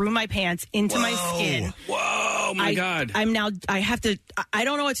 biting through my pants into my skin. Whoa, my God. I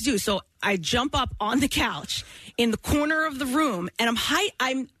don't know what to do. So I jump up on the couch in the corner of the room, and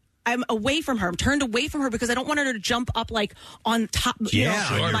I'm away from her. I'm turned away from her because I don't want her to jump up like on top, my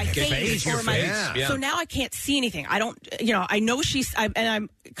face or my. Yeah. So now I can't see anything. I don't, I know and I'm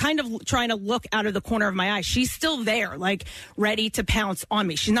kind of trying to look out of the corner of my eye. She's still there, like ready to pounce on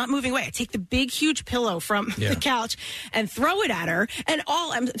me. She's not moving away. I take the big, huge pillow from the couch and throw it at her. And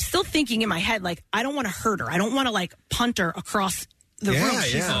I'm still thinking in my head, like, I don't want to hurt her. I don't want to like punt her across the room.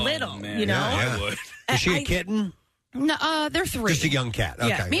 She's little, I would. Is she a kitten? No, they're 3. Just a young cat. Okay.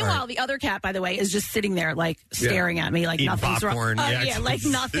 Yeah. Meanwhile, the other cat, by the way, is just sitting there, like staring at me, like eating nothing's popcorn. wrong. Like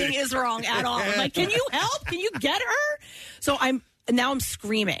nothing is wrong at all. I'm like, can you help? Can you get her? So I'm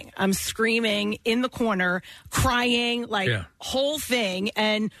screaming. I'm screaming in the corner, crying, whole thing.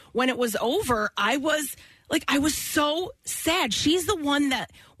 And when it was over, I was so sad. She's the one that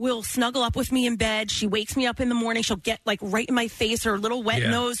will snuggle up with me in bed. She wakes me up in the morning. She'll get right in my face. Her little wet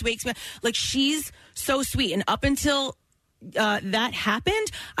nose wakes me up. Like, she's so sweet. And up until that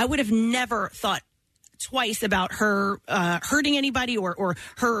happened, I would have never thought twice about her hurting anybody or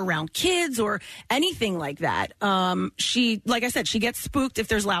her around kids or anything like that. She, like I said, she gets spooked if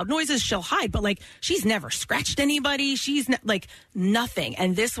there's loud noises, she'll hide, but like she's never scratched anybody. She's like nothing.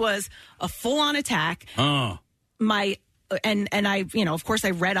 And this was a full-on attack. And I, of course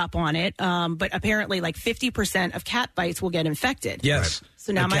I read up on it, but apparently like 50% of cat bites will get infected. Yes.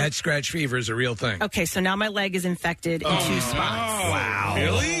 So now cat scratch fever is a real thing. Okay, so now my leg is infected in 2 spots. Wow.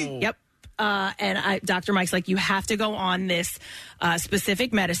 Really? Yep. And Dr. Mike's like, you have to go on this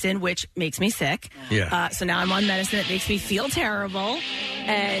specific medicine, which makes me sick. Yeah. So now I'm on medicine that makes me feel terrible.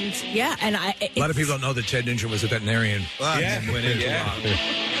 And yeah, and a lot of people don't know that Ted Nugent was a veterinarian. Went into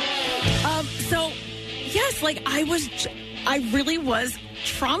so yes, like I really was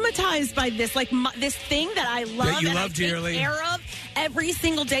traumatized by this, like this thing that I love that you and love I take dearly. care of every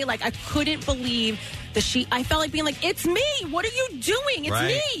single day. Like I couldn't believe I felt like being like, it's me. What are you doing? It's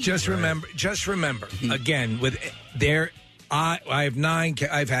me. Just remember. Again, with I have 9.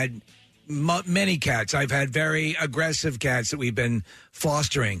 I've had many cats. I've had very aggressive cats that we've been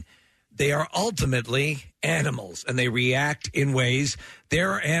fostering. They are ultimately animals, and they react in ways.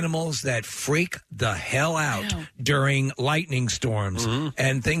 There are animals that freak the hell out during lightning storms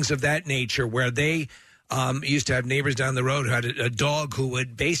and things of that nature, where they used to have neighbors down the road who had a dog who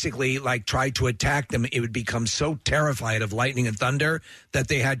would basically like try to attack them. It would become so terrified of lightning and thunder that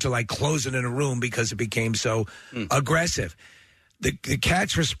they had to like close it in a room because it became so aggressive. The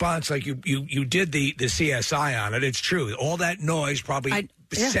cat's response, like you did the CSI on it. It's true. All that noise probably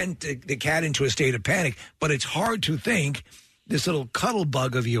sent the cat into a state of panic. But it's hard to think this little cuddle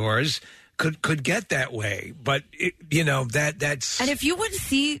bug of yours could get that way. But that's and if you would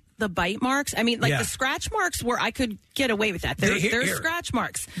see the bite marks, I mean, like the scratch marks, where I could get away with that. There's scratch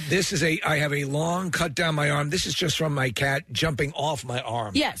marks. This is I have a long cut down my arm. This is just from my cat jumping off my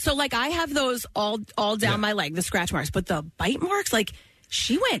arm. Yeah, so like I have those all down my leg, the scratch marks, but the bite marks, like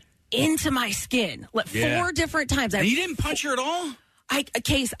she went into my skin like 4 different times. And you didn't punch her at all?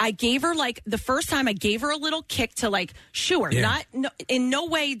 I gave her, like, the first time I gave her a little kick to, like, shoo her. In no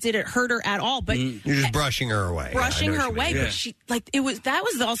way did it hurt her at all. But you're just brushing her away. But she, like, that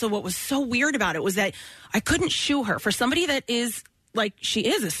was also what was so weird about it, was that I couldn't shoo her. For somebody that is, like, she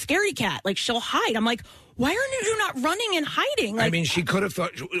is a scary cat, like, she'll hide. I'm like, why are you not running and hiding? Like, I mean, she could have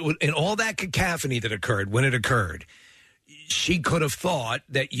thought, in all that cacophony that occurred, when it occurred, she could have thought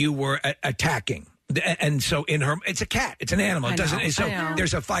that you were attacking. And so in her, it's a cat, it's an animal. It doesn't. So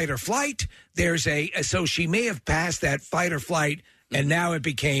there's a fight or flight. So she may have passed that fight or flight, and now it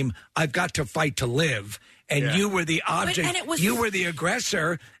became, I've got to fight to live. And you were the object. You were the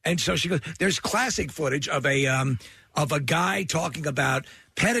aggressor. And so she goes. There's classic footage of a guy talking about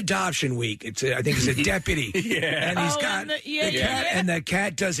pet adoption week. I think it's a deputy. And he's got the cat, and the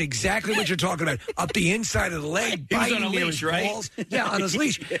cat does exactly what you're talking about, up the inside of the leg, biting near his balls. Yeah, on his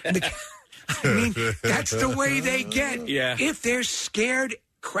leash. And the cat, I mean, that's the way they get. Yeah. If they're scared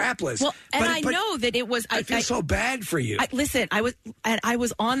crapless. Well, and I know that it was. I feel so bad for you. Listen, I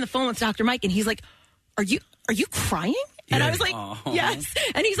was on the phone with Dr. Mike, and he's like, "Are you crying?" And I was like, yes.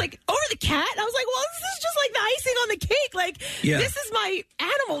 And he's like, over the cat? And I was like, well, this is just like the icing on the cake. Like, this is my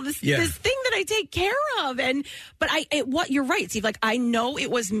animal, this thing that I take care of. But you're right, Steve. Like, I know it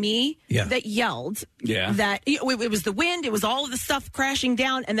was me that yelled. Yeah. That it was the wind. It was all of the stuff crashing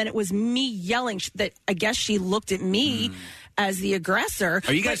down. And then it was me yelling that I guess she looked at me as the aggressor.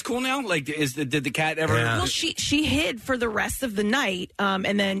 Are you guys cool now? Like, did the cat ever? Yeah. Well, she hid for the rest of the night,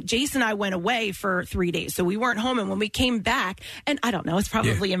 and then Jason and I went away for 3 days, so we weren't home. And when we came back, and I don't know, it's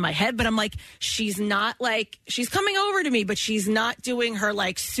probably in my head, but I'm like, she's not like, she's coming over to me, but she's not doing her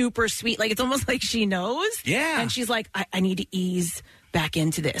like super sweet, like it's almost like she knows. Yeah, and she's like, I need to ease back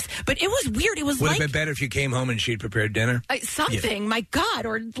into this. But it was weird. It was would like, have been better if you came home and she'd prepared dinner. Something, my God,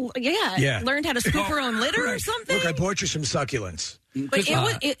 or learned how to scoop her own litter or something. Look, I bought you some succulents. But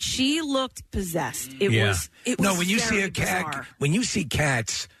she looked possessed. It was no, when you see a bizarre. cat, when you see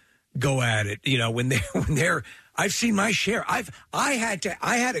cats go at it, when they're I've seen my share. I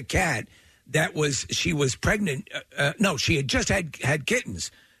had a cat that she was pregnant. No, she had just had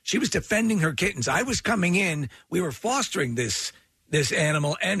kittens. She was defending her kittens. I was coming in. We were fostering this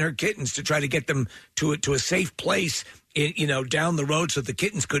animal and her kittens to try to get them to a safe place, down the road, so the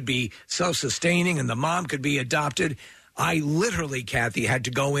kittens could be self-sustaining and the mom could be adopted. I literally, Kathy, had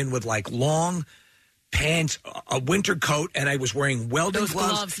to go in with like long pants, a winter coat, and I was wearing welding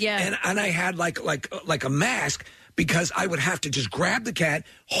gloves. Yeah. And I had like a mask, because I would have to just grab the cat,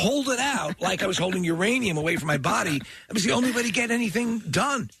 hold it out like I was holding uranium away from my body. It was the only way to get anything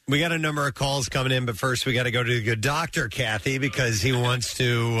done. We got a number of calls coming in, but first we got to go to the good doctor, Kathy, because he wants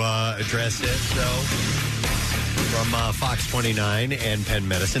to address it. So, from Fox 29 and Penn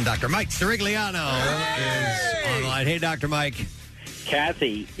Medicine, Dr. Mike Sirigliano is online. Hey, Dr. Mike.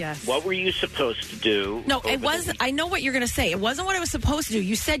 Kathy, yes. What were you supposed to do? No, it wasn't. I know what you're going to say. It wasn't what I was supposed to do.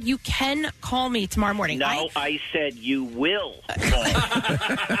 You said you can call me tomorrow morning. No, I said you will call.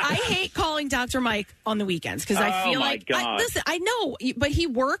 I hate calling Dr. Mike on the weekends because I feel like listen, I know, but he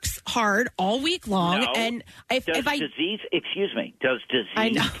works hard all week long, No. and if I disease, excuse me, does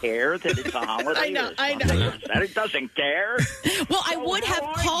disease care that it's a holiday? I know. That it doesn't care. Well, I would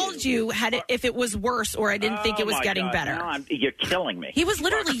have called you had it if it was worse or I didn't think it was my getting God. better. No, you're killing me. He was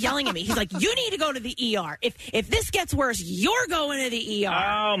literally yelling at me. He's like, "You need to go to the ER. If this gets worse, you're going to the ER."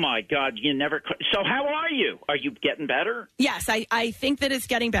 Oh my God! You never. So how are you? Are you getting better? Yes, I think that it's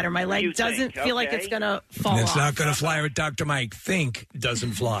getting better. My leg doesn't feel like it's going to fall It's off. not going to fly with Dr. Mike. Think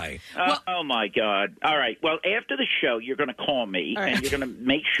doesn't fly. Oh my God! All right. Well, after the show, you're going to call me and you're going to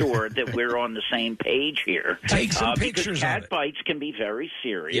make sure that we're on the same page here. Take some because pictures cat of it. bites can be very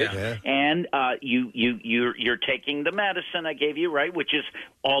serious. Yeah. And you're taking the medicine I gave you, right? Which is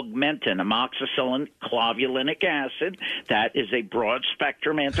augmentin, amoxicillin, clavulinic acid. That is a broad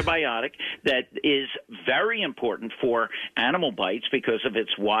spectrum antibiotic that is very important for animal bites because of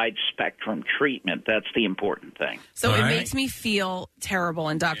its wide spectrum treatment. That's the important thing. So it makes me feel terrible,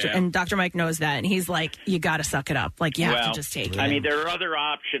 and Dr. Mike knows that, and he's like, "You got to suck it up. Like you have to just take it." I mean, there are other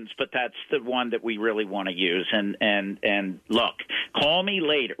options, but that's the one that we really want to use. And look, call me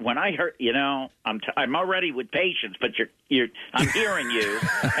later when I heard. I'm already with patients, but I'm hearing you,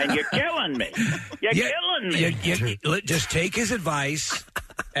 and you're killing me. You're killing me. Just take his advice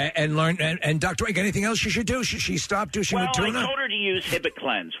and learn. And Dr. Mike, anything else you should do? Should she stop douching with tuna? I told her to use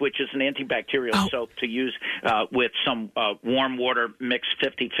Hibiclens, which is an antibacterial soap to use with some warm water mixed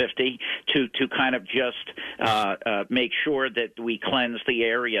 50-50 to kind of just make sure that we cleanse the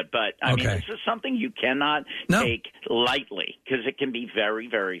area. But, I mean, this is something you cannot take lightly because it can be very,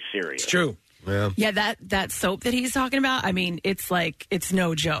 very serious. It's true. Yeah, that soap that he's talking about, I mean, it's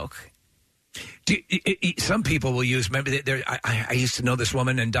no joke. Some people will use. Remember, I used to know this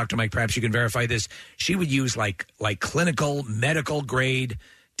woman, and Dr. Mike, perhaps you can verify this. She would use like clinical, medical grade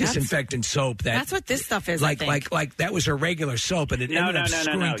disinfectant soap. That's what this stuff is. Like that was her regular soap, and it ended up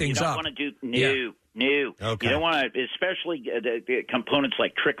screwing things you don't up. want to do No. Okay. You don't want to, especially the components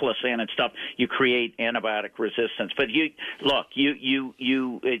like triclosan and stuff. You create antibiotic resistance. But you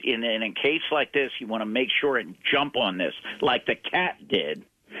in a case like this, you want to make sure and jump on this, like the cat did.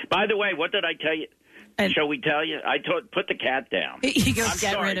 By the way, what did I tell you? Shall we tell you? I put the cat down. He goes, I'm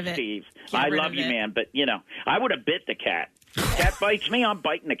 "Get sorry, rid of it, Steve. Get I rid love of you, it." man, but I would have bit the cat. Cat bites me, I'm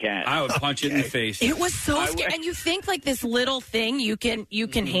biting the cat. I would punch it in the face. It was so scary, and you think like this little thing you can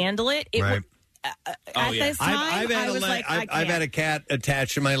handle it. Right. At this time, I've had a cat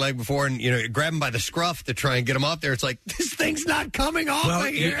attached to my leg before, and grab him by the scruff to try and get him off there. It's like, this thing's not coming off. Well,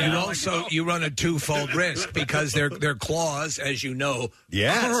 my you run a twofold risk because their claws, as you know,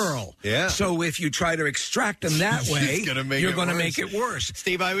 curl. Yeah. So if you try to extract them that way, you're going to make it worse.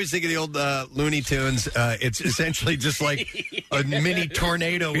 Steve, I always think of the old Looney Tunes. It's essentially just like a mini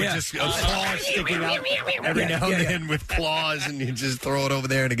tornado with just a claw sticking out every now and then with claws, and you just throw it over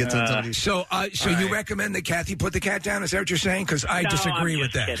there and it gets on somebody's. So you recommend that Kathy put the cat down? Is that what you're saying? Because I disagree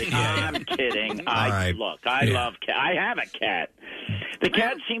with that. Kidding. I'm kidding. I love cat. I have a cat. The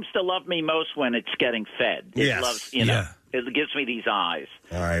cat seems to love me most when it's getting fed. It loves, it gives me these eyes.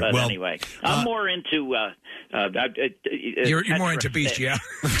 All right. But anyway, I'm more into. You're more into beastie, Yeah,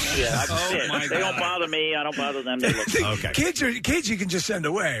 I'm they don't bother me. I don't bother them. They look okay. Kids, you can just send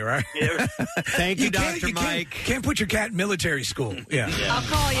away, right? Yeah. Thank you, Dr. Mike. Can't put your cat in military school. Yeah. I'll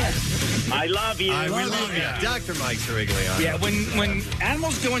call you. I love you. We love you, Dr. Mike Sirigliano. Yeah, when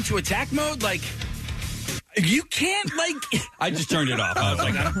animals go into attack mode, like. You can't I just turned it off. I was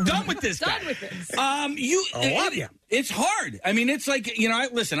like, I'm done with this guy. It's hard. I mean, it's like,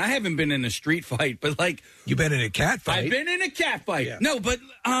 listen, I haven't been in a street fight, but you've been in a cat fight. I've been in a cat fight. Yeah. No, but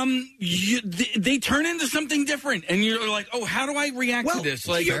they turn into something different, and you're like, oh, how do I react to this?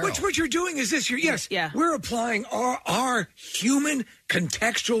 Like, what you're doing is this. We're applying our human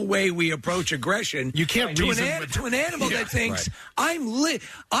contextual way we approach aggression. You can't to reason to an animal that thinks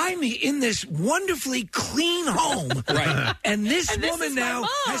I'm in this wonderfully clean home, right? And this woman now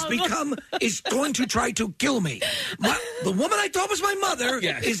has is going to try to kill me. The woman I thought was my mother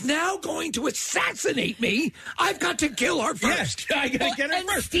Yes. is now going to assassinate me. I've got to kill her first. I gotta get her and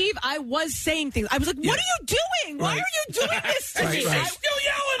first. Steve, I was saying things. I was like, "What are you doing? Why are you doing this to me?" She's still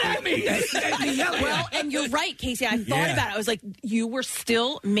yelling at me. Well, and you're right, Casey. I thought about it. I was like, you were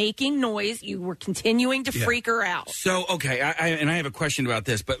still making noise. You were continuing to freak her out. So, okay, I have a question about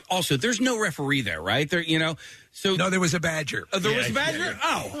this, but also, there's no referee there, right? There, So no, there was a badger. There was a badger. Yeah.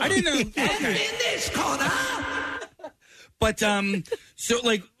 Oh, I didn't know. Okay. In this corner. But so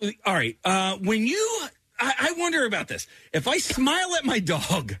like, all right, when I wonder about this. If I smile at my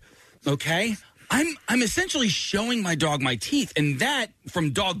dog, okay, I'm essentially showing my dog my teeth, and that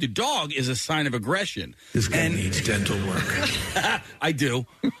from dog to dog is a sign of aggression. This guy needs dental work. I do,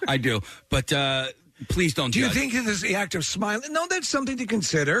 but please don't. Do you judge. think that is the act of smiling? No, that's something to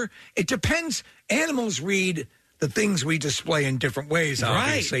consider. It depends. Animals read the things we display in different ways,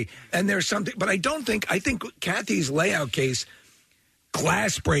 obviously. Right. And there's something, but I think Kathy's layout case,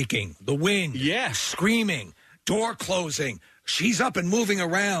 glass breaking, the wind, screaming, door closing, she's up and moving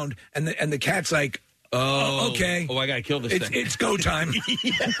around, and the cat's like, oh, okay. Oh, I got to kill this thing. It's go time.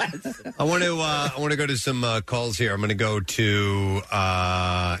 I want to go to some calls here. I'm going to go to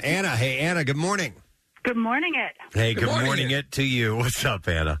Anna. Hey, Anna, good morning. Good morning, it. Hey, good morning it to you. What's up,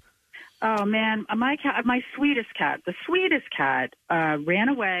 Anna? Oh man, my cat, my sweetest cat, ran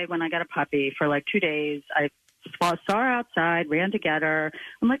away when I got a puppy for like 2 days. I saw her outside, ran to get her.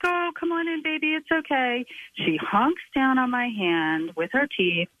 I'm like, oh, come on in, baby, it's okay. She hunks down on my hand with her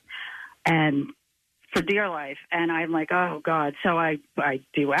teeth, and for dear life. And I'm like, oh God. So I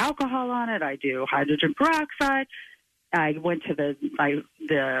do alcohol on it. I do hydrogen peroxide. I went to the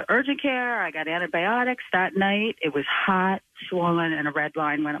urgent care. I got antibiotics that night. It was hot, swollen, and a red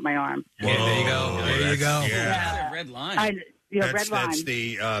line went up my arm. Yeah, there you go. There you go. Yeah. Red line. Red line. That's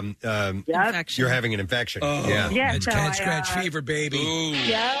the Infection. you're having an infection. Yeah, It's so cat scratch fever, baby.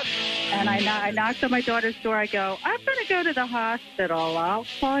 Yep. And I knocked on my daughter's door. I go, I'm going to go to the hospital. I'll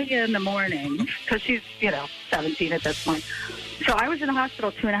call you in the morning. Because she's, 17 at this point. So I was in the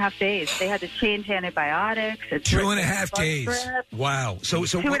hospital 2.5 days. They had to change antibiotics. 2.5 days. Wow. So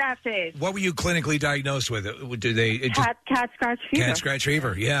 2.5 days. What were you clinically diagnosed with? Do they cat scratch fever? Cat scratch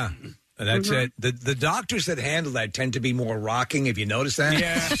fever, yeah. And that's it. The doctors that handle that tend to be more rocking. Have you noticed that?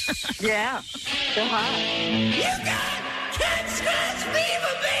 Yeah. Yeah. They're hot. You got cat scratch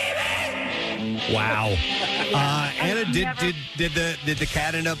fever, baby! Wow. Anna, did the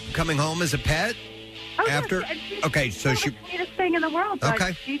cat end up coming home as a pet? Oh, after? Yes, Okay, so she... the sweetest thing in the world. But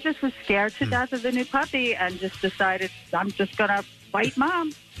Okay. she just was scared to death of the new puppy and just decided, I'm just going to bite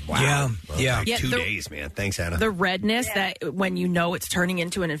mom. Wow. Yeah. Yeah, 2 the- days, man. Thanks, Anna. The redness that when you know it's turning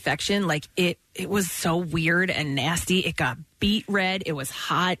into an infection, like it was so weird and nasty. It got beet red. It was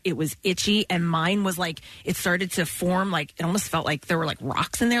hot. It was itchy. And mine was like, it started to form like, it almost felt like there were like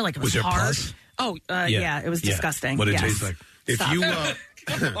rocks in there. Like it was there hard. pus? Oh, yeah. It was disgusting. What it Yes. tastes like.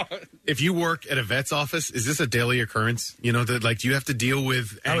 If you work at a vet's office, is this a daily occurrence? Do you have to deal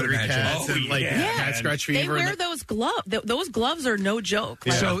with angry cats and cat scratch They fever? wear those gloves. Those gloves are no joke.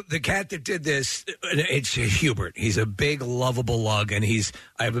 Like, So the cat that did this, it's Hubert. He's a big, lovable lug, and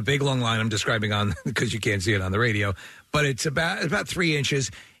I have a big, long line I'm describing on because you can't see it on the radio, but it's about 3 inches.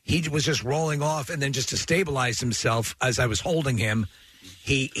 He was just rolling off, and then just to stabilize himself as I was holding him,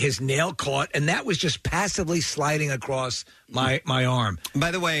 his nail caught, and that was just passively sliding across my arm.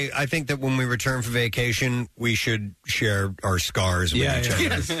 By the way, I think that when we return from vacation, we should share our scars with each other.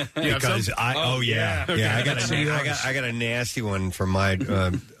 Yes. Because I got a nasty one from my. I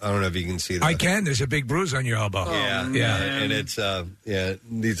don't know if you can see that. I can. There's a big bruise on your elbow. And it's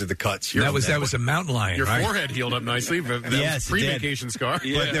these are the cuts. That was a mountain lion. Your right? forehead healed up nicely, but that Yes, was pre-vacation scar.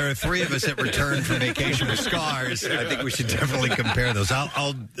 But there are 3 of us that returned from vacation with scars. I think we should definitely compare those.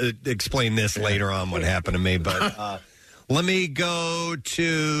 I'll explain this later on what happened to me, but. Let me go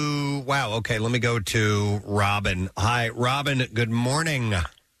to let me go to Robin. Hi, Robin. Good morning.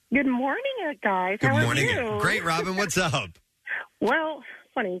 Good morning, guys. Good How morning. are you? Great, Robin. What's up? Well,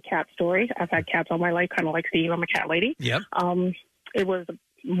 funny cat story. I've had cats all my life, kind of like Steve. I'm a cat lady. Yep. It was the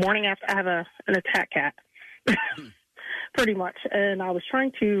morning after I have an attack cat, pretty much, and I was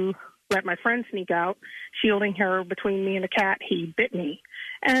trying to let my friend sneak out, shielding her between me and the cat. He bit me.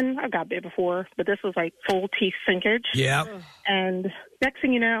 And I've got bit before, but this was like full teeth sinkage. Yeah. And next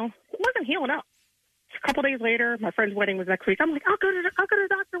thing you know, it wasn't healing up. A couple days later, my friend's wedding was next week. I'm like, I'll go to the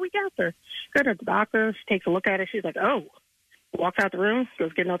doctor week after. Go to the doctor. She takes a look at it. She's like, oh. Walks out the room,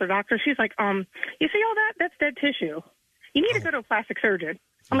 goes get another doctor. She's like, you see all that? That's dead tissue. You need to go to a plastic surgeon.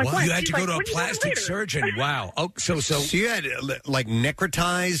 I'm like, what? You had She's to go like, to a "What are you doing plastic later?" surgeon. Wow. Oh, so you had like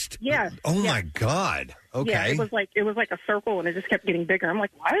necrotized? Yes. Oh yes. my God. Okay. Yeah, it was like a circle, and it just kept getting bigger. I'm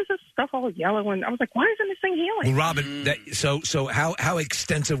like, why is this stuff all yellow? And I was like, why isn't this thing healing? Well, Robin, so how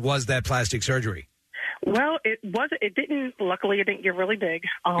extensive was that plastic surgery? Well, it didn't. Luckily, it didn't get really big.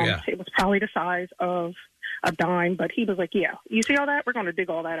 It was probably the size of a dime. But he was like, "Yeah, you see all that? We're going to dig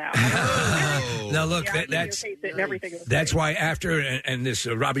all that out." Now, look, Yeah, that's why after and this,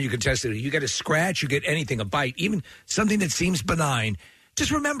 Robin, you can test it. You get a scratch, you get anything, a bite, even something that seems benign.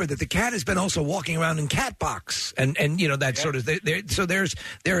 Just remember that the cat has been also walking around in cat box, and that sort of thing. So there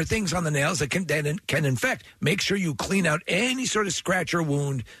are things on the nails that can infect. Make sure you clean out any sort of scratch or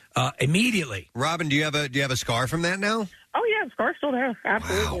wound immediately. Robin, do you have a scar from that now? Oh yeah, the scar's still there.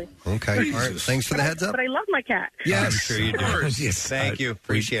 Absolutely. Wow. Okay. All right. Thanks for the heads up. But I love my cat. Yes, I'm sure you do. Yes, thank you.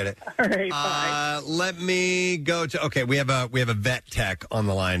 Appreciate it. All right. Bye. Let me go to. Okay, we have a vet tech on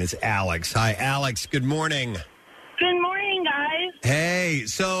the line. It's Alex. Hi, Alex. Good morning. Good morning, guys. Hey,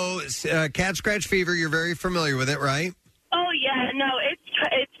 so cat scratch fever. You're very familiar with it, right? Oh yeah, no,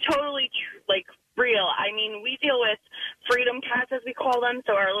 it's totally real. I mean, we deal with freedom cats, as we call them,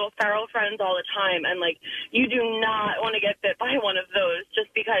 so our little feral friends all the time, and you do not want to get bit by one of those,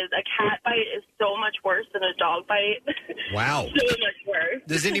 just because a cat bite is so much worse than a dog bite. Wow. So much worse.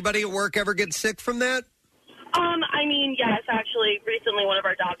 Does anybody at work ever get sick from that? I mean, yes, actually, recently one of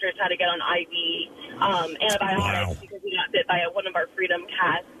our doctors had to get on IV antibiotics because he got bit by one of our freedom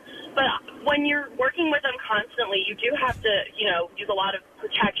cats. But when you're working with them constantly, you do have to, use a lot of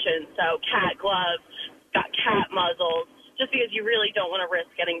protection. So cat gloves, got cat muzzles, just because you really don't want to risk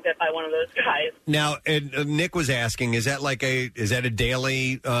getting bit by one of those guys. Now, Nick was asking, is that a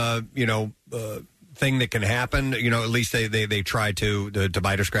daily, thing that can happen? At least they try to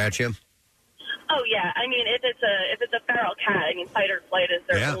bite or scratch you? Oh yeah, I mean, if it's a feral cat, I mean, fight or flight is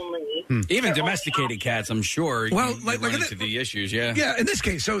their only. Even domesticated cats, I'm sure. Well, you run into the issues. Yeah. Yeah. In this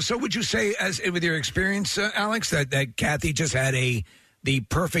case, so would you say, as with your experience, Alex, that Kathy just had the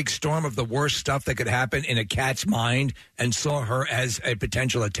perfect storm of the worst stuff that could happen in a cat's mind, and saw her as a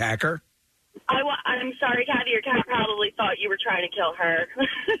potential attacker? I'm sorry, Kathy. Your cat probably thought you were trying to kill her.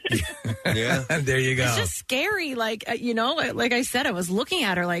 Yeah. And there you go. It's just scary. Like I said, I was looking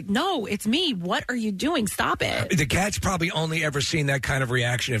at her like, no, it's me. What are you doing? Stop it. The cat's probably only ever seen that kind of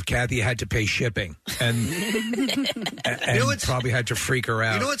reaction if Kathy had to pay shipping and probably had to freak her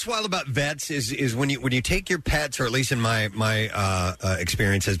out. You know what's wild about vets is when you take your pets, or at least in my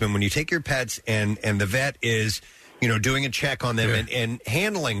experience has been, when you take your pets and the vet is doing a check on them and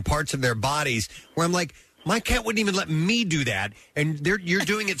handling parts of their bodies, where I'm like, my cat wouldn't even let me do that, and you're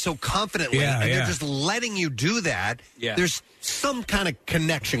doing it so confidently, they're just letting you do that. Yeah. There's some kind of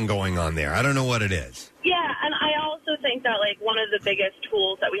connection going on there. I don't know what it is. Yeah, and I also think that one of the biggest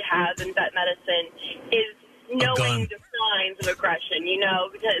tools that we have in vet medicine is knowing the signs of aggression.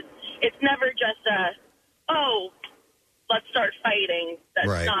 Because it's never just let's start fighting.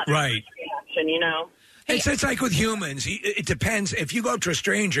 That's not the right reaction. It's like with humans. It depends. If you go up to a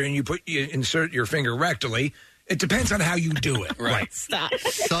stranger and you insert your finger rectally, it depends on how you do it. Right. Stop.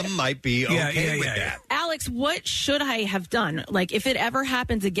 Some might be okay with that. Alex, what should I have done? If it ever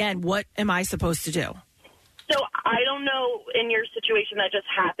happens again, what am I supposed to do? So I don't know in your situation that just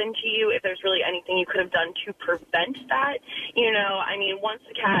happened to you if there's really anything you could have done to prevent that. I mean, once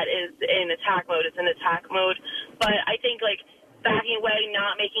the cat is in attack mode, it's in attack mode. But I think backing away,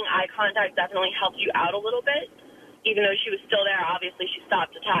 not making eye contact definitely helped you out a little bit. Even though she was still there, obviously she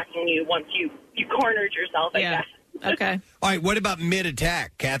stopped attacking you once you cornered yourself, I guess. Okay. All right, what about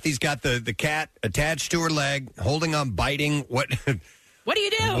mid-attack? Kathy's got the cat attached to her leg, holding on, biting. What do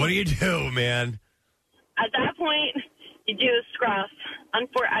you do? What do you do, man? At that point, you do the scruff.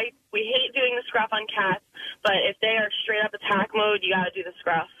 We hate doing the scruff on cats, but if they are straight up attack mode, you got to do the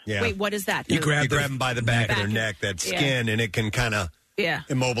scruff. Yeah. Wait, what is that? You grab them by the back of their neck, that skin, and it can kind of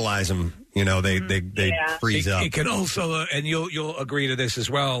immobilize them. They freeze up. It can also, and you'll agree to this as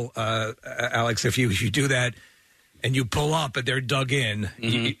well, Alex. If you do that and you pull up and they're dug in,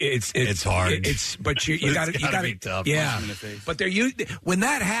 it's hard. But you got to be tough. Yeah, but when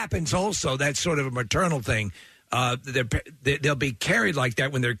that happens, also that's sort of a maternal thing. They'll be carried like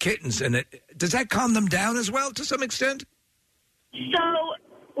that when they're kittens, and does that calm them down as well to some extent? So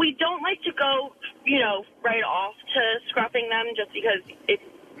we don't like to go, right off to scruffing them just because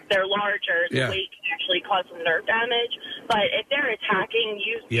they're larger. The weight can actually cause some nerve damage. But if they're attacking,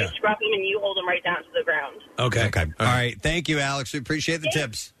 you scruff them and you hold them right down to the ground. Okay. All right. Thank you, Alex. We appreciate the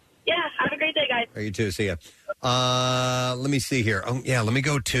tips. Yeah. Have a great day, guys. You too. See ya. Let me see here. Oh, yeah. Let me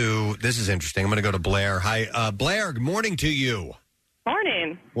go to. This is interesting. I'm going to go to Blair. Hi, Blair. Good morning to you.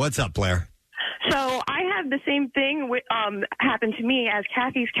 Morning. What's up, Blair? So I had the same thing happen to me as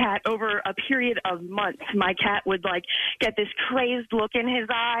Kathy's cat over a period of months. My cat would like get this crazed look in his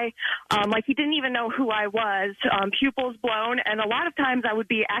eye, like he didn't even know who I was, pupils blown, and a lot of times I would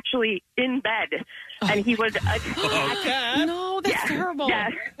be actually in bed, and he would attack. No, that's terrible.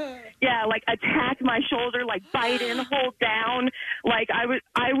 Yeah, like attack my shoulder, like bite in, hold down. Like I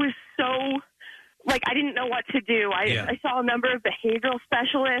was so. Like, I didn't know what to do. I saw a number of behavioral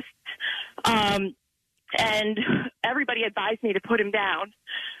specialists, and everybody advised me to put him down.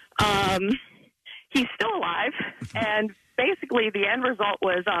 He's still alive, and basically the end result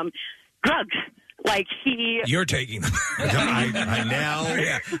was drugs. Like, You're taking them. I'm now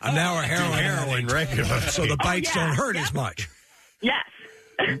a heroin regular. So the bites don't hurt as much. Yes.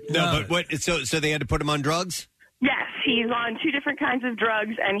 No, but what? So they had to put him on drugs? Yes, he's on 2 different kinds of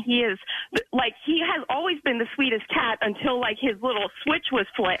drugs, and he has always been the sweetest cat until, like, his little switch was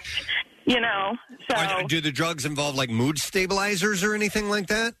flipped, you know, so. Do the drugs involve, like, mood stabilizers or anything like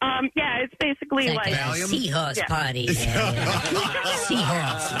that? Yeah, it's basically It's like a Valium? seahorse party.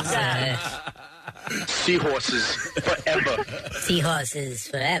 Seahorses forever. Seahorses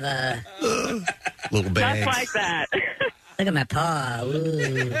forever. Little bags. Just like that. Look at my paw.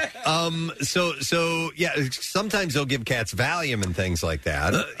 Ooh. So yeah, sometimes they'll give cats Valium and things like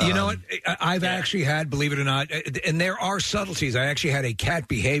that. You know what? I've actually had, believe it or not, and there are subtleties. I actually had a cat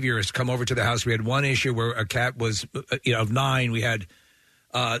behaviorist come over to the house. We had one issue where a cat was, of 9. We had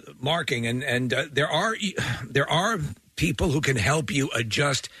marking, and there are people who can help you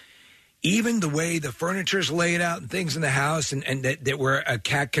adjust even the way the furniture's laid out and things in the house, and that where a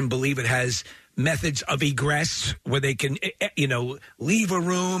cat can believe it has methods of egress where they can, leave a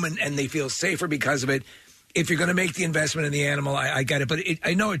room and they feel safer because of it. If you're going to make the investment in the animal, I get it. But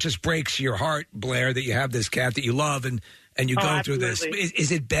I know it just breaks your heart, Blair, that you have this cat that you love and you go through this.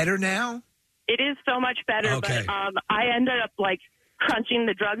 Is it better now? It is so much better, Okay. but I ended up, like, crunching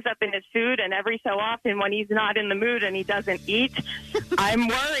the drugs up in his food, and every so often when he's not in the mood and he doesn't eat, I'm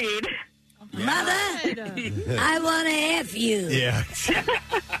worried. Mother, I want to F you. Yeah.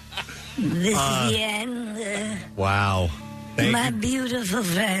 This is the end. Wow. My beautiful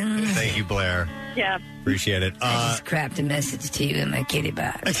friend. Thank you, Blair. Yeah. Appreciate it. I just crapped a message to you in my kitty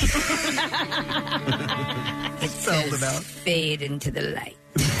box. It says, fade into the light.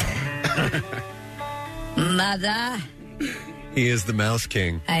 Mother, He is the Mouse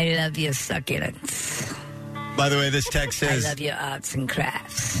King. I love your succulents. By the way, this text says... I love your arts and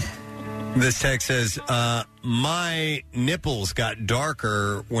crafts. This text says, my nipples got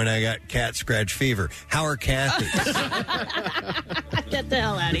darker when I got cat scratch fever. How are Kathy's? Get the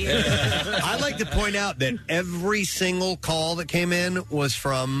hell out of here. I'd like to point out that every single call that came in was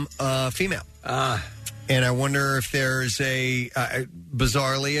from a female. And I wonder if there's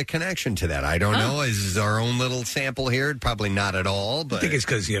bizarrely a connection to that. I don't know. Is our own little sample here? Probably not at all. But I think it's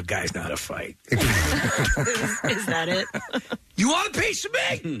because you guys know how to fight. Is that it? You want a piece of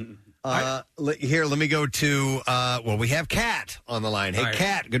me? Here, let me go to, we have Kat on the line. Hey,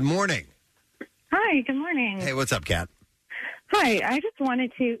 Kat, good morning. Hi, good morning. Hey, what's up, Kat? Hi, I just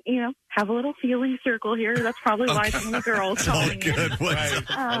wanted to, have a little feeling circle here. That's probably why some of the girls calling in.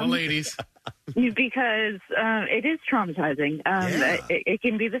 All the ladies. Because it is traumatizing. It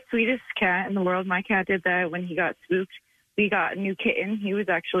can be the sweetest cat in the world. My cat did that when he got spooked. We got a new kitten. He was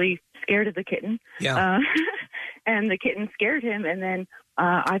actually scared of the kitten. Yeah. And the kitten scared him, and then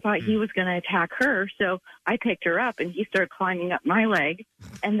I thought he was going to attack her, so I picked her up, and he started climbing up my leg,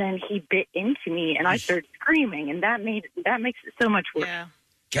 and then he bit into me, and I started screaming, and that makes it so much worse. Yeah.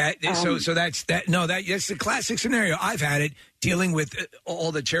 Cat, so that's that. No, that's the classic scenario. I've had it dealing with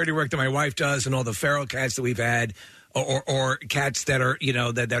all the charity work that my wife does, and all the feral cats that we've had, or cats that are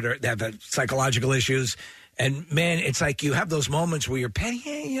that have psychological issues. And man, it's like you have those moments where you're petting,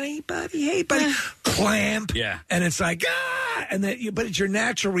 hey buddy, clamp, and it's like and then but it's your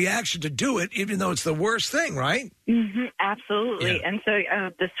natural reaction to do it, even though it's the worst thing, right? Mm-hmm, absolutely. Yeah. And so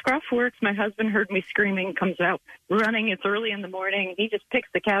the scruff works. My husband heard me screaming, comes out running. It's early in the morning. He just picks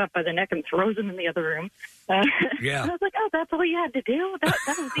the cat up by the neck and throws him in the other room. Yeah. And I was like, oh, that's all you had to do? That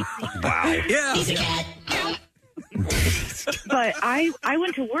was easy. Wow. Yeah. He's a cat. But I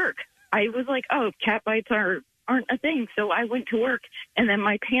went to work. I was like, oh, cat bites aren't a thing. So I went to work, and then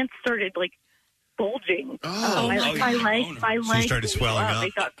my pants started, bulging. My legs started swelling up. They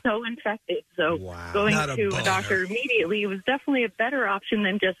got so infected. So going to a doctor immediately was definitely a better option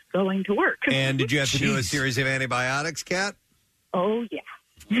than just going to work. And did you have to do a series of antibiotics, Kat? Oh, yeah.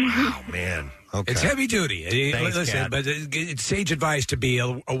 Oh, man. Okay. It's heavy duty. Thanks, Listen, Kat. but it's sage advice to be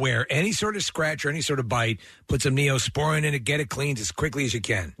aware. Any sort of scratch or any sort of bite, put some Neosporin in it, get it cleaned as quickly as you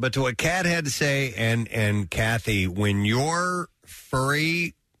can. But to what Kat had to say, and Kathy, when your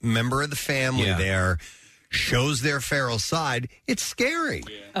furry member of the family there shows their feral side, it's scary.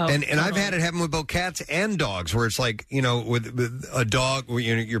 Oh, and I've had it happen with both cats and dogs, where it's like, with a dog,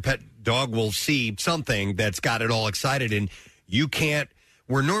 your pet dog will see something that's got it all excited, and you can't.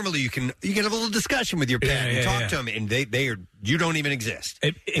 Where normally you can have a little discussion with your pet and talk to them, and you don't even exist.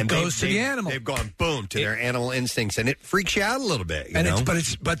 It goes to the animal. They've gone boom to their animal instincts, and it freaks you out a little bit.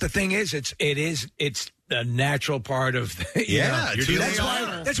 But the thing is, it's a natural part of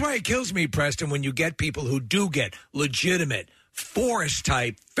that's why it kills me, Preston, when you get people who do get legitimate forest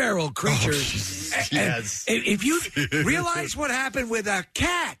type feral creatures. Yes. And if you realize what happened with a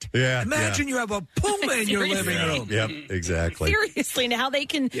cat, imagine you have a puma in your living room. Yep, exactly. Seriously, now they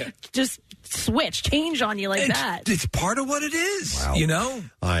can just change on you like that. It's part of what it is, Wow.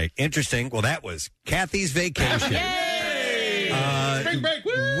 All right, interesting. Well, that was Kathy's vacation. Spring break,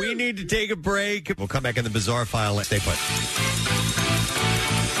 woo! We need to take a break. We'll come back in the bizarre file. Stay put.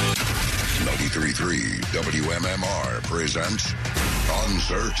 93.3 WMMR presents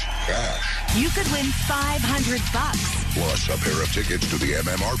Concert Cash. You could win $500. Plus a pair of tickets to the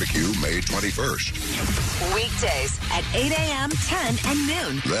MMRBQ May 21st. Weekdays at 8 a.m., 10, and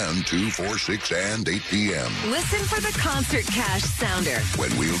noon. Then 2, 4, 6, and 8 p.m. Listen for the Concert Cash sounder.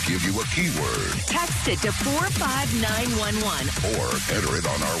 when we'll give you a keyword. Text it to 45911. Or enter it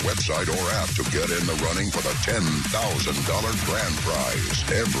on our website or app to get in the running for the $10,000 grand prize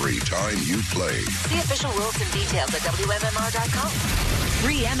every time you play. See official rules and details at WMMR.com.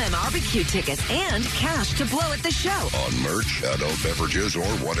 Free MMRBQ tickets and cash to blow at the show. On merch, adult beverages, or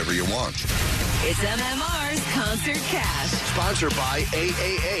whatever you want. It's MMR's Concert Cash. Sponsored by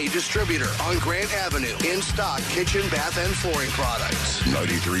AAA Distributor on Grant Avenue. In stock kitchen, bath, and flooring products.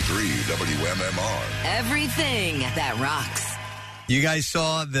 93.3 WMMR. Everything that rocks. You guys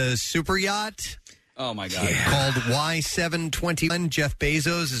saw the super yacht? Oh, my God. Called Y721. Jeff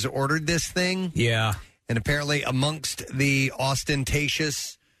Bezos has ordered this thing. Yeah. And apparently amongst the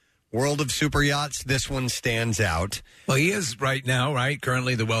ostentatious world of super yachts, this one stands out. Well, he is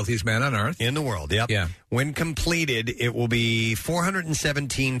currently the wealthiest man on Earth. In the world, yep. Yeah. When completed, it will be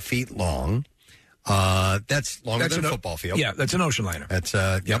 417 feet long. That's longer than a football field. Yeah, that's an ocean liner. That's,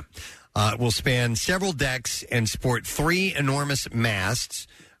 yep. It will span several decks and sport 3 enormous masts,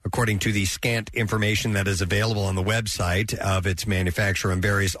 according to the scant information that is available on the website of its manufacturer and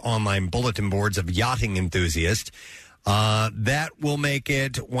various online bulletin boards of yachting enthusiasts. That will make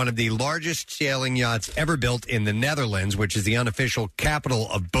it one of the largest sailing yachts ever built in the Netherlands, which is the unofficial capital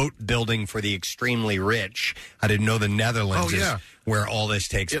of boat building for the extremely rich. I didn't know the Netherlands is where all this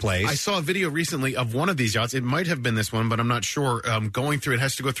takes place. I saw a video recently of one of these yachts. It might have been this one, but I'm not sure. Going through, it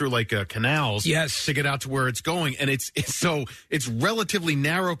has to go through like canals, to get out to where it's going, and it's relatively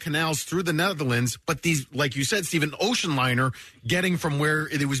narrow canals through the Netherlands. But these, like you said, Stephen, ocean liner getting from where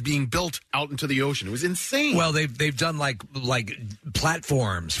it was being built out into the ocean. It was insane. Well, they've done like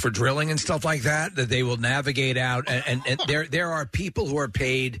platforms for drilling and stuff like that they will navigate out, and there are people who are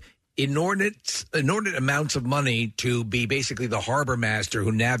paid inordinate amounts of money to be basically the harbor master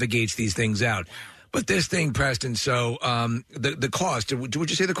who navigates these things out. But this thing, Preston, so the cost, would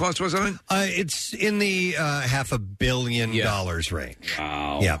you say the cost was on it? It's in the $500 million range.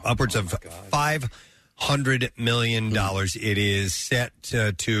 Wow. Yeah, upwards of $500 million. It is set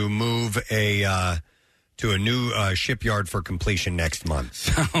to move to a new shipyard for completion next month.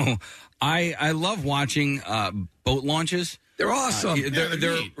 So I love watching boat launches. They're awesome.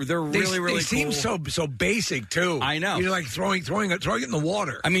 They're really, really They seem cool. so basic, too. I know. You're like throwing it in the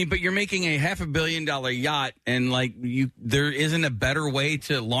water. I mean, but you're making a $500 million yacht, and there isn't a better way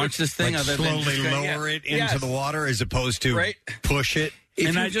to launch this thing Like other slowly than lower it into the water as opposed to push it.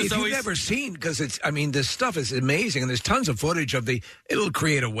 If you've never seen, because this stuff is amazing, and there's tons of footage of it'll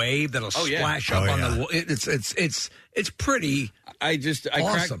create a wave that'll splash up on the. It's pretty.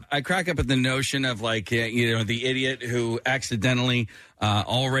 Awesome. I crack up at the notion of the idiot who accidentally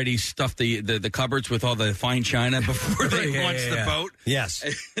already stuffed the cupboards with all the fine china before they launched the boat. Yes,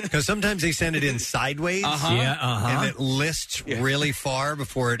 because sometimes they send it in sideways, and it lists really far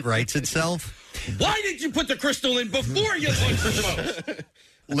before it rights itself. Why did you put the crystal in before you launched the boat?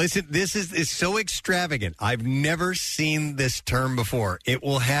 Listen, this is so extravagant. I've never seen this term before. It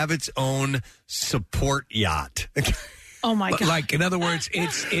will have its own support yacht. Oh my God! Like, in other words,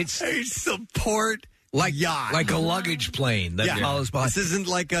 it's a support yacht, like a luggage plane that follows by. This isn't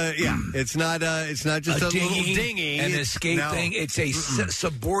like a It's not just a little dinghy, an escape thing. It's a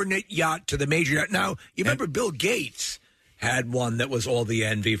subordinate yacht to the major yacht. Now you remember Bill Gates had one that was all the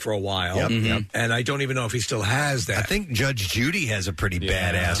envy for a while. Yep. And I don't even know if he still has that. I think Judge Judy has a pretty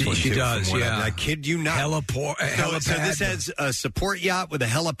badass one. She too, does, from what yeah. I kid you not. Helipad. So this has a support yacht with a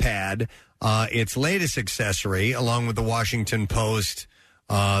helipad. Its latest accessory, along with the Washington Post,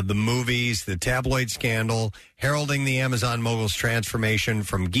 the movies, the tabloid scandal, heralding the Amazon mogul's transformation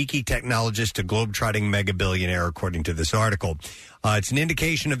from geeky technologist to globe-trotting mega-billionaire, according to this article. It's an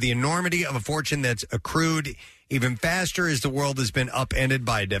indication of the enormity of a fortune that's accrued even faster as the world has been upended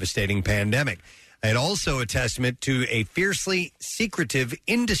by a devastating pandemic. And also a testament to a fiercely secretive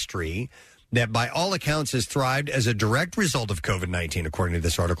industry that by all accounts has thrived as a direct result of COVID-19, according to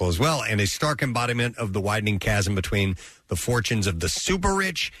this article as well, and a stark embodiment of the widening chasm between the fortunes of the super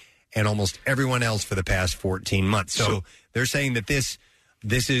rich and almost everyone else for the past 14 months. So they're saying that it's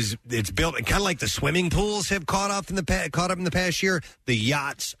built kind of like the swimming pools have caught up in the past year. The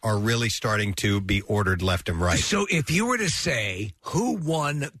yachts are really starting to be ordered left and right. So if you were to say who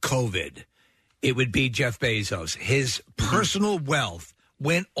won COVID, it would be Jeff Bezos. His personal wealth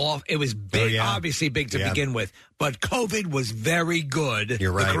went off. It was big, obviously big to begin with, but COVID was very good.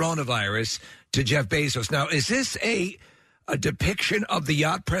 You're right. The coronavirus to Jeff Bezos. Now, is this a depiction of the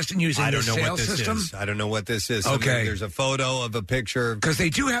yacht, Preston, using the sales system? I don't know what this is. Okay. There's a photo of a picture. Because they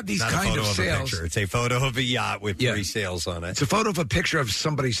do have these kind of sails. It's a photo of a yacht with 3 sails on it. It's a photo of a picture of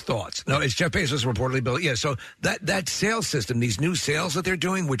somebody's thoughts. No, it's Jeff Bezos reportedly built. Yeah, so that sales system, these new sails that they're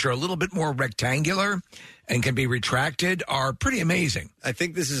doing, which are a little bit more rectangular and can be retracted, are pretty amazing. I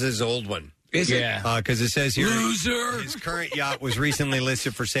think this is his old one. Is it? Because it says here, Loser! His current yacht was recently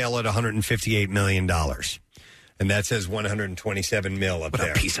listed for sale at $158 million. And that says $127 million up there.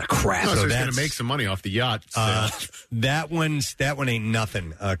 What a piece of crap. So he's going to make some money off the yacht. That one ain't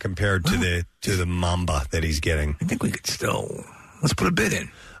nothing compared to the Mamba that he's getting. I think we could still let's put a bid in.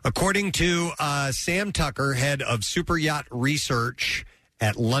 According to Sam Tucker, head of super yacht research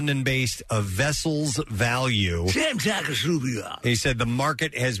at London-based Vessels Value. Sam Tucker super yacht. He said the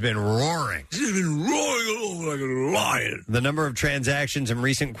market has been roaring. It's been roaring along like a lion. The number of transactions in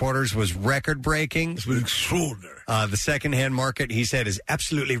recent quarters was record-breaking. It's been extraordinary. The second-hand market, he said, is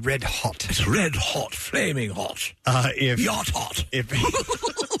absolutely red hot. It's red hot, flaming hot. Yacht hot.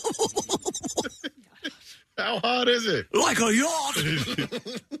 How hot is it? Like a yacht.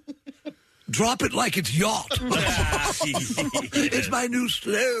 Drop it like it's yacht. It's my new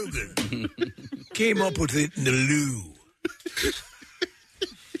slogan. Came up with it in the loo.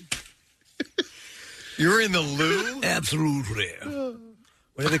 You're in the loo? Absolutely.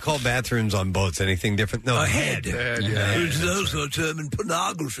 What do they call bathrooms on boats? Anything different? No, a head. Yeah. It's also a term in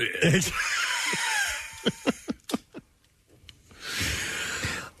pornography.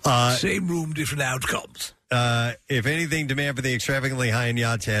 Same room, different outcomes. If anything, demand for the extravagantly high-end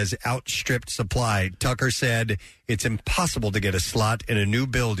yachts has outstripped supply. Tucker said it's impossible to get a slot in a new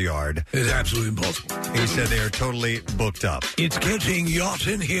build yard. It's absolutely impossible. He said they are totally booked up. It's getting yacht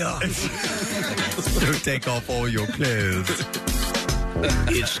in here. Don't take off all your clothes.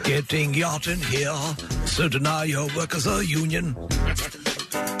 It's getting yacht in here, so deny your workers a union.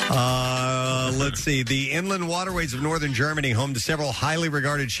 Let's see. The inland waterways of northern Germany, home to several highly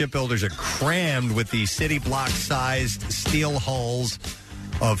regarded shipbuilders, are crammed with the city block-sized steel hulls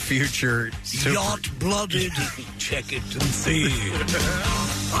of future yacht-blooded. Check it and see.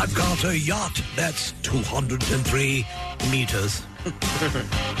 I've got a yacht that's 203 meters.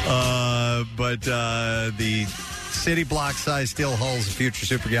 But the city block-sized steel hulls of future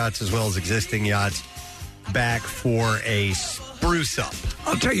super yachts, as well as existing yachts, back for a spruce up.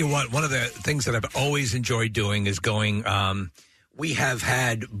 I'll tell you what, one of the things that I've always enjoyed doing is going, we have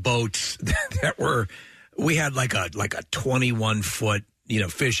had boats that we had like a 21-foot,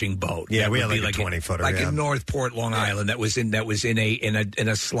 fishing boat. Yeah, we had would like be a 20-footer. Like in Northport, Long Island, that was in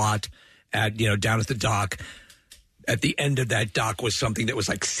a slot at, down at the dock. At the end of that dock was something that was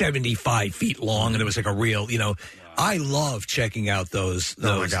like 75 feet long, and it was like a real, I love checking out those.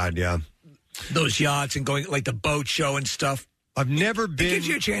 Oh my God, yeah. Those yachts and going like the boat show and stuff. I've never been. It gives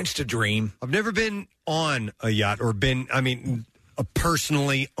you a chance to dream. I've never been on a yacht or a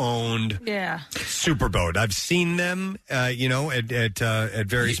personally owned superboat. I've seen them, at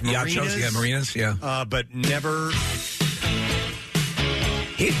various yacht marinas. shows, marinas, but never.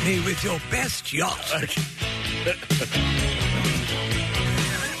 Hit me with your best yacht.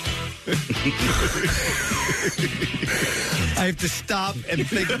 I have to stop and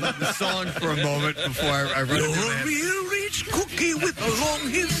think about the song for a moment before I run into that. You're a real rich cookie with a long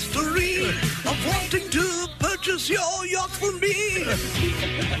history of wanting to purchase your yacht for me.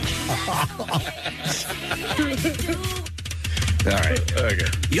 All right. Okay.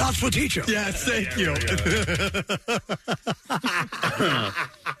 Yachts will teach you. Yes, thank you.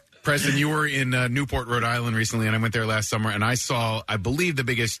 Preston, you were in Newport, Rhode Island recently, and I went there last summer, and I saw, I believe, the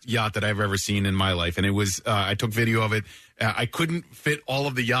biggest yacht that I've ever seen in my life. And it was, I took video of it. I couldn't fit all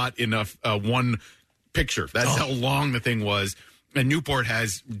of the yacht in one picture. That's how long the thing was. And Newport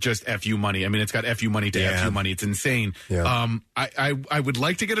has just FU money. I mean, it's got FU money to FU money. It's insane. Yeah. I would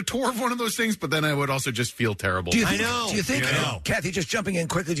like to get a tour of one of those things, but then I would also just feel terrible. Do you think, Kathy, just jumping in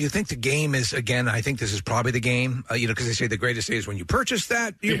quickly, do you think the game is, again, I think this is probably the game, because they say the greatest day is when you purchase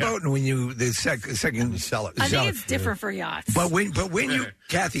that boat and when you, the second sell it. I think it's different for yachts. But when you,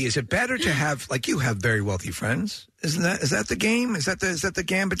 Kathy, is it better to have, like you have very wealthy friends? Is that the game? Is that the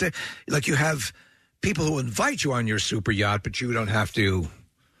gambit? Like you have people who invite you on your super yacht, but you don't have to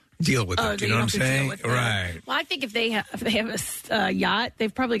deal with it. Do you know what I'm saying? Right. Well, I think if they have a yacht,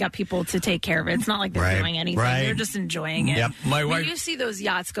 they've probably got people to take care of it. It's not like they're doing anything; they're just enjoying it. Yep. My wife. You see those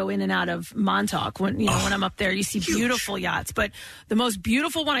yachts go in and out of Montauk when when I'm up there. You see beautiful yachts, but the most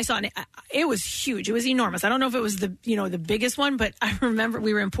beautiful one I saw, and it was huge. It was enormous. I don't know if it was the biggest one, but I remember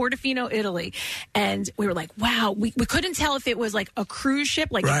we were in Portofino, Italy, and we were like, wow. We couldn't tell if it was like a cruise ship,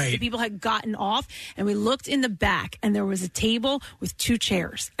 like if the people had gotten off, and we looked in the back, and there was a table with 2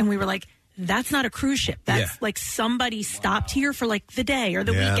 chairs, and we were like, that's not a cruise ship. That's like somebody stopped here for like the day or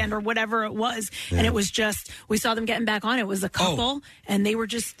the weekend or whatever it was. And it was just, we saw them getting back on. It was a couple and they were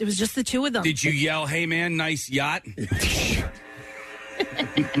it was just the 2 of them. Did you yell, hey man, nice yacht?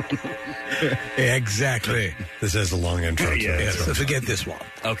 Exactly. This has a long intro. So forget this one.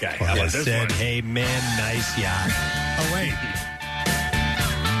 Okay. Well, I said, hey man, nice yacht. Oh, wait.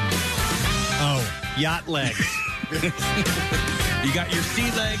 Oh, yacht legs. You got your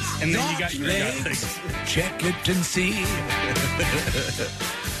sea legs, and then you got your yacht legs. Check it and see.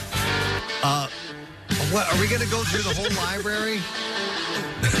 What, are we going to go through the whole library?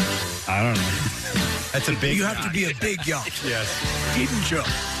 I don't know. That's a big You have to be a big yacht. Yes. Didn't you?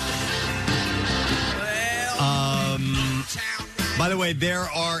 By the way, there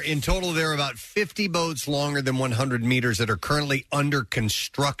are about 50 boats longer than 100 meters that are currently under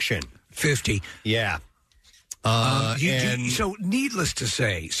construction. 50. Yeah. So needless to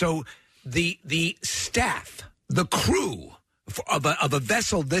say, so the staff, the crew of a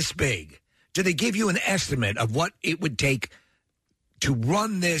vessel this big, do they give you an estimate of what it would take to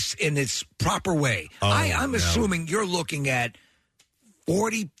run this in its proper way? I'm assuming you're looking at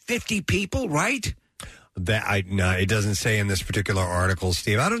 40, 50 people, right? No, it doesn't say in this particular article,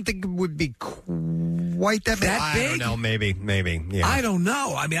 Steve. I don't think it would be quite that big. I don't know. Maybe. Yeah. I don't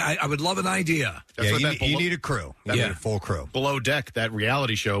know. I mean, I would love an idea. You need a crew. You need a full crew. Below Deck, that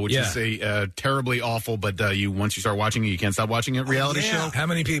reality show, which is a terribly awful, but once you start watching it, you can't stop watching it. Reality show. How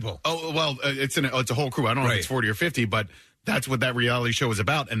many people? Oh well, it's a whole crew. I don't know if it's 40 or 50, but that's what that reality show is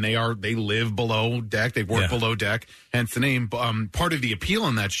about, and they live below deck. They work below deck, hence the name. Part of the appeal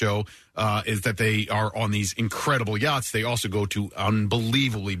on that show is that they are on these incredible yachts. They also go to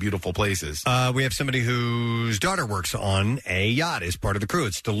unbelievably beautiful places. We have somebody whose daughter works on a yacht as part of the crew.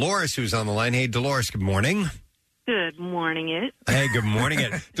 It's Dolores who's on the line. Hey, Dolores, good morning. Good morning, it. Hey, good morning,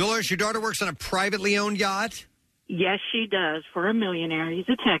 it. Dolores, your daughter works on a privately owned yacht? Yes, she does, for a millionaire. He's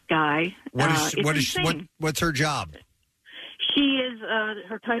a tech guy. What's her job? She is,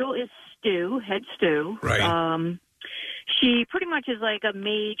 her title is head stew. Right. She pretty much is like a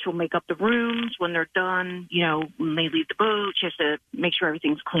maid. She'll make up the rooms when they're done. When they leave the boat, she has to make sure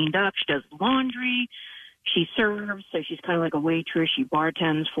everything's cleaned up. She does laundry. She serves, so she's kind of like a waitress. She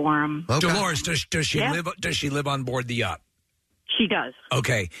bartends for them. Okay. Dolores, does she live on board the yacht? She does.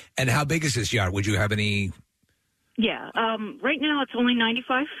 Okay. And how big is this yacht? Would you have any? Yeah. Right now it's only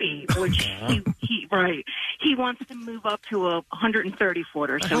 95 feet, which he wants to move up to a 130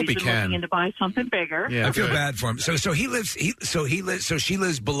 footer. So he's been looking to buy something bigger. Yeah, I feel bad for him. So she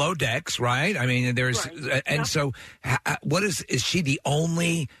lives below decks, right? I mean, there's so what is she the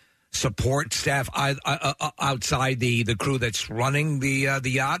only support staff outside the crew that's running the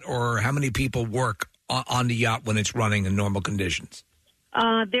yacht, or how many people work on the yacht when it's running in normal conditions?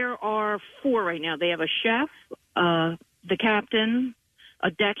 There are 4 right now. They have a chef, the captain,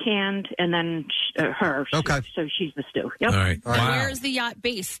 a deckhand, and then her. Okay. So she's the stew. Yep. All right. Wow. Where is the yacht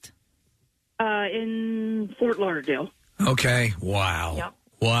based? In Fort Lauderdale. Okay. Wow. Yep.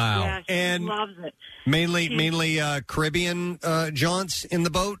 Wow. Yeah, she and loves it. Mainly Caribbean jaunts in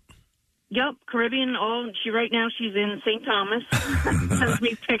the boat? Yep, Caribbean. Right now she's in St. Thomas. Sends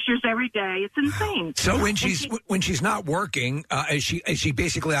me pictures every day. It's insane. So when she's not working, is she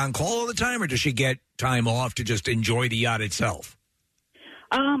basically on call all the time, or does she get time off to just enjoy the yacht itself?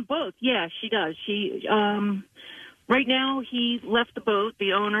 Both. Yeah, she does. She right now he left the boat,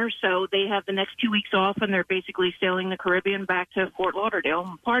 the owner, so they have the next 2 weeks off, and they're basically sailing the Caribbean back to Fort Lauderdale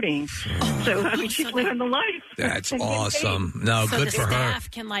and partying. So I mean, she's living the life. That's awesome. No, so good the for her. staff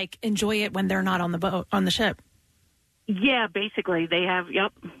can enjoy it when they're not on the boat on the ship. Yeah, basically they have.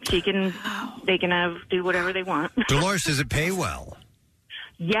 Yep, they can do whatever they want. Dolores, does it pay well?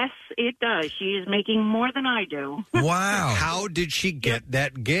 Yes, it does. She is making more than I do. Wow. How did she get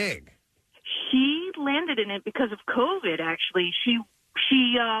that gig? She landed in it because of COVID, actually. She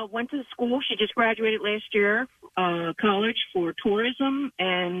went to school. She just graduated last year, college for tourism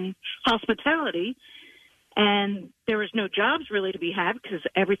and hospitality. And there was no jobs really to be had because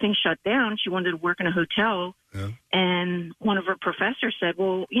everything shut down. She wanted to work in a hotel. Yeah. And one of her professors said,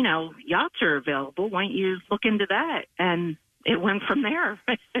 well, yachts are available. Why don't you look into that? And it went from there.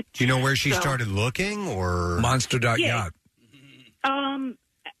 Do you know where she started looking, or Monster.yacht? Yeah.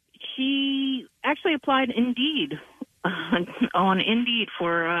 She actually applied Indeed on Indeed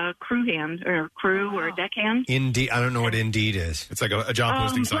for a crew hand or crew or deckhand. Indeed, I don't know what Indeed is. It's like a job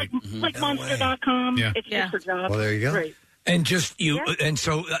posting site, like Monster.com. Yeah. It's just for jobs. Well, there you go. Right. And and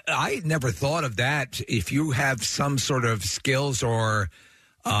so I never thought of that. If you have some sort of skills, or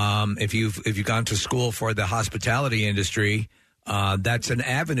if you've gone to school for the hospitality industry, that's an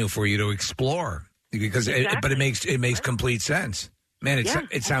avenue for you to explore. Because, but it makes complete sense. Man,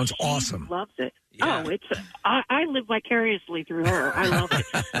 it sounds awesome. Loves it. Yeah. Oh, I live vicariously through her. I love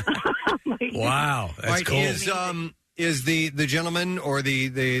it. Wow, that's cool. Is the gentleman or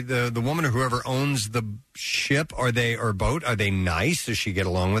the woman or whoever owns the ship or boat, are they nice? Does she get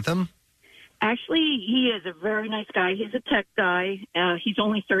along with them? Actually, he is a very nice guy. He's a tech guy. He's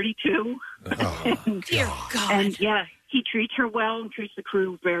only 32. Oh, dear God. And yeah, he treats her well and treats the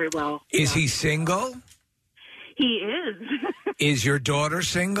crew very well. Is he single? He is. Is your daughter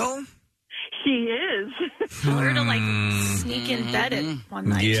single? She is. We're to sneak in bed at one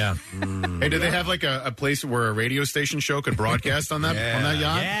night. Yeah. Hey, do they have a place where a radio station show could broadcast on that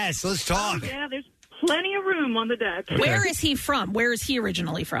yacht? Yes, let's talk. Yeah, there's plenty of room on the deck. Okay. Where is he from? Where is he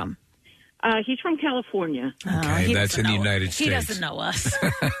originally from? He's from California. Okay, that's in the United States. He doesn't know us.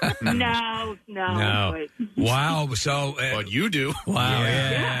 No. Wow. So, but you do. Wow.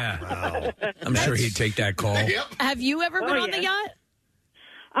 Yeah. Wow. I'm sure he'd take that call. Yep. Have you ever been on the yacht?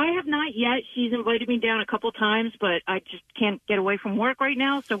 I have not yet. She's invited me down a couple times, but I just can't get away from work right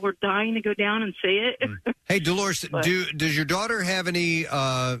now, so we're dying to go down and see it. Hey, Dolores, does your daughter have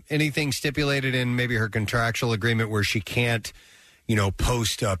anything stipulated in maybe her contractual agreement where she can't,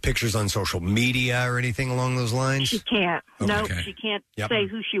 post pictures on social media or anything along those lines? She can't. No, she can't say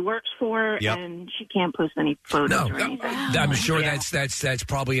who she works for, and she can't post any photos or anything. I'm sure that's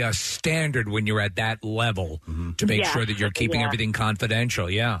probably a standard when you're at that level to make sure that you're keeping everything confidential.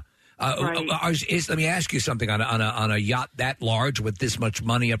 Yeah. Let me ask you something. On a yacht that large with this much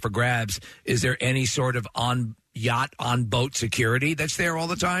money up for grabs, is there any sort of on boat security that's there all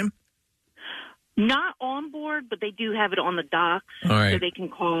the time? Not on board, but they do have it on the docks, all right. so they can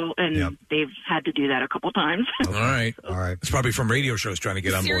call, and they've had to do that a couple times. All right. It's probably from radio shows trying to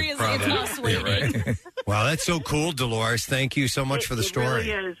get on board. Seriously, it's not sweating. Right. Wow, that's so cool, Dolores. Thank you so much for the story.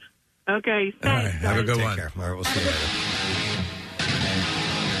 It really is. Okay, thanks. All right, have a good Take one. care. All right, we'll see you later.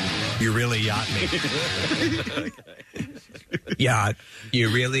 You really yacht me. Yacht. You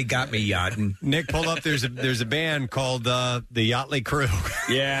really got me yachting. Nick, pull up. There's a band called the Yachtly Crew.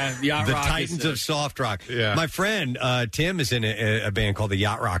 Yeah, Yacht the Rock Titans of Soft Rock. Yeah. My friend Tim is in a band called the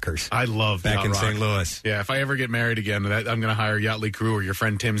Yacht Rockers. I love back Yacht in Rock. St. Louis. Yeah, if I ever get married again, I'm going to hire Yachtly Crew or your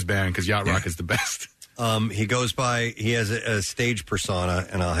friend Tim's band because Yacht Rock is the best. He goes by, he has a stage persona,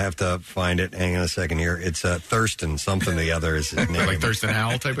 and I'll have to find it. Hang on a second here. It's Thurston something the other is his name. Like Thurston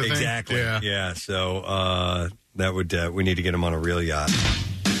Howell type of thing? Exactly. Yeah. So that would we need to get him on a real yacht.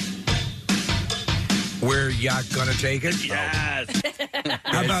 Where yacht gonna take it? Yes.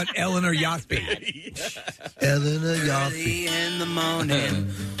 How about Eleanor Yachtby? Eleanor Early in the morning,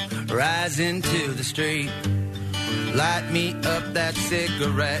 rise into the street. Light me up that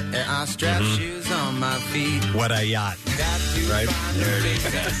cigarette, and I'll strap shoes on my feet. What a yacht. Right? There it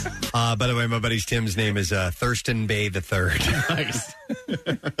is. By the way, my buddy Tim's name is Thurston Bay III. Nice.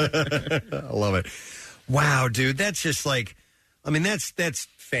 I love it. Wow, dude, that's just like I mean, that's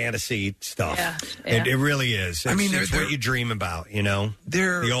fantasy stuff. Yeah. It really is. I mean, it's they're- what you dream about, you know?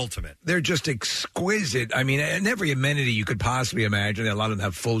 They're the ultimate. They're just exquisite. I mean, and every amenity you could possibly imagine. A lot of them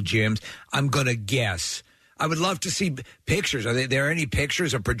have full gyms. I'm going to guess. I would love to see pictures. Are there any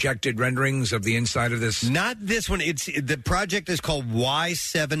pictures or projected renderings of the inside of this? Not this one. The project is called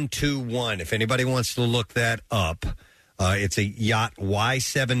Y721. If anybody wants to look that up, it's a yacht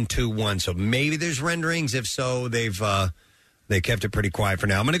Y721. So maybe there's renderings. If so, they kept it pretty quiet for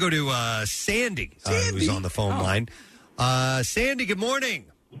now. I'm going to go to Sandy, who's on the phone line. Sandy, good morning.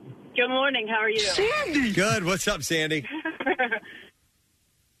 Good morning. How are you? Sandy. Good. What's up, Sandy?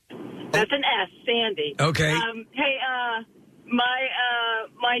 That's an S, Sandy. Okay. Hey,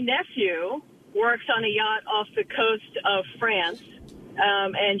 my nephew works on a yacht off the coast of France,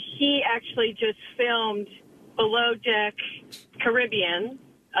 and he actually just filmed Below Deck Caribbean.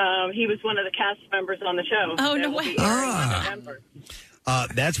 He was one of the cast members on the show. Oh, no That will way. be airing in November.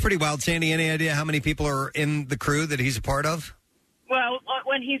 That's pretty wild. Sandy, any idea how many people are in the crew that he's a part of? Well,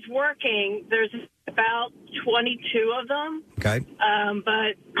 when he's working, there's about 22 of them. Okay.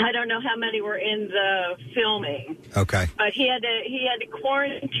 But I don't know how many were in the filming. Okay. But he had to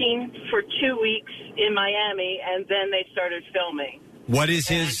quarantine for 2 weeks in Miami, and then they started filming.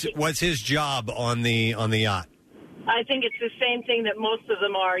 What's his job on the yacht? I think it's the same thing that most of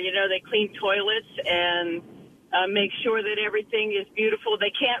them are. You know, they clean toilets and make sure that everything is beautiful.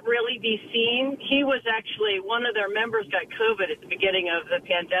 They can't really be seen. He was actually, one of their members got COVID at the beginning of the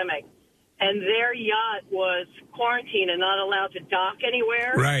pandemic, and their yacht was quarantined and not allowed to dock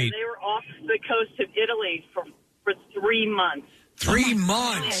anywhere. Right. They were off the coast of Italy for 3 months. 3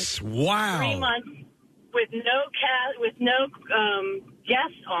 months. Wow. 3 months with no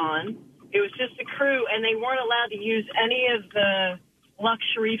guests on. It was just a crew, and they weren't allowed to use any of the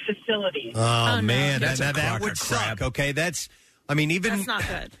luxury facilities. Oh, man, That's a that crock would of suck. crap. Okay, even That's not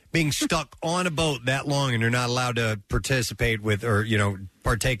good. being stuck on a boat that long and you're not allowed to participate with or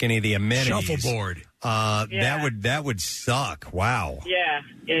partake any of the amenities. Shuffleboard. That would suck. Wow.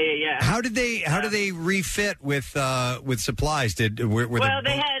 Yeah. How did they refit with supplies? They They had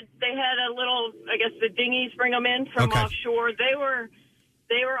a little. I guess the dinghies bring them in from offshore. They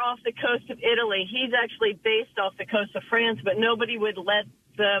were off the coast of Italy. He's actually based off the coast of France, but nobody would let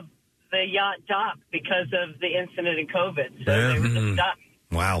the yacht dock because of the incident in COVID. So they were just stuck.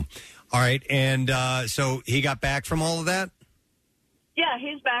 Wow. All right, and so he got back from all of that? Yeah,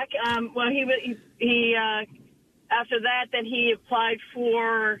 he's back. Well, he after that, then he applied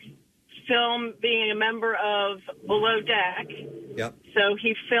for being a member of Below Deck. Yep. So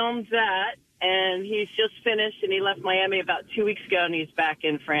he filmed that. And he's just finished, and he left Miami about 2 weeks ago, and he's back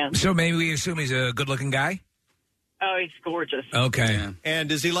in France. So maybe we assume he's a good-looking guy? Oh, he's gorgeous. Okay. Yeah. And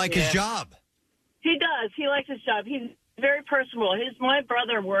does he like his job? He does. He likes his job. He's very personable. My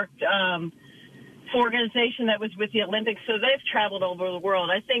brother worked for an organization that was with the Olympics, so they've traveled all over the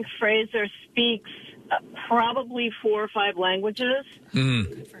world. I think Fraser speaks probably 4 or 5 languages.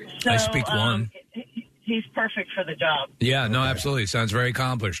 So, I speak one. He's perfect for the job. Yeah, no, absolutely. Sounds very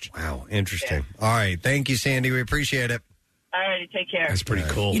accomplished. Wow, interesting. All right. Thank you, Sandy. We appreciate it. All righty, take care. That's pretty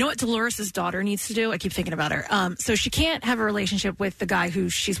cool. You know what Dolores' daughter needs to do? I keep thinking about her. So she can't have a relationship with the guy who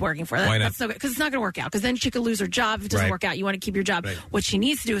she's working for. Why not? That's no good because it's not going to work out. Because then she could lose her job if it doesn't Right. work out. You want to keep your job. Right. What she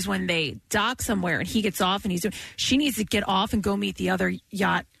needs to do is when they dock somewhere and he gets off and she needs to get off and go meet the other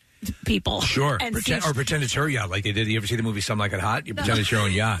yacht people. Sure. And see if Pretend it's her yacht like they did. You ever see the movie Some Like It Hot? You pretend it's your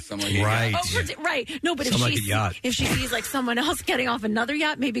own yacht. Right. right. No, but Some like a yacht. if she sees like someone else getting off another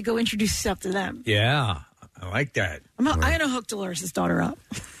yacht, maybe go introduce yourself to them. Yeah. I like that. I'm going to hook Dolores' daughter up.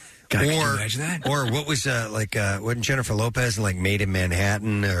 God, can you imagine that? Or what was wasn't Jennifer Lopez like Made in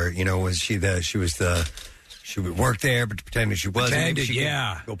Manhattan, or was she would work there but pretended she wasn't? Maybe Pretended, she could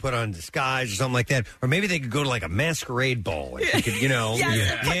yeah. go put on a disguise or something like that. Or maybe they could go to like a masquerade ball. And she could,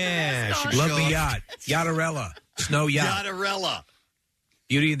 Yes. she could Love show the up. yacht. Yachtarella. Snow yacht. Yachtarella.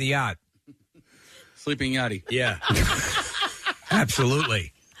 Beauty in the yacht. Sleeping Yachty. Yeah.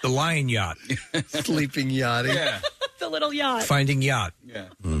 Absolutely. The Lion Yacht. Sleeping Yachty. Yeah. The little yacht. Finding Yacht. Yeah.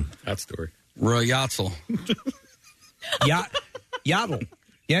 That story. Roy Yatzel. Yacht. Yodel.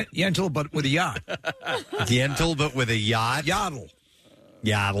 Yentl, but with a yacht. Yentl, but with a yacht. Yodel.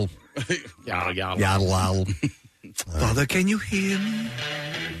 Yaddle. Yaddle, yaddle. Yaddle, yaddle. Father, can you hear me?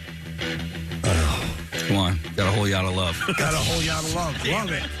 Come on. Got a whole yacht of love. Got a whole yacht of love.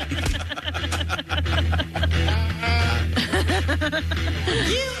 Love it.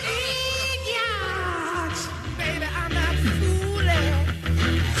 You need yachts, baby. I'm not fooling.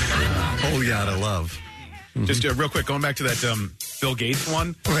 Whole yacht of love. Just real quick, going back to that Bill Gates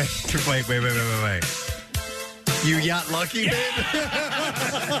one. Wait. You yacht lucky, babe?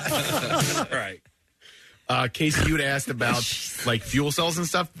 Right. Casey, you'd asked about like fuel cells and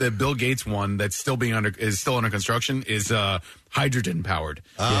stuff. The Bill Gates one that's still still under construction is hydrogen powered.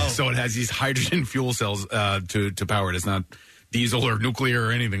 Oh. So it has these hydrogen fuel cells to power it. It's not diesel or nuclear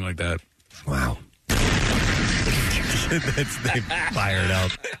or anything like that. Wow. They fired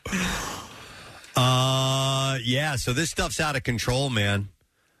up. Yeah, so this stuff's out of control, man.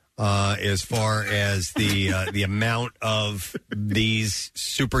 As far as the amount of these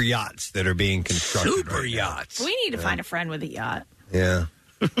super yachts that are being constructed. Super yachts. We need to find a friend with a yacht, Yeah.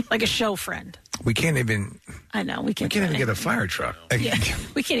 like a show friend. We can't even. I know we can't. Even get a fire truck. Yeah,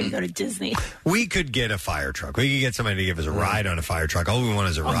 we can't even go to Disney. We could get a fire truck. We could get somebody to give us a ride on a fire truck. All we want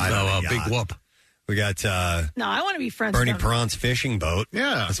is a ride on a yacht. Big whoop. We got No, I want to be friends. Bernie with them. Perron's fishing boat.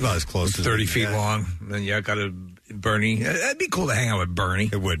 Yeah. That's about as close as 30 we feet can get. long. Then you got a Bernie. That'd be cool to hang out with Bernie.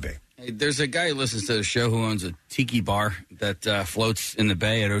 It would be. Hey, there's a guy who listens to the show who owns a tiki bar that floats in the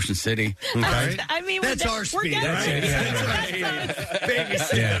bay at Ocean City. Okay. I mean, That's our speed. Baby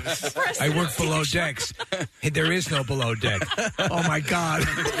steps. I work below decks. Hey, there is no below deck. Oh, my God.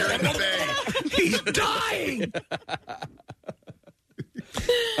 He's dying.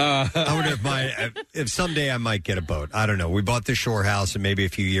 I wonder if someday I might get a boat. I don't know. We bought the shore house, and maybe a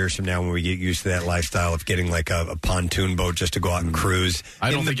few years from now, when we get used to that lifestyle of getting like a pontoon boat just to go out and cruise.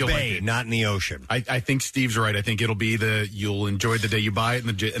 I don't in think the you'll bay, like it. not in the ocean. I think Steve's right. I think it'll be you'll enjoy the day you buy it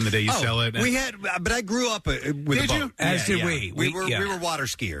and the day you sell it. We had, but I grew up with Did a boat. you? As did we. We were water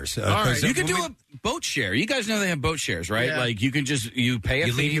skiers. All right, you can when do a boat share. You guys know they have boat shares, right? Yeah. Like you can just pay a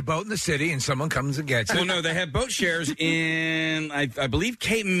You fee. leave your boat in the city, and someone comes and gets it. Well, no, they have boat shares in. I believe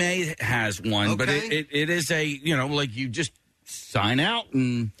Cape May has one, but Okay. it is a like you just sign out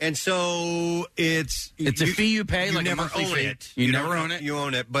and so it's a fee you pay. You like never a monthly own fee. it. You don't never own it. You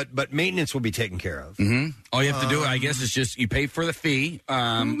own it, but maintenance will be taken care of. Mm-hmm. All you have to do, I guess, is just you pay for the fee,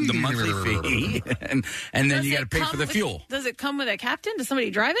 the monthly fee, and then you got to pay for the fuel. Does it come with a captain? Does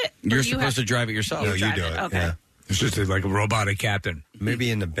somebody drive it? Or You're do you supposed to drive it yourself. No, you drive do it. it. Okay. Yeah. It's just like a robotic captain. Maybe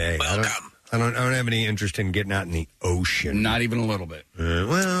in the bay. I don't have any interest in getting out in the ocean. Not even a little bit.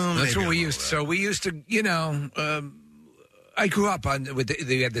 Well, That's maybe what we a used. little So we used to, I grew up on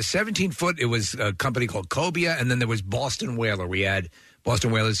they had the 17-foot. It was a company called Cobia, and then there was Boston Whaler. We had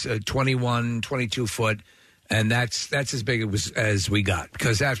Boston Whalers 21, 22 foot, and that's as big as we got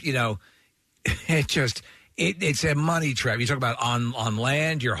because after it just. It's a money trap. You talk about on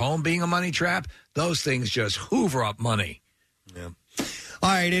land, your home being a money trap. Those things just hoover up money. Yeah. All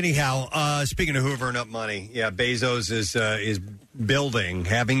right. Anyhow, speaking of hoovering up money, yeah, Bezos is having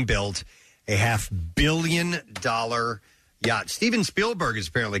built a $500 million yacht. Steven Spielberg has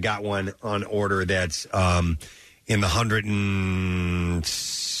apparently got one on order that's in the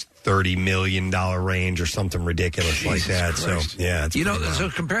 $130 million range or something ridiculous like that. Christ. So yeah, it's so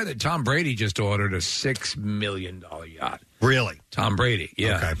compare that. Tom Brady just ordered a $6 million yacht. Really, Tom Brady.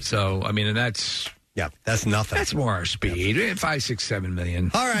 Yeah. Okay. So I mean, and that's nothing. That's more our speed. 5, 6, 7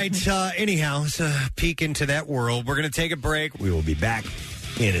 million. All right. Anyhow, it's a peek into that world. We're going to take a break. We will be back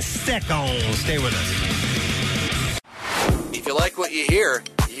in a second. Stay with us. If you like what you hear,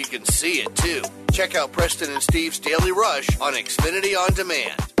 you can see it too. Check out Preston and Steve's Daily Rush on Xfinity On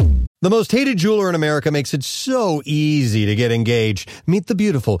Demand. The most hated jeweler in America makes it so easy to get engaged. Meet the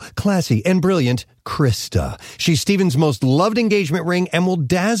beautiful, classy, and brilliant Krista. She's Steven's most loved engagement ring and will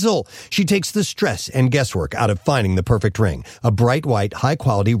dazzle. She takes the stress and guesswork out of finding the perfect ring. A bright white,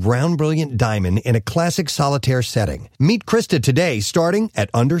 high-quality, round, brilliant diamond in a classic solitaire setting. Meet Krista today, starting at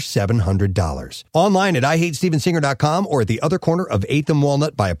under $700. Online at IHateStevenSinger.com or at the other corner of 8th and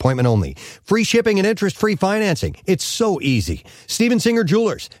Walnut by appointment only. Free shipping and interest-free financing. It's so easy. Steven Singer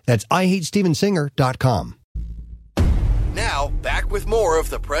Jewelers. That's IHateStevenSinger.com. Now, back with more of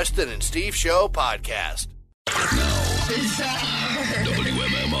the Preston and Steve Show podcast.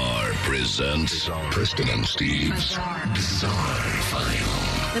 WMMR presents Preston and Steve's Bizarre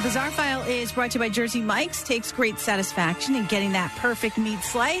File. The Bizarre File is brought to you by Jersey Mike's. Takes great satisfaction in getting that perfect meat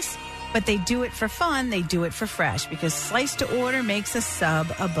slice, but they do it for fun. They do it for fresh because slice to order makes a sub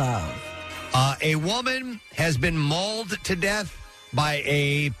above. A woman has been mauled to death by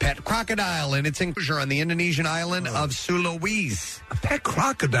a pet crocodile in its enclosure on the Indonesian island of Sulawesi. A pet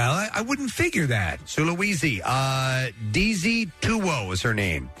crocodile? I wouldn't figure that. Sulawesi. DZ Tuwo is her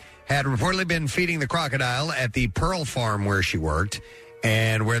name. Had reportedly been feeding the crocodile at the Pearl Farm where she worked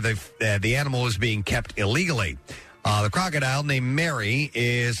and where the animal was being kept illegally. The crocodile, named Mary,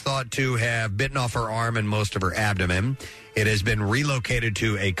 is thought to have bitten off her arm and most of her abdomen. It has been relocated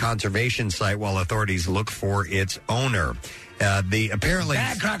to a conservation site while authorities look for its owner. Apparently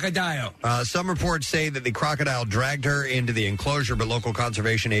that crocodile. Some reports say that the crocodile dragged her into the enclosure, but local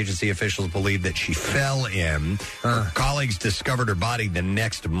conservation agency officials believe that she fell in. Her colleagues discovered her body the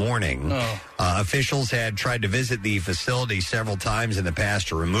next morning. Officials had tried to visit the facility several times in the past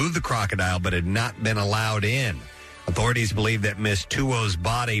to remove the crocodile, but had not been allowed in. Authorities believe that Miss Tuo's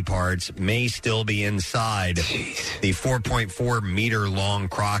body parts may still be inside the 4.4 meter long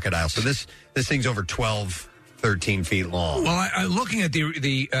crocodile. So this thing's over 13 feet long. Well, looking at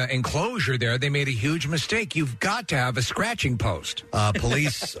the enclosure there, they made a huge mistake. You've got to have a scratching post.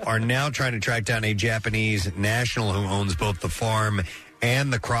 Police are now trying to track down a Japanese national who owns both the farm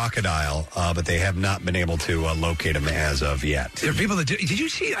and the crocodile, but they have not been able to locate him as of yet. There are people that did you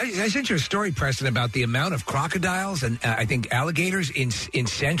see? I sent you a story, Preston, about the amount of crocodiles and I think alligators in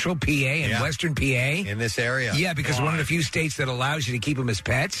central PA and western PA in this area. Yeah, because one of the few states that allows you to keep them as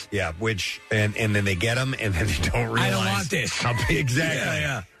pets. Yeah, and then they get them and then they don't realize. I don't want this. Exactly.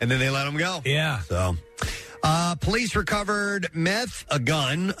 Yeah. And then they let them go. Yeah. So. Police recovered meth, a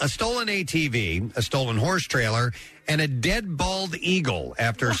gun, a stolen ATV, a stolen horse trailer, and a dead bald eagle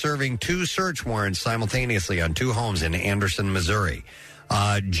after serving 2 search warrants simultaneously on 2 homes in Anderson, Missouri.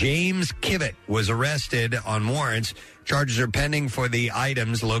 James Kivett was arrested on warrants. Charges are pending for the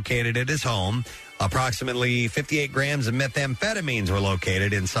items located at his home. Approximately 58 grams of methamphetamines were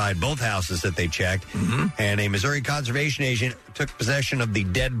located inside both houses that they checked. And a Missouri conservation agent took possession of the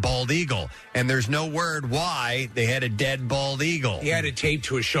dead bald eagle. And there's no word why they had a dead bald eagle. He had it taped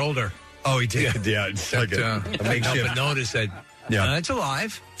to his shoulder. Oh, he did? Yeah, it's like a makeshift. Notice that it's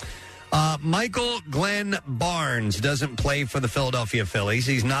alive. Michael Glenn Barnes doesn't play for the Philadelphia Phillies.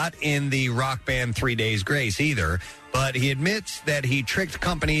 He's not in the rock band 3 Days Grace either, but he admits that he tricked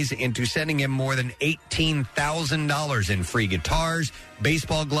companies into sending him more than $18,000 in free guitars,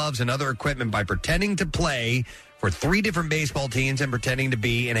 baseball gloves, and other equipment by pretending to play for 3 different baseball teams and pretending to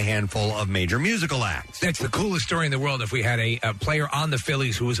be in a handful of major musical acts. That's the coolest story in the world if we had a player on the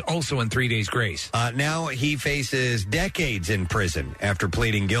Phillies who was also in 3 Days Grace. Now he faces decades in prison after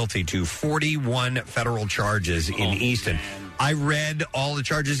pleading guilty to 41 federal charges in Easton. I read all the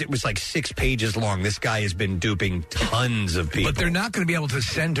charges. It was like 6 pages long. This guy has been duping tons of people. But they're not going to be able to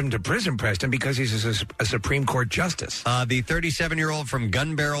send him to prison, Preston, because he's a Supreme Court justice. The 37-year-old from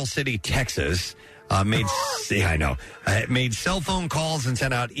Gun Barrel City, Texas, made cell phone calls and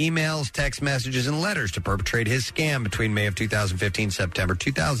sent out emails, text messages, and letters to perpetrate his scam between May of 2015 September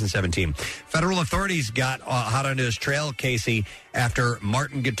 2017. Federal authorities got hot onto his trail, Casey, after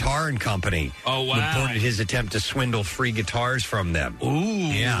Martin Guitar and Company reported his attempt to swindle free guitars from them. Ooh.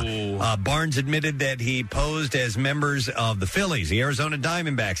 Yeah. Barnes admitted that he posed as members of the Phillies, the Arizona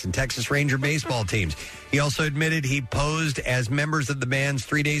Diamondbacks, and Texas Ranger baseball teams. He also admitted he posed as members of the bands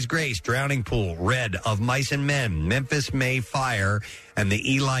 3 Days Grace, Drowning Pool, Red, Of Mice and Men, Memphis May Fire, and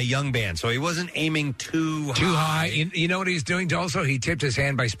the Eli Young Band. So he wasn't aiming too high. You know what he's doing also? He tipped his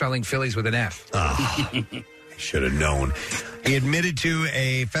hand by spelling Phillies with an F. I should have known. He admitted to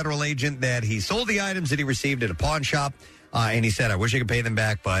a federal agent that he sold the items that he received at a pawn shop, and he said, I wish I could pay them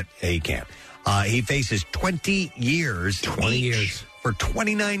back, but he can't. He faces 20 years. 20 years. For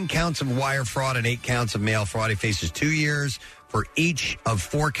 29 counts of wire fraud and 8 counts of mail fraud. He faces 2 years for each of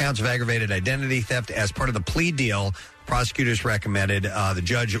 4 counts of aggravated identity theft. As part of the plea deal, prosecutors recommended the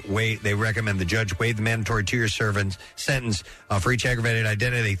judge waive the mandatory 2-year sentence for each aggravated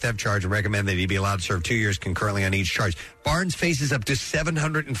identity theft charge and recommend that he be allowed to serve 2 years concurrently on each charge. Barnes faces up to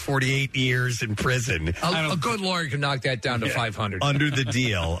 748 years in prison. A good lawyer can knock that down to 500. Under the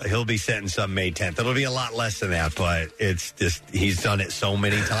deal, he'll be sentenced on May 10th. It'll be a lot less than that, but it's just he's done it so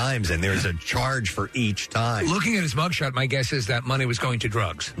many times, and there's a charge for each time. Looking at his mugshot, my guess is that money was going to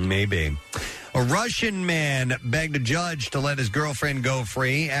drugs. Maybe. A Russian man begged a judge to let his girlfriend go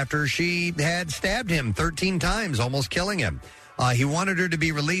free after she had stabbed him 13 times, almost killing him. He wanted her to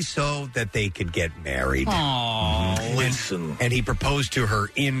be released so that they could get married. Aww, listen. And he proposed to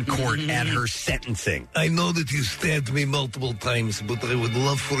her in court at her sentencing. I know that you stabbed me multiple times, but I would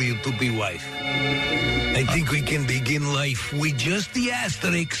love for you to be wife. I think we can begin life with just the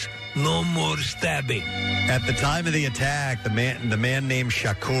asterisks. No more stabbing. At the time of the attack, the man named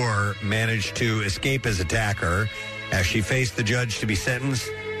Shakur managed to escape his attacker. As she faced the judge to be sentenced,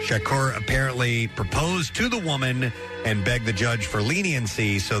 Shakur apparently proposed to the woman and begged the judge for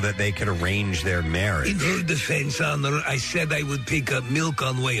leniency so that they could arrange their marriage. In her defense, Honor, I said I would pick up milk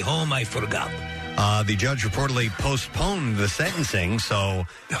on way home. I forgot. The judge reportedly postponed the sentencing, so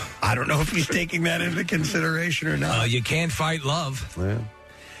I don't know if he's taking that into consideration or not. You can't fight love. Well.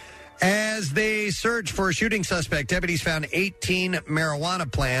 As they search for a shooting suspect, deputies found 18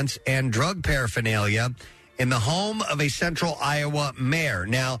 marijuana plants and drug paraphernalia in the home of a central Iowa mayor.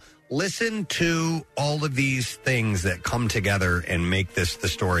 Now, listen to all of these things that come together and make this the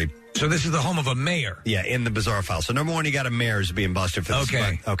story. So this is the home of a mayor? Yeah, in the bizarre file. So number one, you got a mayor's being busted for this.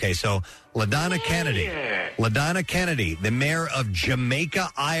 Okay. Okay, so LaDonna Kennedy, the mayor of Jamaica,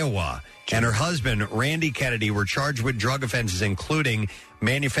 Iowa, and her husband, Randy Kennedy, were charged with drug offenses, including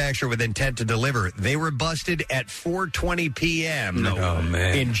manufacture with intent to deliver. They were busted at 4:20 p.m.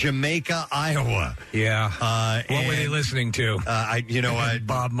 in Jamaica, Iowa. Yeah. What were they listening to?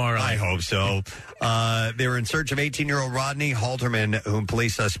 Bob Marley. I hope so. They were in search of 18-year-old Rodney Halterman, whom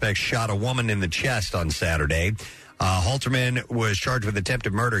police suspects shot a woman in the chest on Saturday. Halterman was charged with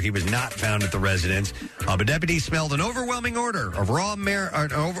attempted murder. He was not found at the residence, but deputies smelled an overwhelming odor of raw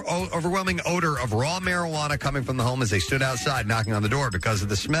marijuana coming from the home as they stood outside knocking on the door because of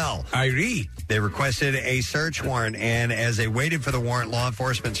the smell. They requested a search warrant, and as they waited for the warrant, law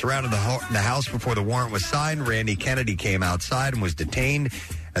enforcement surrounded the house before the warrant was signed. Randy Kennedy came outside and was detained.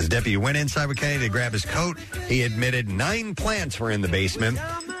 As the deputy went inside with Kennedy to grab his coat, he admitted 9 plants were in the basement.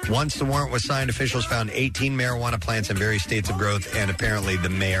 Once the warrant was signed, officials found 18 marijuana plants in various states of growth, and apparently the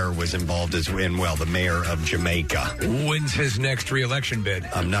mayor was involved as well, the mayor of Jamaica. When's his next re-election bid?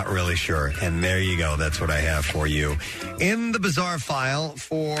 I'm not really sure. And there you go. That's what I have for you in the bizarre file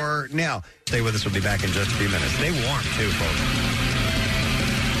for now. Stay with us. We'll be back in just a few minutes. Stay warm, too, folks.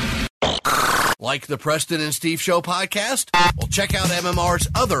 Like the Preston and Steve Show podcast? Well, check out MMR's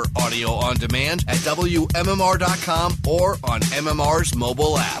other audio on demand at WMMR.com or on MMR's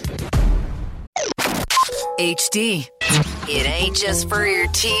mobile app. HD. It ain't just for your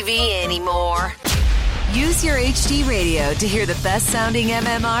TV anymore. Use your HD radio to hear the best sounding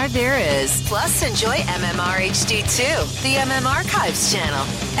MMR there is. Plus, enjoy MMR HD 2, the MM Archives channel.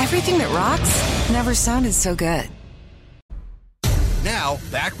 Everything that rocks never sounded so good. Now,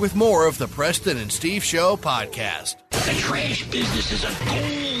 back with more of the Preston and Steve Show podcast. The trash business is a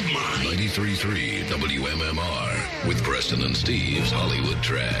gold mine. 93.3 WMMR with Preston and Steve's Hollywood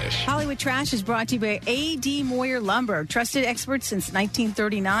Trash. Hollywood Trash is brought to you by A.D. Moyer Lumber. Trusted experts since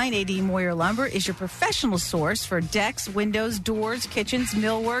 1939, A.D. Moyer Lumber is your professional source for decks, windows, doors, kitchens,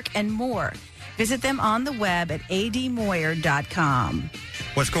 millwork, and more. Visit them on the web at admoyer.com.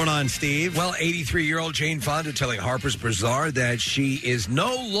 What's going on, Steve? Well, 83-year-old Jane Fonda telling Harper's Bazaar that she is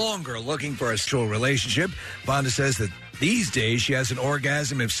no longer looking for a sexual relationship. Fonda says that these days she has an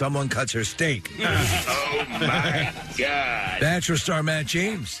orgasm if someone cuts her steak. Oh, my God. Bachelor star Matt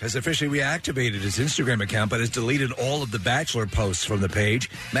James has officially reactivated his Instagram account, but has deleted all of the Bachelor posts from the page.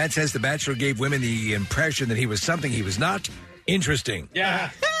 Matt says The Bachelor gave women the impression that he was something he was not. Interesting. Yeah.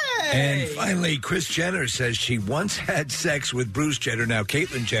 And finally, Kris Jenner says she once had sex with Bruce Jenner, now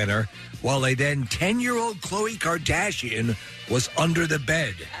Caitlyn Jenner, while a then 10-year-old Khloe Kardashian was under the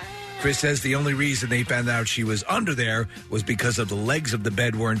bed. Kris says the only reason they found out she was under there was because of the legs of the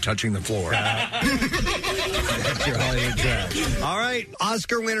bed weren't touching the floor. That's your Hollywood Trash. All right.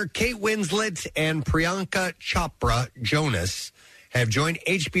 Oscar winner Kate Winslet and Priyanka Chopra Jonas have joined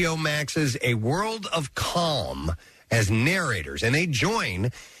HBO Max's A World of Calm as narrators, and they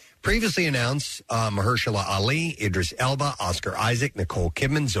join previously announced Mahershala Ali, Idris Elba, Oscar Isaac, Nicole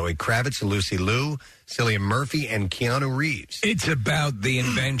Kidman, Zoe Kravitz, Lucy Liu, Cillian Murphy, and Keanu Reeves. It's about the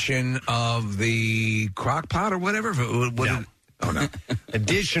invention of the crock pot or whatever? No.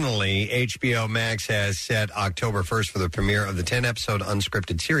 Additionally, HBO Max has set October 1st for the premiere of the 10-episode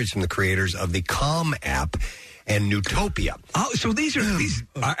unscripted series from the creators of the Calm app and Newtopia. Oh, so these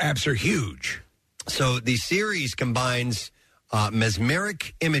apps are huge. So the series combines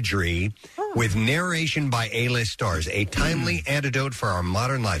mesmeric imagery with narration by A-list stars, a timely antidote for our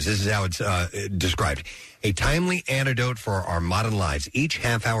modern lives. This is how it's described. A timely antidote for our modern lives. Each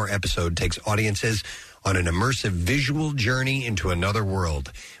half-hour episode takes audiences on an immersive visual journey into another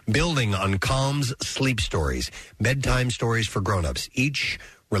world, building on Calm's sleep stories, bedtime stories for grown-ups. Each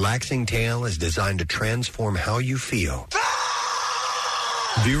relaxing tale is designed to transform how you feel.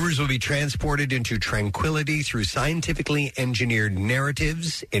 Viewers will be transported into tranquility through scientifically engineered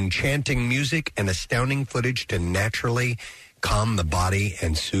narratives, enchanting music, and astounding footage to naturally calm the body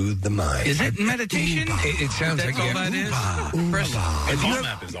and soothe the mind. Is it meditation? It sounds That's like all that is. The Calm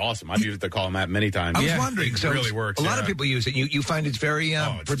app is awesome. I've used the Calm app many times. I was wondering. It really works. A lot of people use it. You find it's very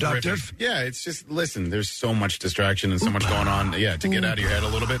it's productive? terrific. Yeah, it's just, listen, there's so much distraction and so much going on. Yeah, to get out of your head a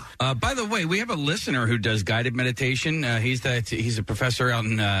little bit. By the way, we have a listener who does guided meditation. He's a professor out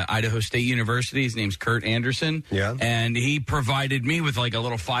in Idaho State University. His name's Kurt Anderson. Yeah. And he provided me with like a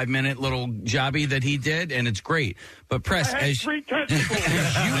little 5-minute little jobby that he did, and it's great. But Press, Three testicles.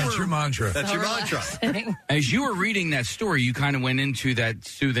 That's your mantra. That's your mantra. As you were reading that story, you kind of went into that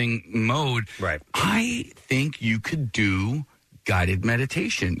soothing mode. Right. I think you could do guided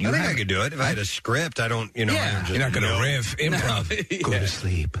meditation. I think I could do it. If I had a script, I don't, You're not going to riff, improv. Go to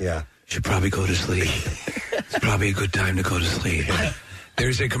sleep. Yeah. Should probably go to sleep. It's probably a good time to go to sleep.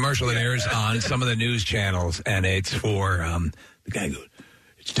 There's a commercial that airs on some of the news channels, and it's for the guy goes,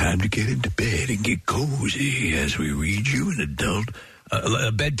 "It's time to get into bed and get cozy as we read you an adult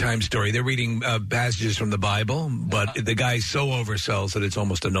a bedtime story." They're reading passages from the Bible, but the guy's so oversells that it's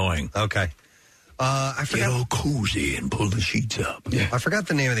almost annoying. Okay. I forgot. Get all cozy and pull the sheets up. Yeah. I forgot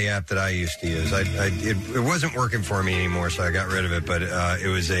the name of the app that I used to use. It wasn't working for me anymore, so I got rid of it. But it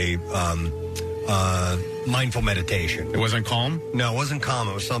was a mindful meditation. It wasn't Calm? No, it wasn't Calm.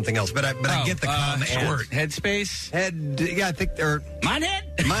 It was something else. But I get the Calm Squirt. Headspace? Yeah, I think they're...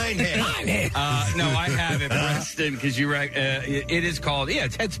 Mindhead? Mindhead. No, I have it, Preston, because it is called,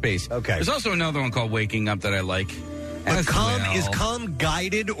 it's Headspace. Okay. There's also another one called Waking Up that I like. But is Calm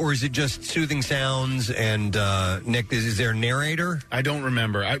guided, or is it just soothing sounds? And Nick, is there a narrator? I don't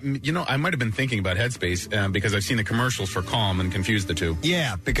remember. I might have been thinking about Headspace because I've seen the commercials for Calm and confused the two.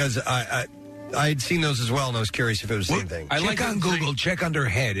 Yeah, because I had seen those as well, and I was curious if it was the same thing. Check on Google, check under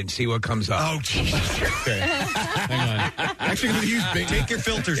head, and see what comes up. Oh, Jesus. Okay. Hang on. Actually, I'm going to use Bing. Take your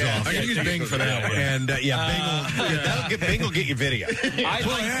filters off. I'm going to use Bing for that one. And, Bing will get you video. I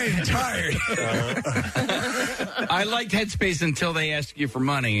am tired. I liked Headspace until they asked you for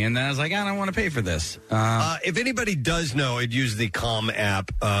money, and then I was like, I don't want to pay for this. If anybody does know, I'd use the Calm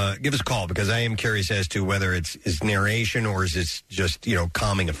app. Give us a call, because I am curious as to whether it's narration or is it just,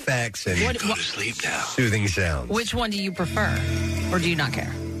 calming effects and Go to sleep now. Soothing sounds. Which one do you prefer, or do you not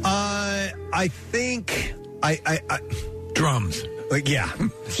care? I think drums.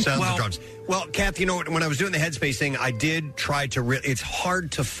 Sounds of drums. Well, Kath, when I was doing the Headspace thing, I did try to it's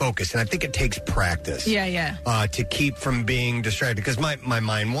hard to focus, and I think it takes practice. Yeah. To keep from being distracted, because my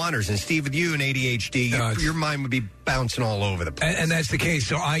mind wanders. And Steve, with you and ADHD, your mind would be bouncing all over the place. And that's the case.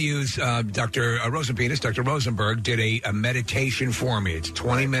 So I use Dr. Dr. Rosenberg did a meditation for me. It's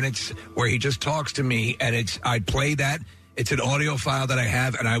 20 minutes where he just talks to me, and I play that. It's an audio file that I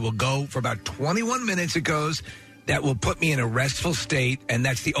have, and I will go for about 21 minutes. It goes. That will put me in a restful state, and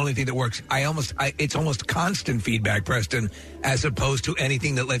that's the only thing that works. It's almost constant feedback, Preston, as opposed to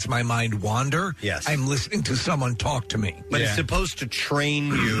anything that lets my mind wander. Yes. I'm listening to someone talk to me. But it's supposed to train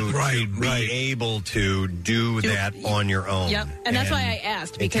you to be able to do that on your own. Yep, and that's why I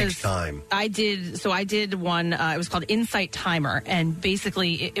asked, because it takes time. I did one, it was called Insight Timer, and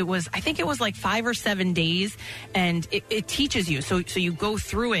basically it was, I think it was like 5 or 7 days, and it teaches you. So you go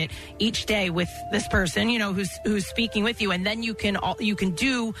through it each day with this person, who's speaking with you, and then you can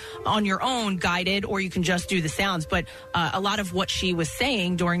do on your own guided, or you can just do the sounds. But a lot of what she was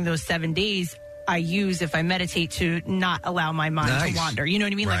saying during those 7 days, I use if I meditate to not allow my mind to wander. You know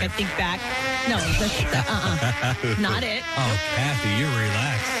what I mean? Right. Like I think back. No, not it. Oh, Kathy, you're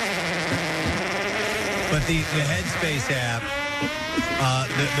relaxed. But the Headspace app,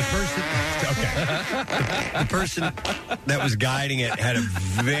 the person that was guiding it had a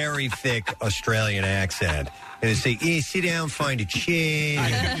very thick Australian accent. And it'd say, sit down, find a chair.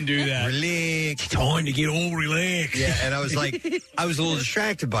 I couldn't do that. Relax. It's time to get all relaxed. Yeah, and I was a little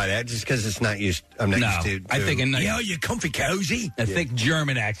distracted by that just because I'm not used to. I think you're comfy cozy. A thick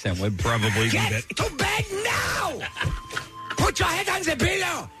German accent would probably be Get to bed now! Put your head on the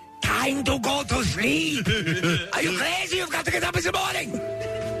pillow! Time to go to sleep! Are you crazy? You've got to get up in the morning!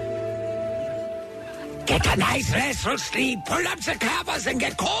 Get a nice restful sleep, pull up the covers and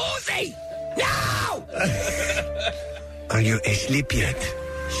get cozy! Now! Are you asleep yet?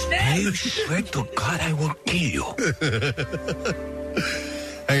 I swear to God I will kill you.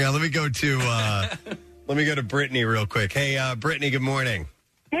 Hang on, let me go to Brittany real quick. Hey, Brittany, good morning.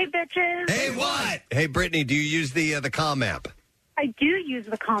 Hey, bitches. Hey, what? Hey, Brittany, do you use the Calm app? I do use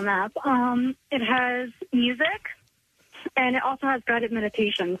the Calm app. It has music, and it also has guided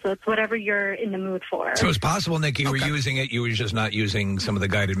meditation, so it's whatever you're in the mood for. So it's possible, Nick, you were using it, you were just not using some of the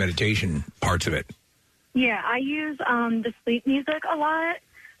guided meditation parts of it. Yeah, I use the sleep music a lot,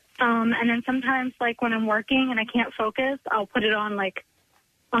 and then sometimes, like, when I'm working and I can't focus, I'll put it on, like,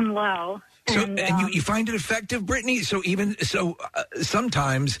 on low. So, and you find it effective, Brittany?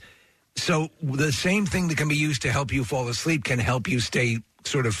 Sometimes... So the same thing that can be used to help you fall asleep can help you stay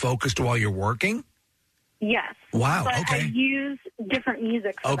sort of focused while you're working? Yes. Wow, but okay. I use different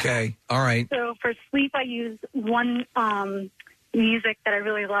music for Okay, that. all right. So for sleep, I use one music that I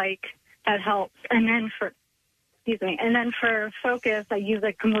really like that helps. And then Excuse me. And then for focus, I use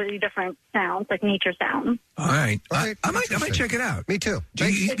like completely different sounds, like nature sounds. All right. I might check it out. Me too.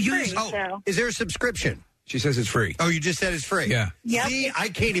 It's free, so. Is there a subscription? She says it's free. Oh, you just said it's free? Yeah. Yep. See, I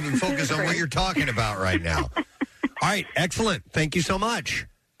can't even focus on what you're talking about right now. All right, excellent. Thank you so much.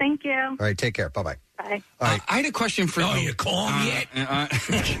 Thank you. All right, take care. Bye-bye. Bye. All right. I had a question for Oh, you. you calm yet? I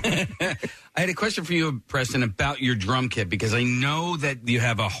had a question for you, Preston, about your drum kit, because I know that you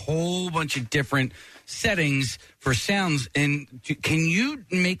have a whole bunch of different settings for sounds. And can you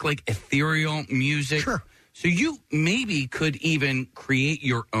make like ethereal music? Sure. So you maybe could even create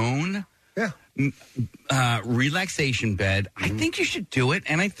your own relaxation bed. I think you should do it,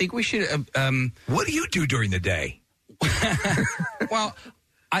 and I think we should. What do you do during the day? Well,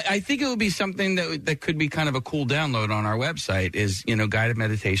 I think it would be something that could be kind of a cool download on our website. Is guided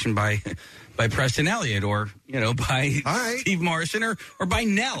meditation by Preston Elliott, or by Steve Morrison, or by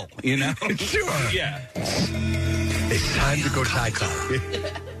Nell. Sure. Yeah. It's time to go tie-tie.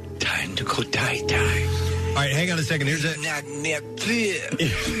 Time to go tie-tie. All right, hang on a second. Here's it.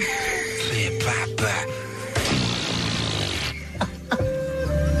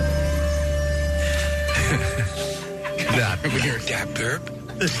 We hear that burp.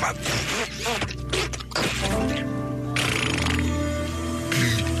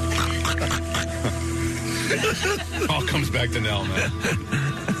 All comes back to Nell, man.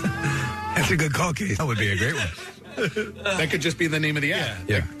 That's a good call, Keith. That would be a great one. That could just be the name of the app.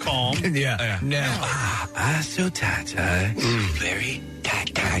 Yeah. Calm. Yeah. Now. So tie-tie. Very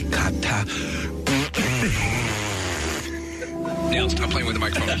tie-tie, kata. Now, stop playing with the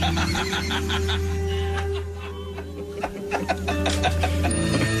microphone.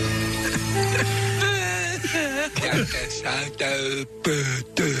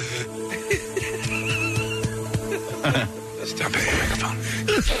 Stop playing with the microphone.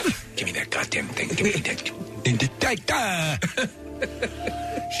 Give me that goddamn thing. Give me that.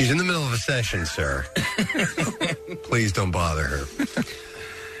 She's in the middle of a session, sir. Please don't bother her.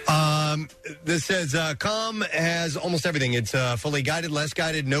 This says, Calm has almost everything. It's fully guided, less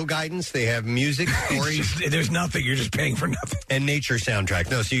guided, no guidance. They have music, stories. There's nothing. You're just paying for nothing. And nature soundtrack.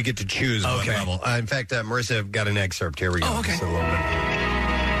 No, so you get to choose what level. In fact, Marissa got an excerpt. Here we go. Oh, okay. Just a little bit.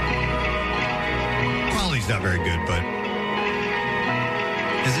 Quality's not very good, but...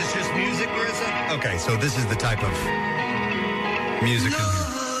 Is this just music, Marissa? Okay, so this is the type of music.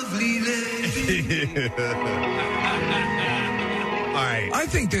 All right. I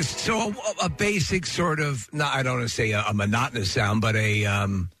think this, so a basic sort of, I don't want to say a monotonous sound, but a...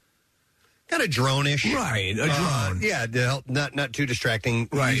 kind of drone-ish. Right, a drone. Yeah, not too distracting.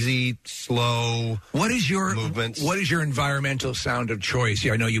 Right. Easy, slow What is your movements. What is your environmental sound of choice?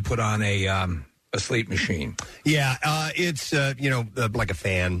 I know you put on a sleep machine. Yeah, it's, like a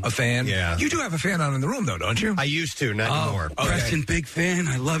fan. A fan? Yeah. You do have a fan on in the room, though, don't you? I used to, not anymore. Okay. Preston, big fan.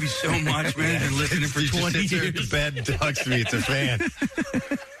 I love you so much, man. I've been listening for 20 years. At the bed and talks to me. It's a fan.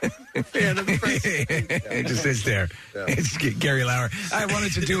 It just sits there. Yeah. It's Gary Lauer. I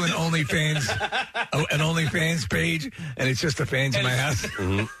wanted to do an OnlyFans page, and it's just the fans in my house.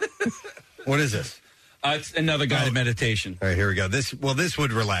 Mm-hmm. What is this? It's another guided meditation. All right, here we go. This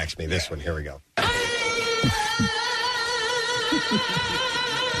would relax me. This one, here we go. Wow,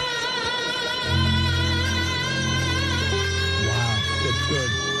 that's good.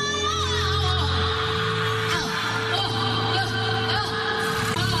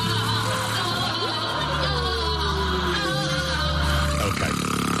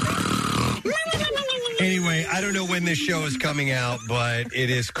 Anyway, I don't know when this show is coming out, but it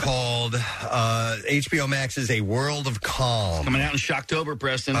is called HBO Max's A World of Calm. Coming out in Shocktober,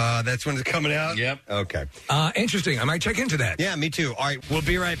 Preston. That's when it's coming out? Yep. Okay. Interesting. I might check into that. Yeah, me too. All right, we'll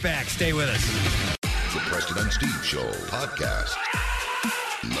be right back. Stay with us. The Preston and Steve Show podcast.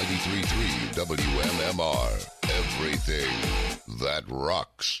 93.3 WMMR. Everything that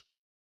rocks.